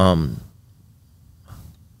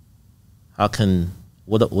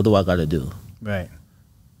 What do I gotta do? Right.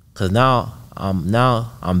 Cause now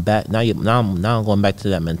I'm back. Now I'm going back to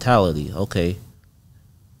that mentality. Okay.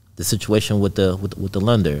 The situation with the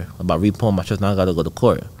lender about repaying my trust. Now I gotta go to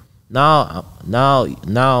court. Now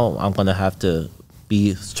I'm gonna have to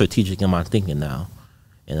be strategic in my thinking now,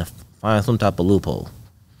 and find some type of loophole.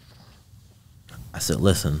 I said,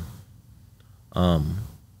 listen.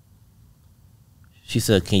 She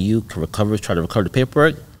said, can you try to recover the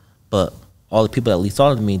paperwork? But all the people that leased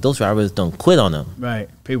on me, those drivers don't quit on them. Right.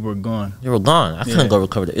 Paperwork gone. They were gone. I couldn't go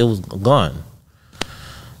recover it. It was gone.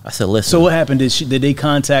 I said, listen. So what happened? Did they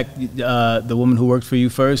contact the woman who worked for you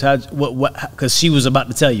first? Because she was about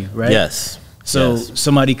to tell you, right? Yes. So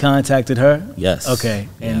somebody contacted her? Yes. Okay.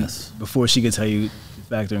 And yes. before she could tell you,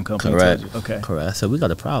 the factoring company Correct. told you. Okay. Correct. I said, we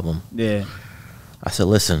got a problem. Yeah. I said,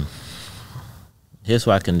 listen, here's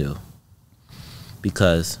what I can do.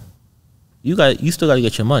 Because you still got to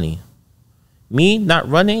get your money. Me not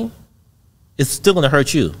running is still going to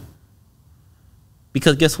hurt you.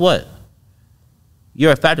 Because guess what?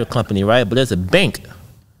 You're a factoring company, right? But there's a bank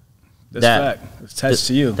That's fact. It's attached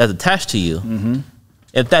to you. That's attached to you. Mm-hmm.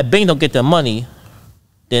 If that bank don't get their money,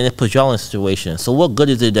 then it puts y'all in a situation. So what good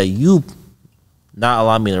is it that you not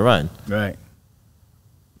allow me to run? Right.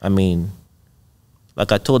 I mean,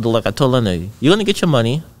 like I told Linda, you're gonna get your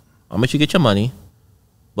money. I'll make you get your money,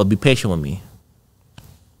 but be patient with me.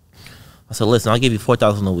 I said, listen, I'll give you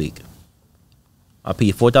 $4,000 a week. I'll pay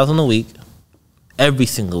you $4,000 a week, every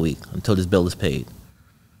single week until this bill is paid.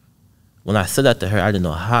 When I said that to her, I didn't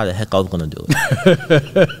know how the heck I was gonna do it.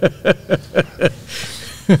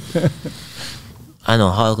 I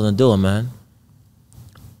know how I was gonna do it, man.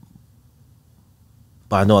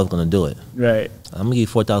 But I know I was gonna do it. Right. I'm gonna give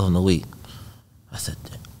you $4,000 a week. I said,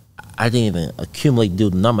 I didn't even accumulate, do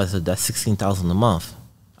the number. I said, that's $16,000 a month.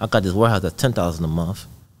 I got this warehouse that's $10,000 a month.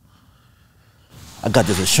 I got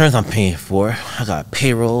this insurance I'm paying for. I got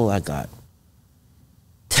payroll. I got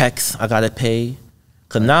tax I gotta pay.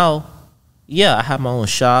 Cause now, yeah, I have my own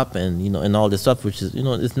shop and and all this stuff, which is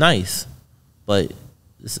it's nice, but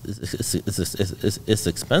it's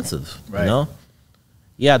expensive. Right.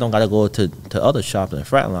 Yeah, I don't gotta go to other shops and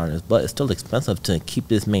Flatliners, but it's still expensive to keep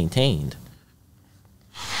this maintained.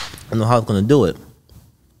 I know how I'm gonna do it,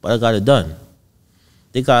 but I got it done.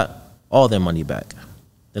 They got all their money back.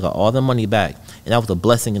 And that was a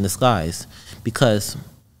blessing in disguise because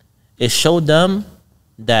it showed them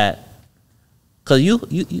that, because you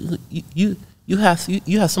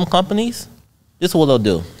have some companies. This is what they'll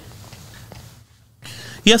do.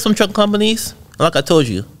 You have some truck companies, like I told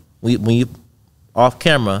you, when you off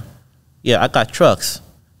camera, yeah, I got trucks.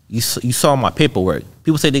 You saw my paperwork.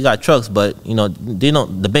 People say they got trucks, but they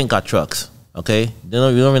don't. The bank got trucks. Okay, you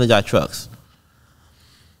don't really got trucks.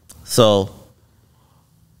 So,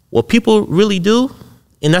 what people really do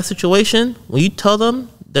in that situation, when you tell them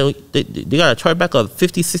that they got a chargeback of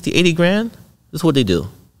 50, 60, 80 grand, this is what they do.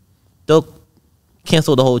 They'll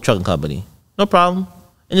cancel the whole trucking company. No problem.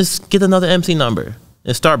 And just get another MC number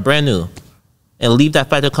and start brand new. And leave that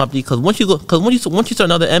factory company, because once you start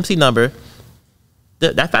another MC number,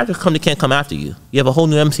 that factory company can't come after you. You have a whole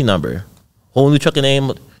new MC number, whole new trucking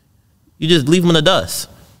name. You just leave them in the dust.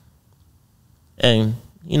 And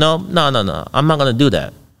no, I'm not gonna do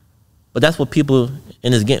that. But that's what people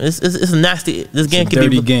in this game. It's a nasty. This game can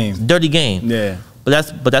be dirty game. Yeah.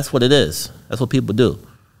 But that's what it is. That's what people do.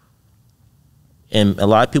 And a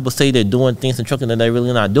lot of people say they're doing things in trucking that they're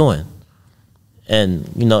really not doing. And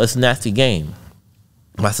it's a nasty game.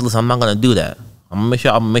 But I said, listen, I'm not gonna do that. I'm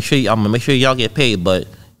gonna make sure y'all get paid, but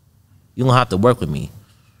you're gonna have to work with me.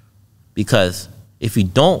 Because if you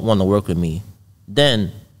don't want to work with me,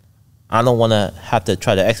 then I don't want to have to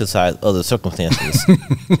try to exercise other circumstances.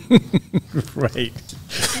 Right.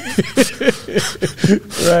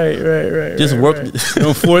 right. Just work.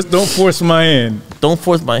 Right. Don't force my hand. Don't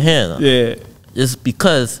force my hand. Yeah. Just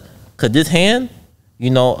because this hand, you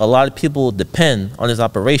know, a lot of people depend on this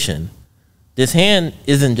operation. This hand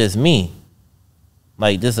isn't just me.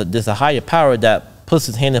 Like there's a higher power that puts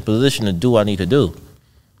his hand in position to do what I need to do.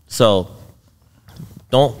 So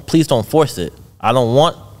please don't force it. I don't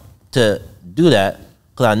want to do that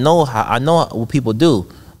because I know what people do.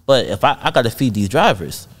 But if I got to feed these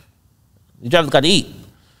drivers got to eat,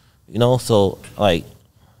 you know. So like,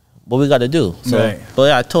 what we got to do? So, right. But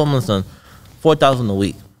yeah, I told him, listen, $4,000 a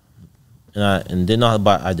week, and didn't know how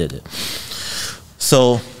about I did it.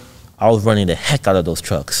 So I was running the heck out of those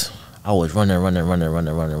trucks. I was running.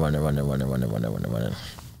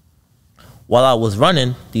 While I was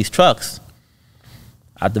running these trucks,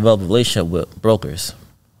 I developed a relationship with brokers,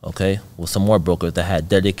 okay, with some more brokers that had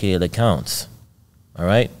dedicated accounts, all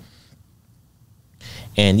right?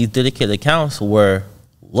 And these dedicated accounts were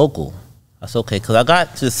local. I said, okay, because I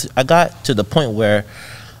got to the point where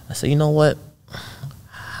I said, you know what?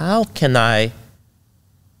 How can I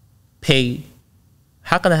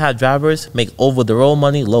have drivers make over-the-road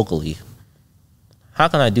money locally? How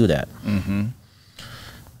can I do that? Mm-hmm.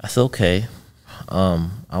 I said, okay,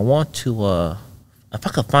 I want to, if I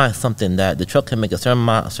could find something that the truck can make a certain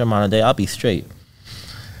amount a day, I'll be straight.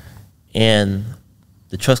 And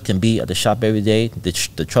the trucks can be at the shop every day.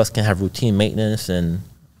 The trucks can have routine maintenance, and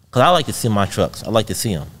because I like to see my trucks, I like to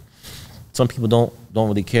see them. Some people don't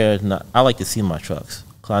really care. I like to see my trucks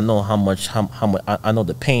because I know how much I know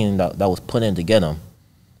the pain that was put in to get them.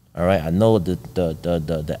 All right, I know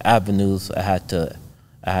the avenues I had to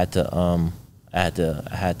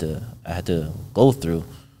go through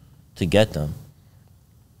to get them.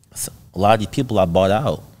 So a lot of these people I bought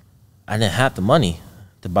out, I didn't have the money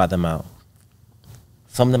to buy them out.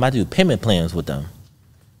 Some of them I do payment plans with them.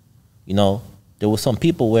 You know, there were some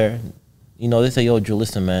people where, you know, they say, yo, Drew,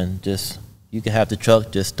 listen, man, just you can have the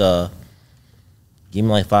truck, just give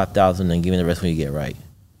me like $5,000 and give me the rest when you get right.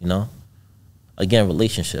 You know, again,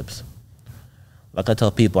 relationships. Like I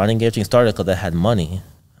tell people, I didn't get everything started because I had money.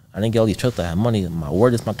 I didn't get all these trucks that I had money. My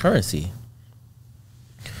word is my currency.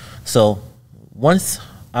 So once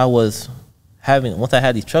I had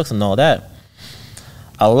these trucks and all that,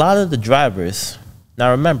 a lot of the drivers,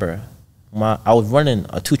 now remember, I was running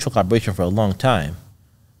a 2-truck operation for a long time,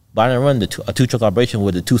 but I didn't run a 2-truck operation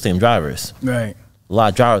with the 2 same drivers. Right. A lot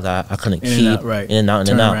of drivers I couldn't keep. In and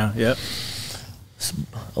out. Yep.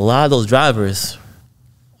 A lot of those drivers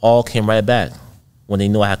all came right back when they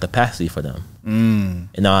knew I had capacity for them. And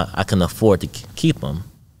now I can afford to keep them,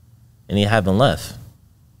 and they haven't left.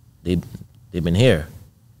 They've been here.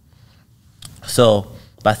 So,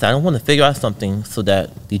 but I said, I don't want to figure out something so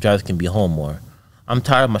that these drivers can be home more. I'm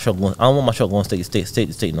tired of my truck going. I don't want my truck going state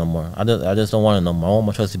to state no more. I just don't want it no more. I want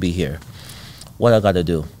my trucks to be here. What I got to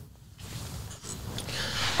do?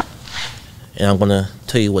 And I'm gonna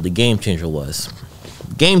tell you what the game changer was.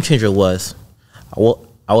 Game changer was,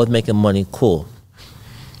 I was making money, cool.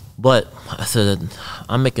 But I said,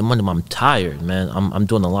 I'm making money, but I'm tired, man. I'm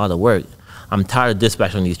doing a lot of work. I'm tired of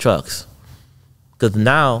dispatching these trucks. Because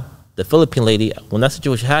now, the Philippine lady, when that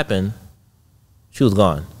situation happened, she was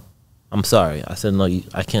gone. I'm sorry. I said, no,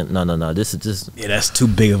 I can't, no. This is just... Yeah, that's too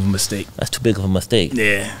big of a mistake. That's too big of a mistake.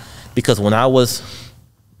 Yeah. Because when I was,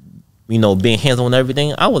 you know, being hands-on and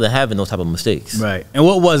everything, I wasn't having those type of mistakes. Right. And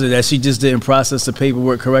what was it? That she just didn't process the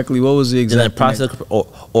paperwork correctly? What was the exact... Didn't process,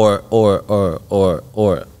 or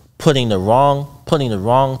putting the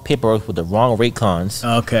wrong paperwork with the wrong rate cons.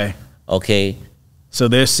 Okay. So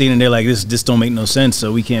they're seeing and they're like, this don't make no sense,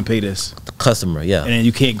 so we can't pay this. The customer, yeah. And then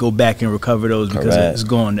you can't go back and recover those because it's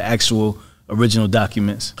gone, the actual original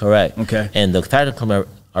documents. Correct. Okay. And the factory company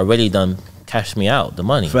already done cashed me out the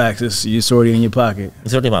money. Facts. It's already in your pocket.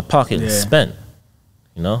 It's already in my pocket and spent,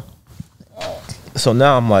 you know? So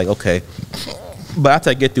now I'm like, okay. But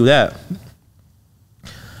after I get through that,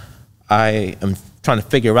 I am trying to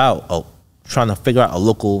figure out a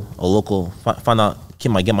local, find out,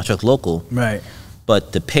 can I get my truck local? Right.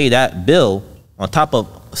 But to pay that bill on top of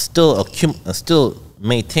still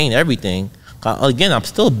maintain everything, again, I'm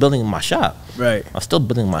still building my shop. Right. I'm still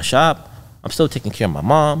building my shop. I'm still taking care of my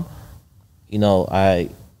mom. You know, I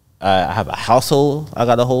have a household I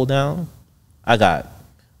got to hold down. I got,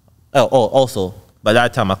 also, by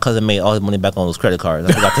that time, my cousin made all his money back on those credit cards.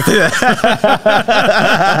 I forgot to say that.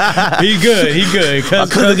 He good. My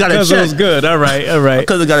cousin got a check. Was good. All right. My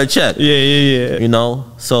cousin got a check. Yeah. You know,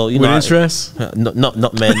 so you with know, interest. No,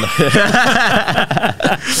 man.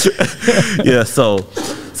 Yeah, so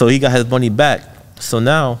he got his money back. So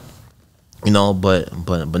now, you know, but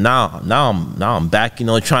now I'm back. You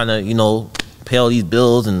know, trying to pay all these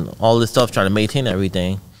bills and all this stuff, trying to maintain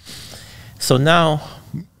everything. So now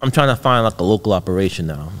I'm trying to find like a local operation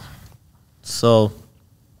now. So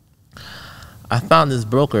I found this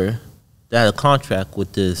broker that had a contract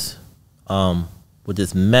with this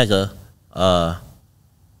mega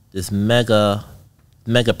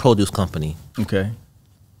produce company. Okay.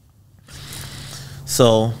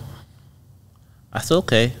 So I said,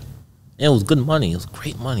 okay. And it was good money. It was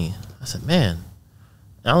great money. I said, man,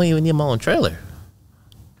 I don't even need my own trailer.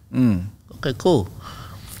 Okay, cool.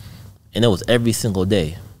 And it was every single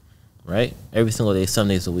day, right? Every single day, 7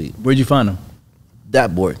 days a week. Where'd you find them?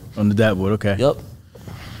 That board. On the dashboard, okay. Yep.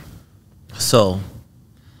 So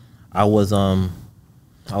I was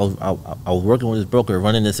working with this broker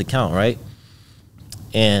running this account, right?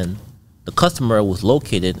 And the customer was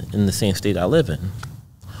located in the same state I live in.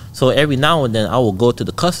 So every now and then I will go to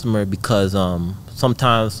the customer because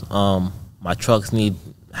sometimes my trucks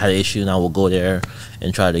had an issue and I will go there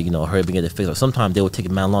and try to hurry up and get it fixed. Or sometimes they would take a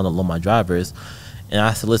man long to load my drivers. And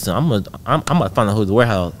I said, listen, I'm gonna find out who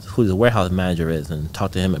the warehouse manager is and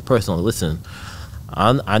talk to him in person. Listen,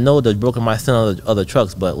 I know the broker might send other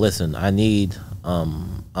trucks, but listen, I need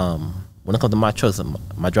when it comes to my trucks,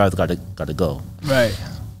 my drivers gotta go. Right.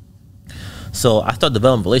 So I started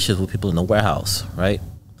developing relationships with people in the warehouse, right?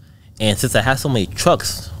 And since I have so many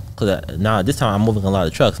trucks, because now this time I'm moving a lot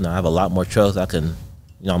of trucks. Now I have a lot more trucks. I can,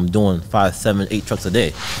 I'm doing 5, 7, 8 trucks a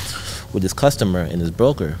day with this customer and this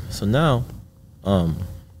broker. So now, the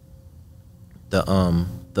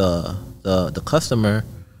customer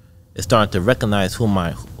is starting to recognize who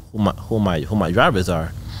my drivers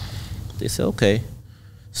are. They say, okay.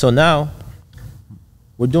 So now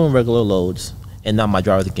we're doing regular loads, and now my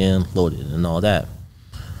drivers are getting loaded and all that.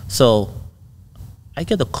 So I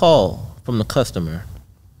get a call from the customer.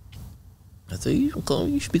 I say, you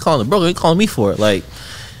should be calling the broker. You're calling me for it. Like,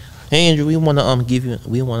 hey Andrew, we want to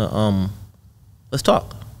let's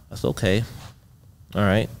talk. I said, okay, all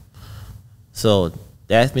right. So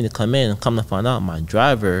they asked me to come in, and come to find out, my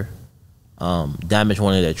driver damaged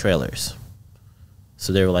one of their trailers.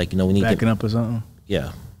 So they were like, we need backing up or something.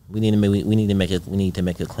 Yeah, we need to make a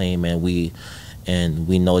claim, and we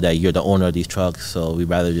know that you're the owner of these trucks, so we'd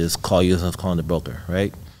rather just call you instead of calling the broker,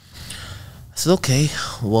 right? I said, okay,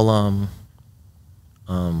 well,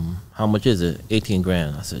 how much is it? 18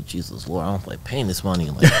 grand. I said, Jesus Lord, I don't feel like paying this money.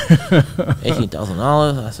 Like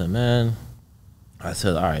 $18,000. I said, man. I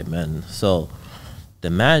said, all right, man. So the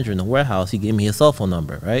manager in the warehouse, he gave me his cell phone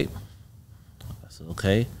number, right? I said,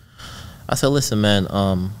 okay. I said, listen, man.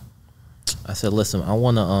 I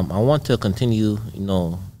want to continue,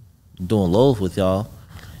 doing loads with y'all,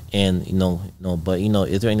 and but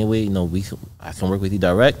is there any way I can work with you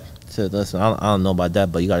direct? He said, listen, I don't know about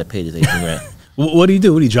that, but you got to pay this 18 grand. What do you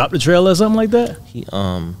do? Would he drop the trailer or something like that? He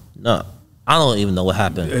no, I don't even know what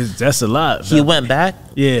happened. That's a lot. He went back.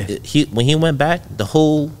 Yeah. When he went back, the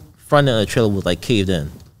whole front end of the trailer was like caved in.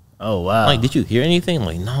 Oh wow. Like, did you hear anything? I'm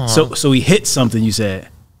like, no. So he hit something. You said.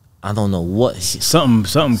 I don't know what.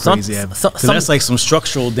 Something crazy happened. Because that's like some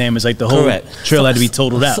structural damage. Like the whole trailer had to be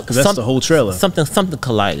totaled out. Because that's the whole trailer. Something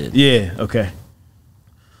collided. Yeah. Okay.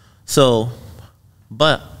 So,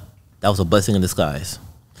 but that was a blessing in disguise,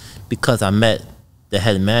 because I met the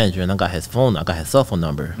head manager and I got his cell phone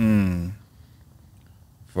number.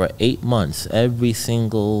 For 8 months, every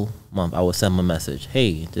single month, I would send him a message.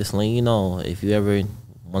 Hey, just letting you know, if you ever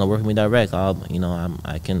want to work with me direct, I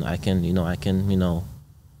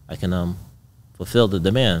can fulfill the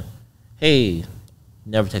demand. Hey,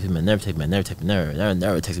 never text me, never text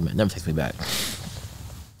me back.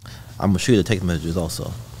 I'm gonna shoot you the text messages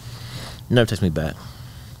also. Never text me back.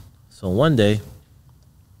 So one day,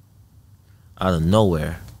 out of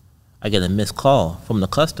nowhere, I get a missed call from the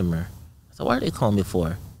customer. I said, what are they calling me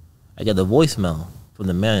for? I get a voicemail from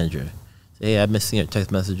the manager. Say, hey, I've been seeing your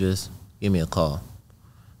text messages. Give me a call.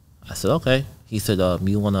 I said, okay. He said,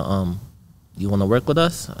 you wanna work with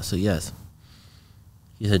us? I said, yes.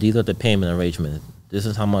 He said, these are the payment arrangements. This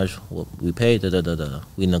is how much we paid.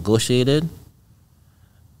 We negotiated.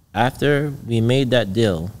 After we made that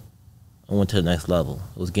deal, I went to the next level.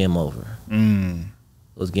 It was game over. It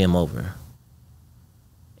was game over.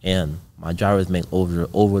 And my drivers make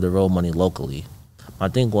over the road money locally. My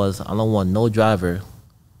thing was, I don't want no driver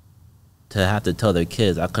to have to tell their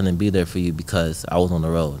kids, I couldn't be there for you because I was on the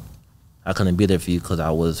road. I couldn't be there for you because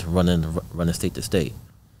I was running state to state.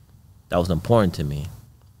 That was important to me.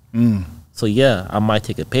 So yeah, I might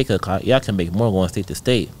take a pay cut. Yeah, I can make more going state to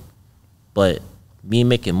state, but me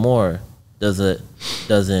making more doesn't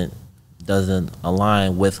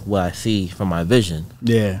align with what I see from my vision.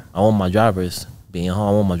 Yeah, I want my drivers being home.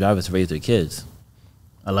 I want my drivers to raise their kids.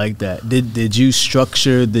 I like that. Did you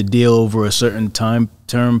structure the deal over a certain time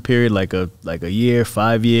term period, like a year,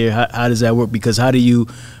 5 year? How does that work? Because how do you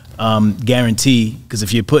guarantee? Because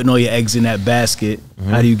if you're putting all your eggs in that basket,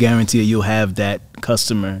 how do you guarantee that you'll have that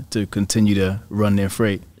customer to continue to run their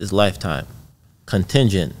freight? It's lifetime.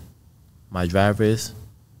 Contingent. My drivers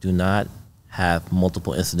do not have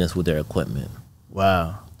multiple incidents with their equipment.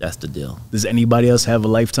 Wow. That's the deal. Does anybody else have a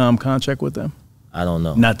lifetime contract with them? I don't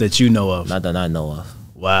know. Not that you know of. Not that I know of.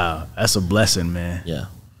 Wow, that's a blessing, man. Yeah.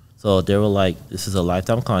 So they were like, this is a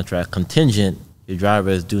lifetime contract. Contingent, your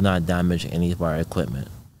drivers do not damage any of our equipment.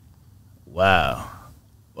 Wow.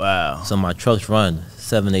 Wow. So my trucks run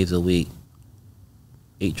 7 days a week,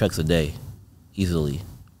 8 trucks a day, easily.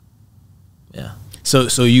 Yeah. So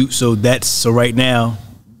right now,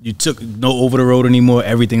 you took no over the road anymore.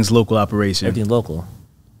 Everything's local operation. Everything's local.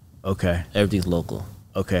 Okay. Everything's local.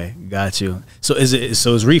 Okay, got you. So it's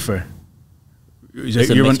reefer. It's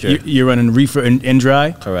a mixture. You're running reefer and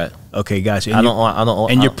dry. Correct. Okay, got you. I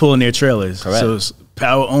don't. And you're pulling their trailers. Correct. So it's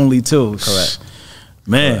power only too. Correct.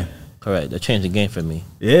 Man. Correct. That changed the game for me.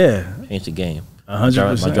 Yeah. Changed the game.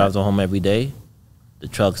 100%. My drivers are home every day. The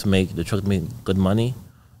trucks make good money.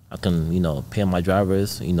 I can pay my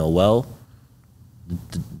drivers well.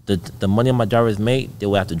 The money my drivers make, they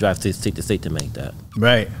will have to drive state to state to make that.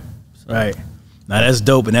 Right. So. Right. Now that's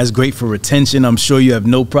dope, and that's great for retention. I'm sure you have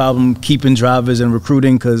no problem keeping drivers and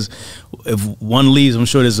recruiting, because if one leaves, I'm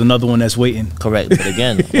sure there's another one that's waiting. Correct. But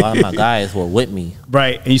again, a lot of my guys were with me.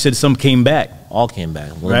 Right. And you said some came back. All came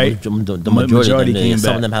back. Right. The majority of them came back.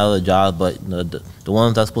 Some of them had other jobs, but the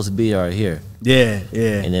ones that's supposed to be are here. Yeah.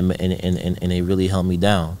 Yeah. And they really held me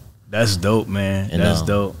down. That's dope, man. And that's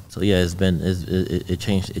dope. So yeah, it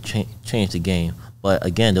changed the game. But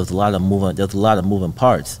again, there was a lot of moving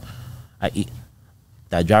parts.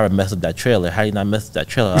 That driver messed up that trailer. How you not mess up that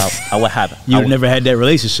trailer? What happened? You never had that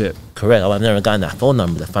relationship. Correct. I would never gotten that phone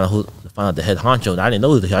number to find out the head honcho. I didn't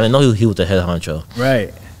know he was the head honcho.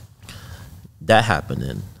 Right. That happened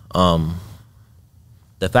in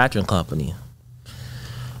the factoring company.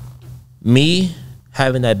 Me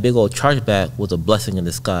having that big old chargeback was a blessing in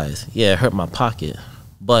disguise. Yeah, it hurt my pocket,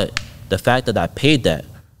 but the fact that I paid that,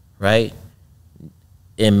 right,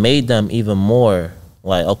 it made them even more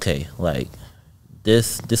like, okay, like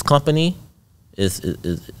this company is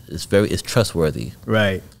trustworthy.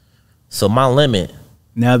 Right. So my limit.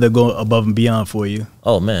 Now they're going above and beyond for you.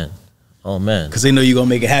 Oh man. Because they know you're gonna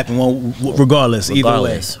make it happen. Regardless. Either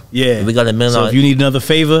way. Yeah. If we got $1 million. So if you need another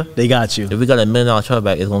favor, they got you. If we got $1 million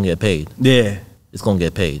chargeback, it's gonna get paid. Yeah. It's gonna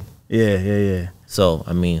get paid. Yeah. So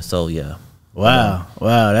yeah. Wow,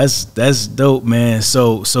 that's dope, man.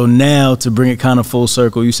 So now to bring it kind of full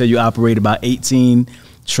circle, you said you operate about 18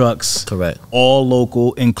 trucks. Correct. All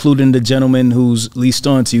local, including the gentleman who's leased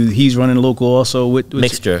on to you. He's running local also with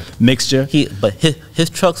mixture. But his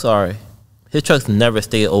trucks never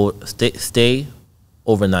stay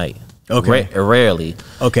overnight. Okay. Rarely.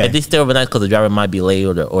 Okay. If they stay overnight because the driver might be late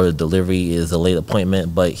or the delivery is a late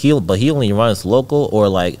appointment, but he only runs local or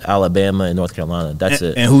like Alabama and North Carolina. That's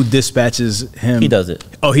it. And who dispatches him? He does it.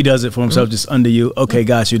 Oh, he does it for himself, just under you. Okay,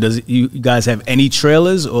 got you. You guys have any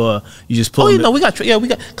trailers, or you just pull? We got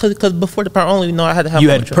because before the power only, I had to have. You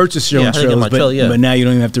had purchased your own trailers, but now you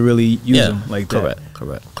don't even have to really use them like that.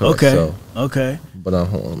 Correct. Okay. So, okay. But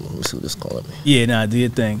hold on, let me see what this calling me. Yeah, do your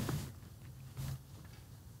thing.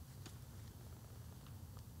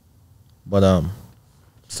 But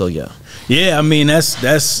so yeah. Yeah, I mean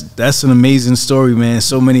that's an amazing story, man.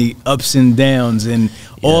 So many ups and downs, and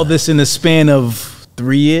all this in the span of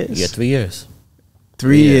 3 years. Yeah, 3 years.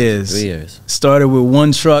 3 years. 3 years. Started with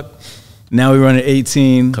one truck, now we run at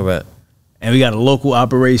 18. Correct. And we got a local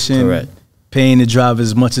operation. Correct. Paying the drivers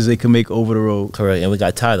as much as they can make over the road. Correct. And we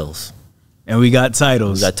got titles. Talk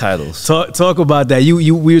about that.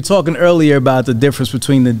 We were talking earlier about the difference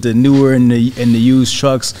between the newer and the used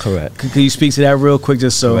trucks. Correct. Can you speak to that real quick,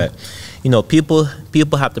 just so? Correct. People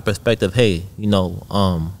have the perspective. Hey,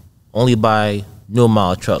 only buy new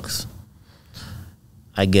model trucks.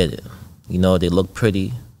 I get it. They look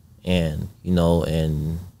pretty, and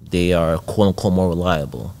and they are quote unquote more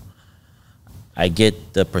reliable. I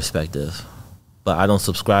get the perspective, but I don't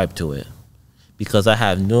subscribe to it. Because I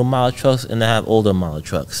have new model trucks and I have older model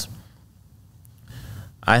trucks.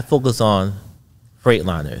 I focus on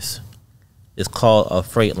Freightliners. It's called a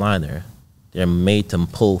Freightliner. They're made to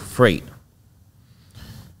pull freight.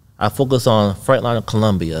 I focus on Freightliner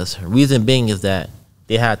Columbias. Reason being is that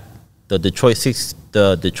they had the Detroit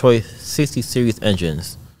 60 series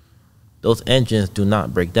engines. Those engines do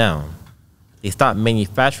not break down. They stopped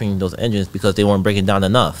manufacturing those engines because they weren't breaking down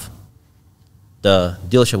enough. The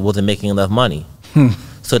dealership wasn't making enough money.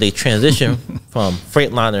 So they transitioned from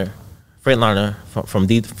Freightliner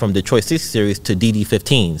from Detroit 60 series to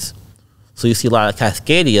DD15s. So you see a lot of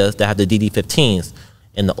Cascadias that have the DD15s,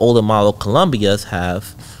 and the older model Columbias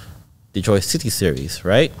have Detroit 60 series,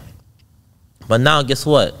 right? But now guess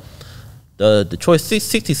what? The Detroit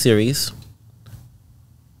 60 series,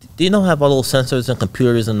 they don't have all those sensors and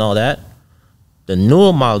computers and all that. The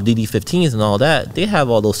newer model DD15s and all that, they have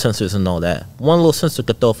all those sensors and all that. One little sensor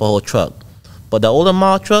could throw for a whole truck. But the older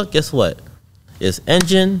model truck, guess what? It's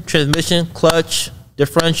engine, transmission, clutch,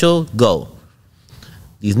 differential, go.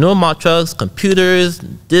 These newer model trucks, computers,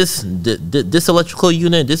 this electrical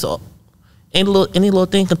unit, any little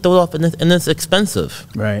thing can throw it off, and it's expensive.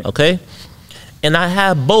 Right. Okay. And I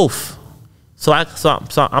have both, so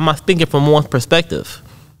I'm not speaking from one perspective.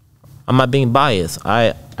 I'm not being biased.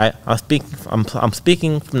 I'm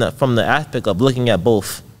speaking from the aspect of looking at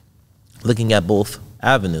both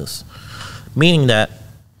avenues, meaning that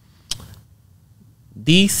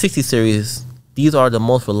these 60 series, these are the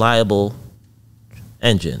most reliable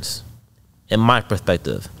engines, in my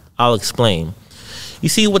perspective. I'll explain. You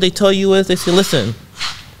see, what they tell you is, they say, listen,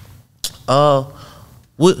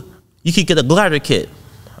 you could get a glider kit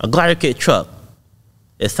truck.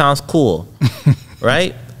 It sounds cool,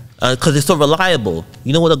 right? Because it's so reliable.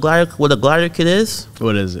 You know what a glider kit is?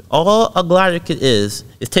 What is it? All a glider kit is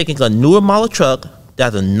taking a newer model truck that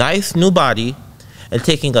has a nice new body and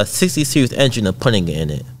taking a 60 series engine and putting it in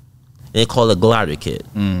it. And they call it a glider kit.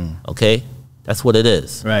 Okay? That's what it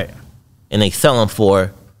is. Right. And they sell them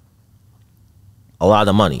for a lot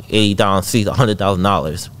of money, $80,000,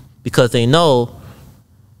 $100,000, because they know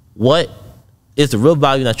what is the real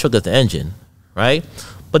value in that truck is the engine, right?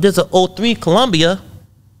 But there's an 03 Columbia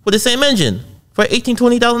with the same engine for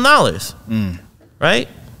 $18,000, $20,000, right?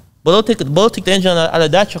 But they'll take the engine out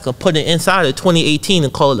of that truck and put it inside of 2018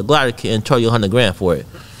 and call it a glider kit and charge you $100,000 for it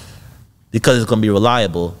because it's gonna be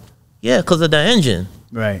reliable. Yeah, because of that engine.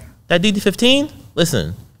 Right. That DD15,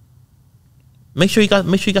 listen. Make sure you got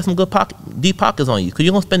some good deep pockets on you, because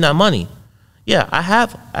you're gonna spend that money. Yeah, I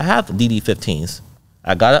have DD15s.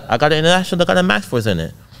 I got an International that got a Max Force in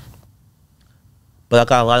it, but I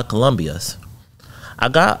got a lot of Columbias. I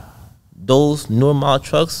got those newer model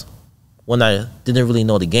trucks when I didn't really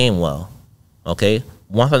know the game well. Okay,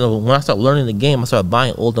 when I started learning the game, I started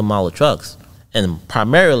buying older model trucks, and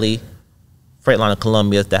primarily Freightliner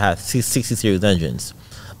Columbias that have 60 series engines.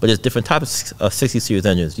 But there's different types of 60 series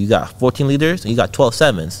engines. You got 14 liters and you got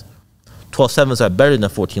 12.7s. 12.7s are better than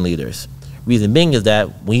 14 liters. Reason being is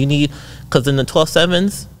that when you need, because in the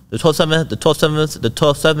 12.7s, the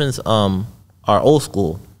 12.7s are old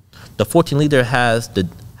school. The 14 liter has the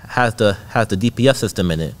DPF system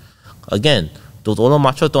in it. Again, those older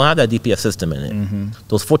model trucks don't have that DPF system in it.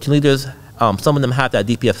 Those 14 liters, some of them have that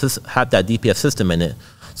DPF system in it.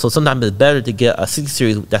 So sometimes it's better to get a 60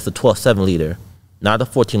 series that's a 12.7 liter. Not the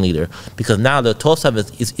 14 liter, because now the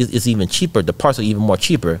 12.7 is even cheaper. The parts are even more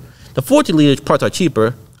cheaper. The 14 liter parts are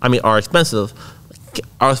cheaper. Are expensive.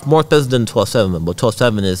 Are more expensive than 12.7, but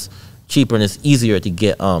 12.7 is cheaper and it's easier to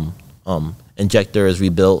get injectors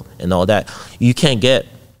rebuilt and all that. You can't get,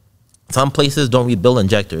 some places don't rebuild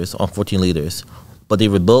injectors on 14 liters, but they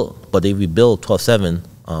rebuild 12.7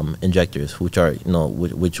 injectors, which are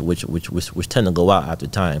which tend to go out after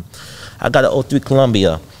time. I got an 03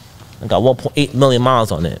 Columbia. I got 1.8 million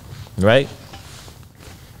miles on it, right?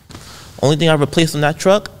 Only thing I replaced on that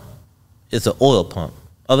truck is the oil pump,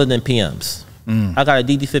 other than PMs. I got a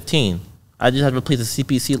DD15. I just had to replace a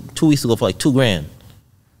CPC 2 weeks ago for like $2,000.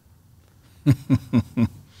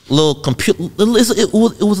 Little computer, it's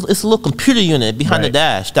a little computer unit behind the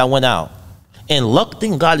dash that went out. And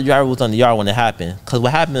thank God the driver was on the yard when it happened. Because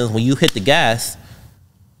what happened is when you hit the gas,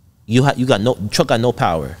 the truck got no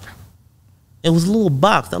power. It was a little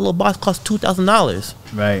box. That little box cost $2,000.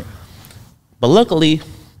 Right. But luckily,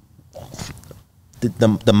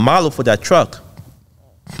 the model for that truck,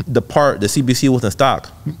 the CBC was in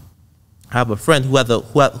stock. I have a friend who had a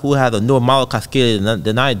newer model Cascadia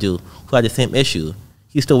than I do, who had the same issue.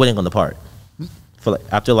 He's still waiting on the part for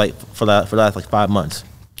the last 5 months.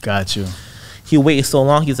 Got you. He waited so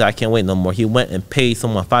long. He said, "I can't wait no more." He went and paid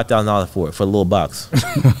someone $5,000 for a little box.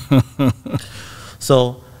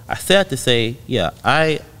 So I said to say, yeah,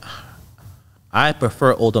 I I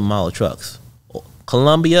prefer older model trucks.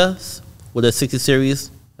 Columbia's with a 60 series,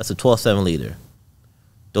 that's a 12.7 liter.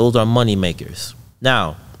 Those are money makers.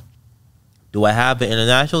 Now, do I have an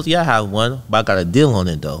Internationals? Yeah, I have one, but I got a deal on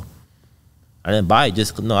it though. I didn't buy it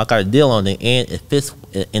I got a deal on it, and it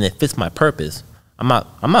fits my purpose. I'm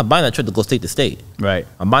not buying that truck to go state to state. Right.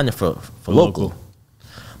 I'm buying it for local.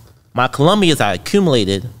 My Columbias I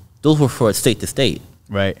accumulated, those were for state to state.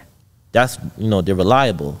 Right. That's, they're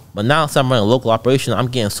reliable. But now since I'm running a local operation, I'm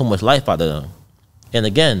getting so much life out of them. And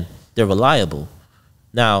again, they're reliable.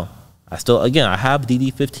 Now, I have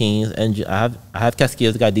DD15s, and I have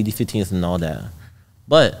Cascades that got DD15s and all that.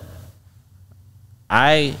 But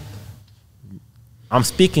I'm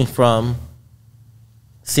speaking from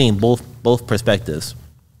seeing both perspectives.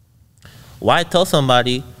 Why tell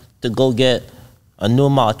somebody to go get a new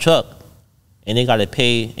model truck and they got to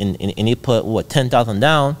pay and they put $10,000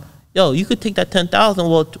 down? Yo, you could take that $10,000.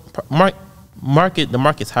 Well, the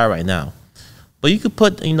market's high right now, but you could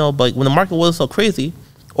put but when the market wasn't so crazy,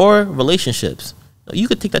 or relationships, you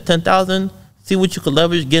could take that $10,000, see what you could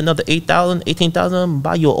leverage, get another $8,000, $18,000,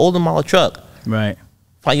 buy you an older model truck. Right.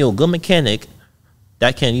 Find you a good mechanic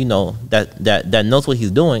that can, that knows what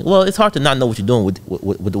he's doing. Well, it's hard to not know what you're doing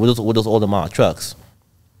with those older model trucks.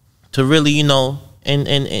 To really, and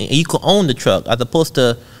you can own the truck as opposed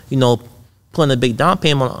to, putting that big down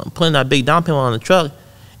payment on the truck.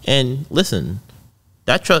 And listen,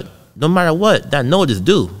 that truck, no matter what, that note is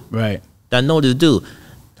due. Right. That note is due.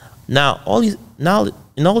 Now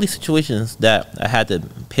in all these situations that I had to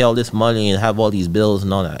pay all this money and have all these bills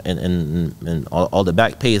and all that, and all the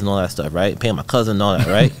back pays and all that stuff, right? Paying my cousin and all that,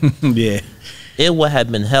 right? Yeah. It would have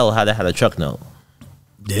been hell had I had a truck note.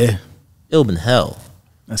 Yeah. It would have been hell.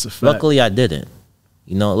 That's a fact. Luckily, I didn't.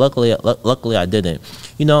 Luckily I didn't.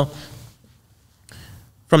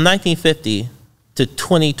 From 1950 to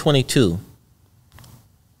 2022,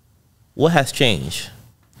 what has changed?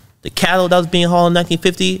 The cattle that was being hauled in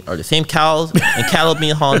 1950 are the same cows and cattle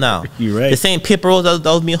being hauled now. You're right. The same pip rolls that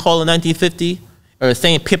was being hauled in 1950 are the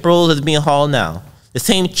same pip rolls that's being hauled now. The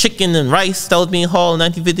same chicken and rice that was being hauled in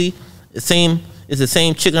 1950 is the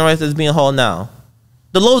same chicken and rice that's being hauled now.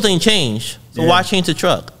 The loads ain't changed, so why change the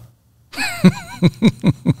truck?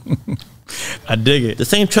 I dig it. The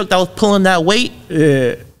same truck that was pulling that weight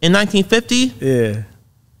in 1950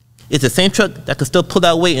 is the same truck that could still pull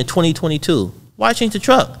that weight in 2022. Why change the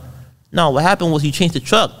truck? No, what happened was you changed the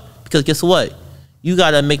truck because guess what? You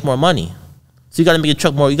gotta make more money. So you gotta make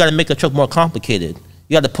a truck more complicated.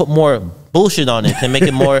 You gotta put more bullshit on it to make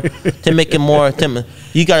it more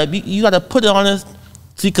you gotta put it on it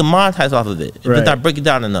so you can monetize off of it. If it's not break it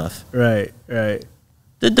down enough. Right.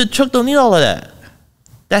 The truck don't need all of that.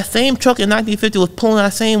 That same truck in 1950 was pulling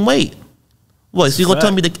that same weight. What, so you gonna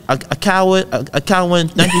tell me a cow in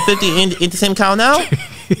 1950 ain't the same cow now?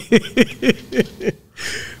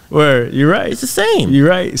 Word, you're right. It's the same. You're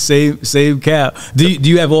right. Same cow. Do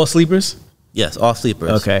you have all sleepers? Yes, all sleepers.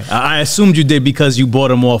 Okay. I assumed you did because you bought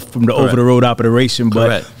them off from the over-the-road operation.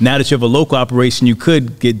 But now that you have a local operation, you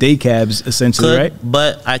could get day cabs essentially, right?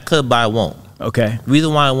 But I could, but I won't. Okay.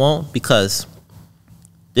 Reason why I won't, because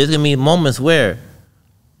there's going to be moments where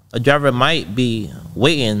a driver might be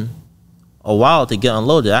waiting a while to get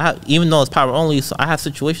unloaded. Even though it's power only, so I have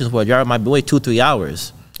situations where a driver might be waiting 2-3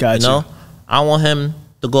 hours. Gotcha. I want him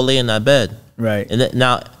to go lay in that bed. Right. And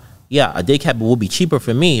now, a day cab will be cheaper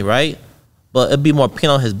for me, right? But it'd be more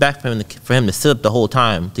pain on his back for him to sit up the whole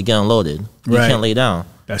time to get unloaded. He can't lay down.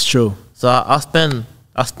 That's true. So I'll spend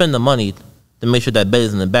the money to make sure that bed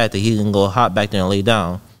is in the back, that he can go hop back there and lay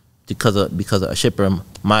down, because a shipper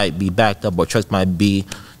might be backed up, or trucks might be,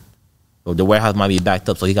 or the warehouse might be backed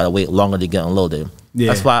up, so he got to wait longer to get unloaded. Yeah.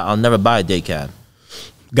 That's why I'll never buy a day cab.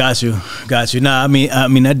 Got you. Nah, I mean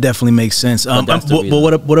that definitely makes sense.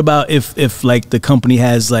 But what about if like the company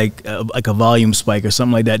has like a volume spike or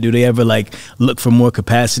something like that? Do they ever like look for more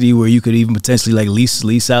capacity where you could even potentially like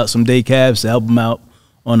lease out some day cabs to help them out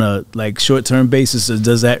on a like short-term basis, or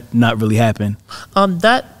does that not really happen?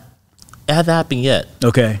 That hasn't happened yet.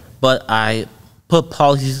 Okay. But I put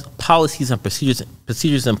policies and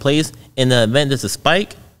procedures in place in the event there's a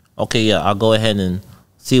spike. Okay, yeah, I'll go ahead and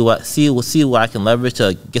see what I can leverage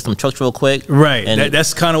to get some trucks real quick. Right. And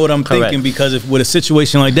that's kind of what I'm thinking, because if with a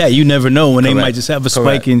situation like that, you never know when they might just have a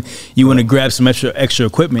spike and you want to grab some extra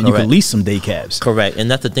equipment. You can lease some day cabs. Correct.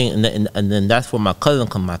 And that's the thing. And then that's where my cousin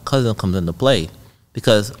comes into play,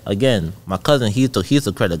 because again, my cousin, he's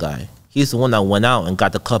the credit guy. He's the one that went out and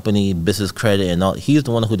got the company business credit and all. He's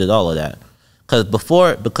the one who did all of that. Because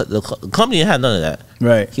the company had none of that.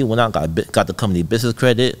 Right. He went out and got the company business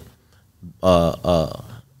credit,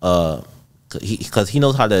 because he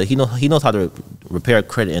knows how to repair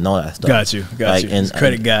credit and all that stuff. Got you. Like, He's a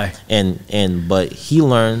credit guy. But he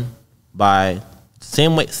learned by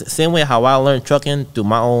same way how I learned trucking through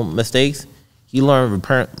my own mistakes. He learned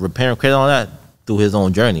repairing credit and all that through his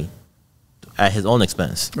own journey, at his own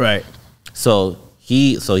expense. Right. So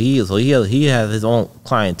he has his own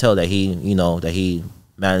clientele that he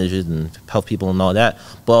manages and helps people and all that.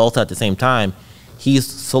 But also at the same time, he's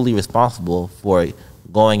solely responsible for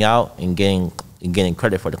going out and getting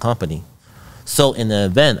credit for the company. So in the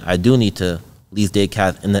event I do need to lease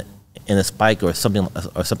daycare in a spike or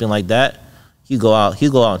something like that, he go out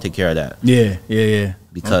and take care of that. Yeah.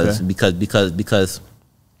 Because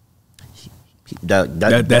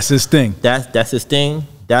that's his thing. That's his thing.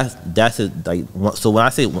 That's his, like, so when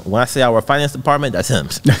I say our finance department, that's him.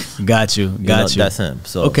 Got you. That's him.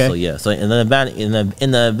 So okay. So yeah. So in the event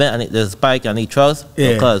I need, there's a spike, I need trucks.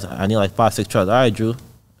 Yeah. Because I need like 5-6 trucks. All right, Drew.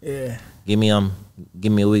 Yeah. Give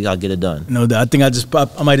me a week, I'll get it done. No, I think I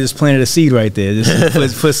might just planted a seed right there,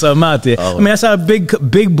 just put something out there. Oh. I mean, that's how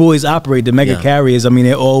big boys operate. The mega carriers. I mean,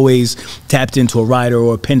 they're always tapped into a Ryder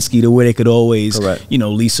or a Penske to where they could always,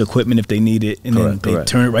 lease equipment if they need it, and then they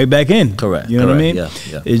turn it right back in. Correct. You know what I mean? Yeah.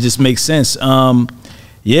 It just makes sense.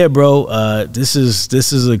 Yeah, bro. This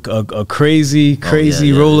is a crazy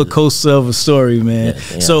roller coaster of a story, man.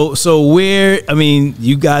 Yeah. So where, I mean,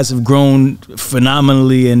 you guys have grown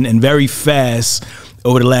phenomenally and very fast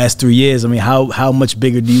over the last 3 years. I mean, how much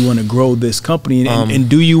bigger do you want to grow this company, and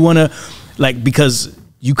do you want to, like, because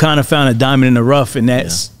you kind of found a diamond in the rough in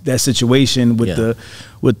that situation with the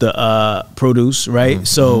produce, right? Mm-hmm.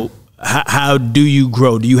 So how do you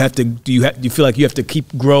grow? Do you feel like you have to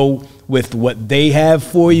keep grow with what they have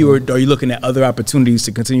for you, or are you looking at other opportunities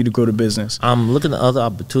to continue to grow the business? I'm looking at other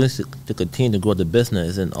opportunities to continue to grow the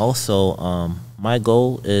business, and also my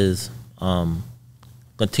goal is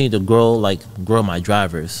continue to grow my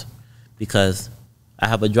drivers, because I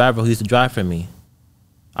have a driver who used to drive for me.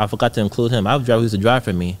 I forgot to include him. I have a driver who used to drive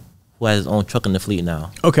for me who has his own truck in the fleet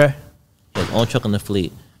now. Okay. His own truck in the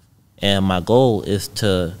fleet, and my goal is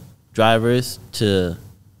to drivers to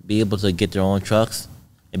be able to get their own trucks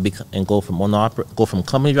and go from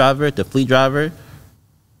company driver to fleet driver.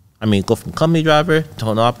 I mean, go from company driver to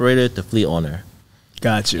an operator to fleet owner.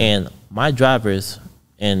 Gotcha. And my drivers,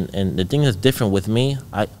 and the thing that's different with me,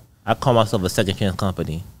 I call myself a second chance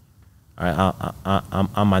company. All right,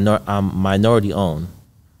 I'm minority owned.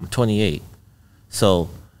 I'm 28, so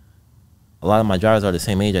a lot of my drivers are the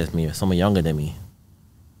same age as me, or some are younger than me,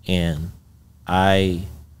 and I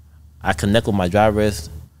connect with my drivers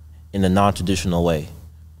in a non-traditional way.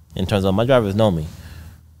 In terms of, my drivers know me.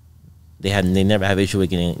 They never have issue with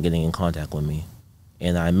getting in contact with me,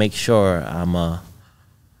 and I make sure that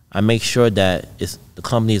the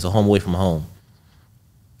company is a home away from home.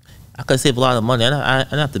 I could save a lot of money. I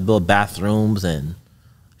don't have to build bathrooms and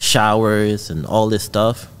showers and all this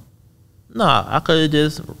stuff. No, I could have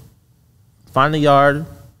just find a yard,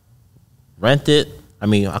 rent it. I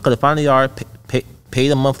mean, I could have found a yard, pay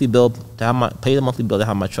the monthly bill to have my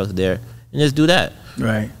trucks there, and just do that.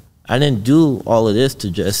 Right. I didn't do all of this to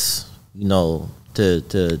just, to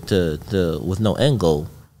with no end goal,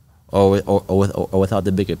 or without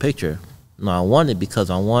the bigger picture. No, I want it because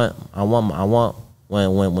I want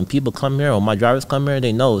when people come here, or my drivers come here,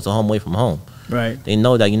 they know it's a home away from home. Right. They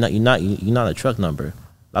know that you're not a truck number.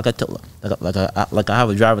 Like I have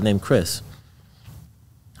a driver named Chris.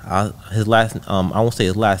 His last I won't say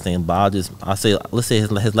his last name, but let's say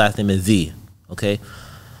his last name is Z. Okay.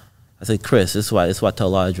 I said, Chris, this is why I tell a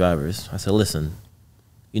lot of drivers. I said, listen,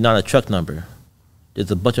 you're not a truck number. There's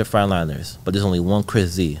a bunch of Frontliners, but there's only one Chris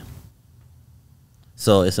Z.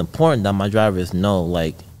 So it's important that my drivers know,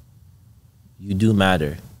 like, you do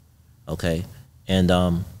matter, okay? And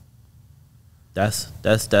that's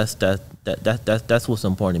what's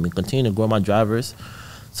important to me. Continue to grow my drivers,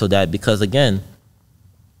 so that, because again,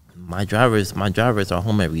 my drivers are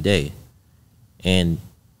home every day, and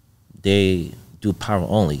they do power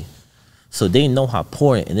only. So they know how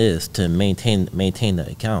important it is to maintain the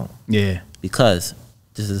account. Yeah. Because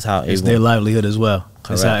this is how it's their livelihood as well. Correct.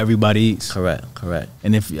 That's how everybody eats. Correct.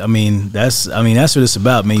 And that's what it's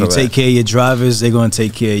about, man. Correct. You take care of your drivers, they're gonna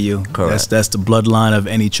take care of you. Correct. That's the bloodline of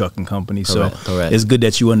any trucking company. Correct. So Correct. It's good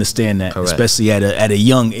that you understand that, Correct. especially at a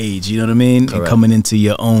young age. You know what I mean? Correct. And coming into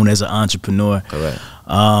your own as an entrepreneur. Correct.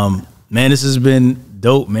 Man, this has been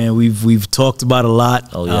dope, man. We've talked about a lot.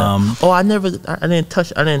 Oh yeah. I didn't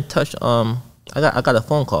touch. I got a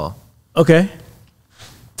phone call. Okay.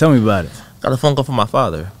 Tell me about it. Got a phone call from my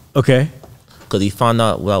father. Okay. Because he found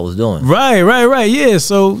out what I was doing. Right. Yeah.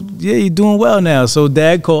 So, yeah, you're doing well now. So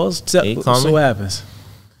dad calls. So what happens?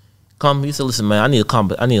 He said, listen, man, I need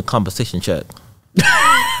a compensation check.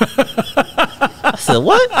 I said,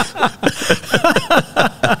 what?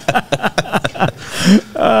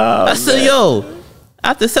 I said, yo,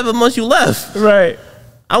 after 7 months you left. Right.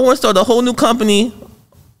 I want to start a whole new company.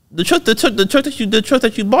 The truck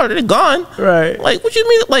that you bought, they're gone. Right. Like, what you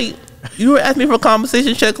mean? Like, you were asking me for a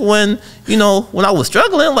compensation check when when I was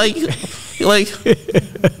struggling. Like,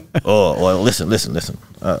 oh, well, listen.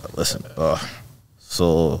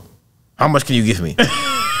 So, how much can you give me?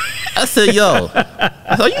 I said, yo,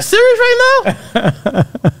 are you serious right now?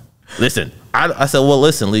 Listen, I said, well,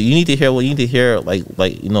 listen, you need to hear like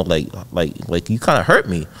you kind of hurt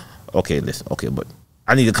me. Okay, listen, okay, but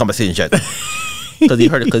I need a compensation check because he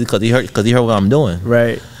heard what I'm doing.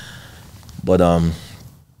 Right. But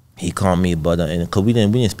he called me, but and because we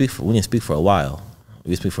didn't speak for a while.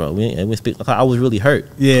 We didn't speak. I was really hurt.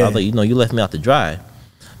 Yeah. I was like, you left me out to dry.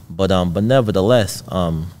 But nevertheless,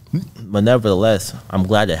 I'm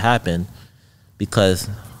glad it happened because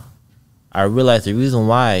I realized the reason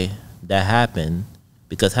why that happened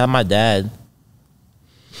because had my dad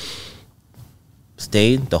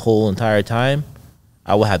stayed the whole entire time,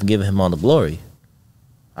 I would have given him all the glory.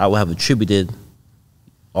 I would have attributed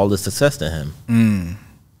all the success to him.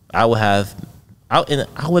 I would have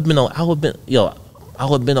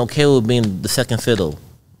been okay with being the second fiddle.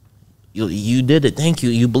 You did it. Thank you.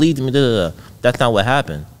 You believed in me. That's not what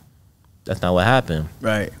happened.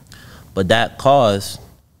 Right. But that caused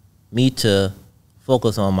me to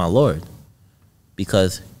focus on my Lord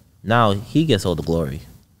because now he gets all the glory.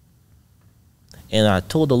 And I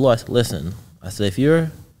told the Lord, listen, I said, if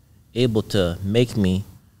you're able to make me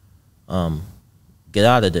get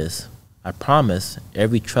out of this, I promise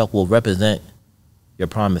every truck will represent your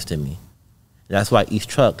promise to me. And that's why each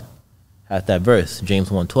truck has that verse, James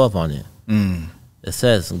 1:12 on it. It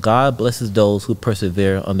says, God blesses those who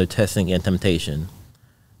persevere under testing and temptation.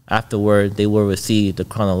 Afterward, they will receive the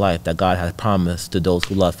crown of life that God has promised to those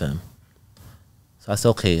who love him. So I said,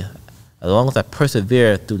 okay, as long as I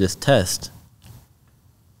persevere through this test,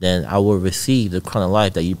 then I will receive the crown of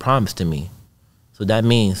life that you promised to me. So that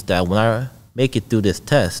means that when I make it through this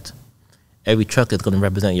test, every truck is going to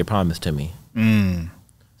represent your promise to me. So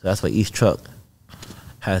that's why each truck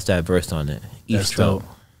has that verse on it. That's dope.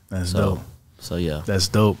 That's dope. So yeah. That's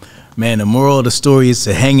dope. Man, the moral of the story is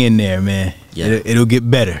to hang in there, man. Yeah. It'll get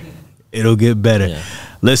better. It'll get better. Yeah.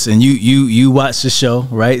 Listen, you watch the show,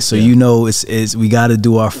 right? So you know it's we got to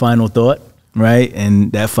do our final thought, right?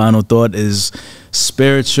 And that final thought is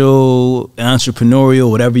spiritual,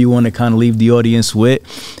 entrepreneurial, whatever you want to kind of leave the audience with,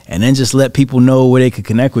 and then just let people know where they could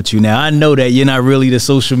connect with you. Now, I know that you're not really the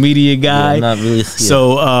social media guy, not really. Yeah.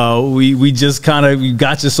 So we just kind of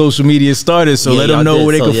got your social media started. So let them know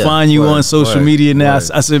where they can find you on social media. Now,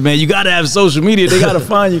 I said, man, you got to have social media. They got to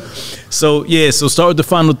find you. So yeah, so start with the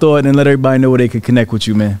final thought and let everybody know where they could connect with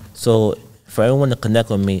you, man. So for everyone to connect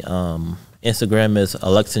with me, Instagram is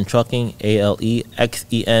Alexen Trucking,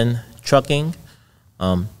 ALEXEN Trucking.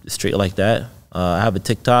 Straight like that. I have a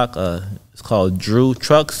TikTok. It's called Drew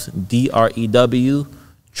Trucks, DREW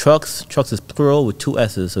Trucks. Trucks is plural with 2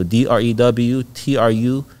 S's. So DREW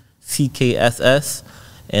TRUCKSS.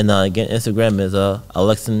 And again, Instagram is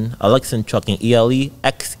Alexen Trucking,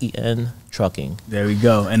 ELEXEN Trucking. There we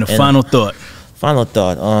go. And the final thought. Final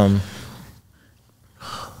thought.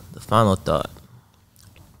 The final thought.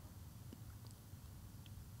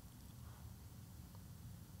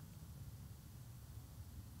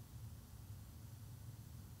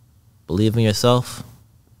 Believe in yourself,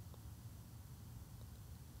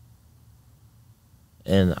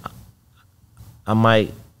 and I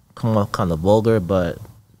might come off kind of vulgar, but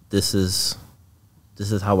this is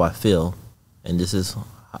how I feel, and this is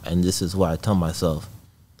what I tell myself.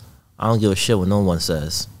 I don't give a shit what no one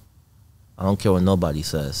says. I don't care what nobody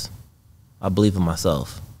says. I believe in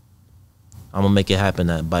myself. I'm gonna make it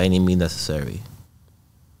happen by any means necessary.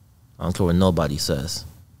 I don't care what nobody says.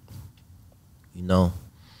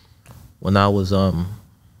 When I was in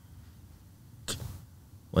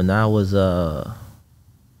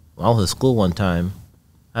school one time,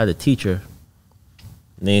 I had a teacher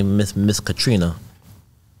named Miss Katrina.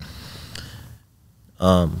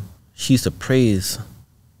 She used to praise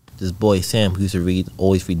this boy Sam who used to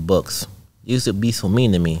always read books. He used to be so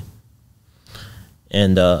mean to me.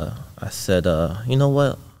 And I said, you know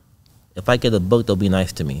what? If I get a book, they'll be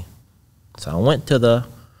nice to me. So I went to the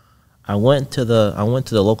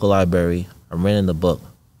local library. I ran in the book.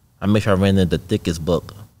 I made sure I ran in the thickest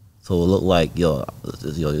book, so it looked like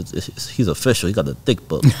he's official. He got the thick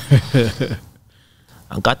book.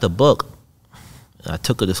 I got the book, and I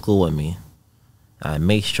took it to school with me. I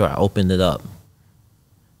made sure I opened it up.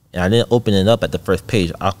 And I didn't open it up at the first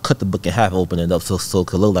page. I cut the book in half, open it up so it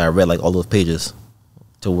could look like I read like all those pages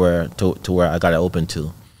to where I got it open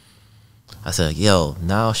to. I said, yo,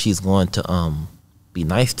 now she's going to be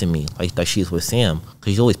nice to me like she is with Sam,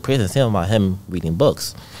 because she's always praising Sam about him reading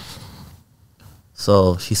books.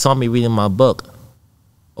 So she saw me reading my book,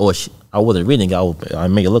 or I wasn't reading it. I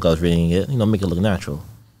make it look I was reading it, make it look natural.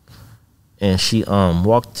 And she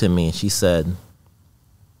walked to me and she said,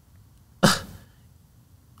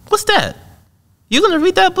 "What's that? You gonna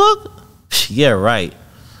read that book?" Yeah, right.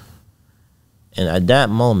 And at that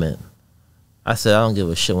moment, I said, I don't give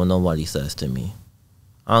a shit what nobody says to me.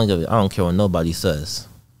 I don't care what nobody says.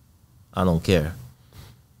 I don't care.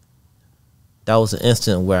 That was an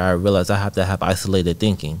instant where I realized I have to have isolated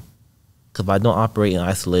thinking. Because if I don't operate in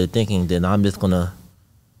isolated thinking, then I'm just gonna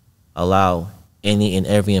allow any and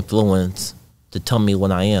every influence to tell me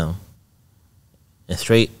what I am,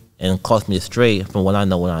 and cause me to stray from what I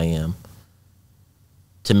know what I am,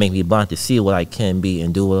 to make me blind to see what I can be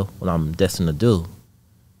and do what I'm destined to do.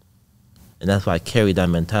 And that's why I carry that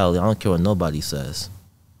mentality. I don't care what nobody says.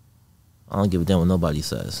 I don't give a damn what nobody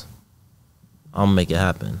says. I'm gonna make it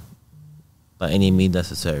happen by any means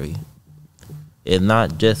necessary. It's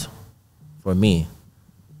not just for me,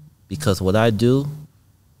 because what I do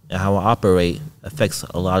and how I operate affects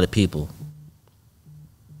a lot of people.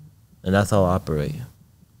 And that's how I operate.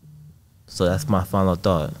 So that's my final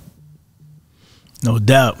thought. No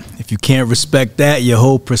doubt. If you can't respect that, your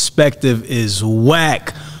whole perspective is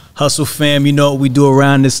whack. Hustle fam, you know what we do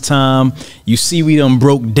around this time. You see we done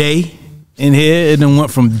broke day in here. It done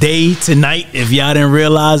went from day to night, if y'all didn't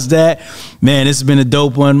realize that. Man, this has been a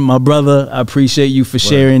dope one. My brother, I appreciate you for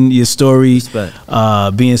sharing your story,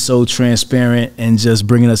 being so transparent and just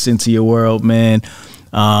bringing us into your world, man.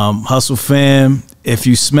 Hustle fam, if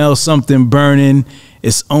you smell something burning,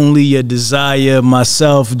 it's only your desire.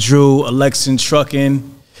 Myself, Drew, Alexan Trucking,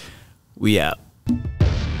 we out.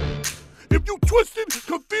 If you twisted,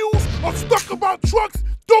 confused, or stuck about trucks,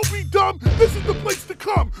 don't be dumb. This is the place to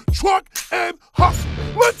come. Truck and hustle.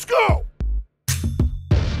 Let's go.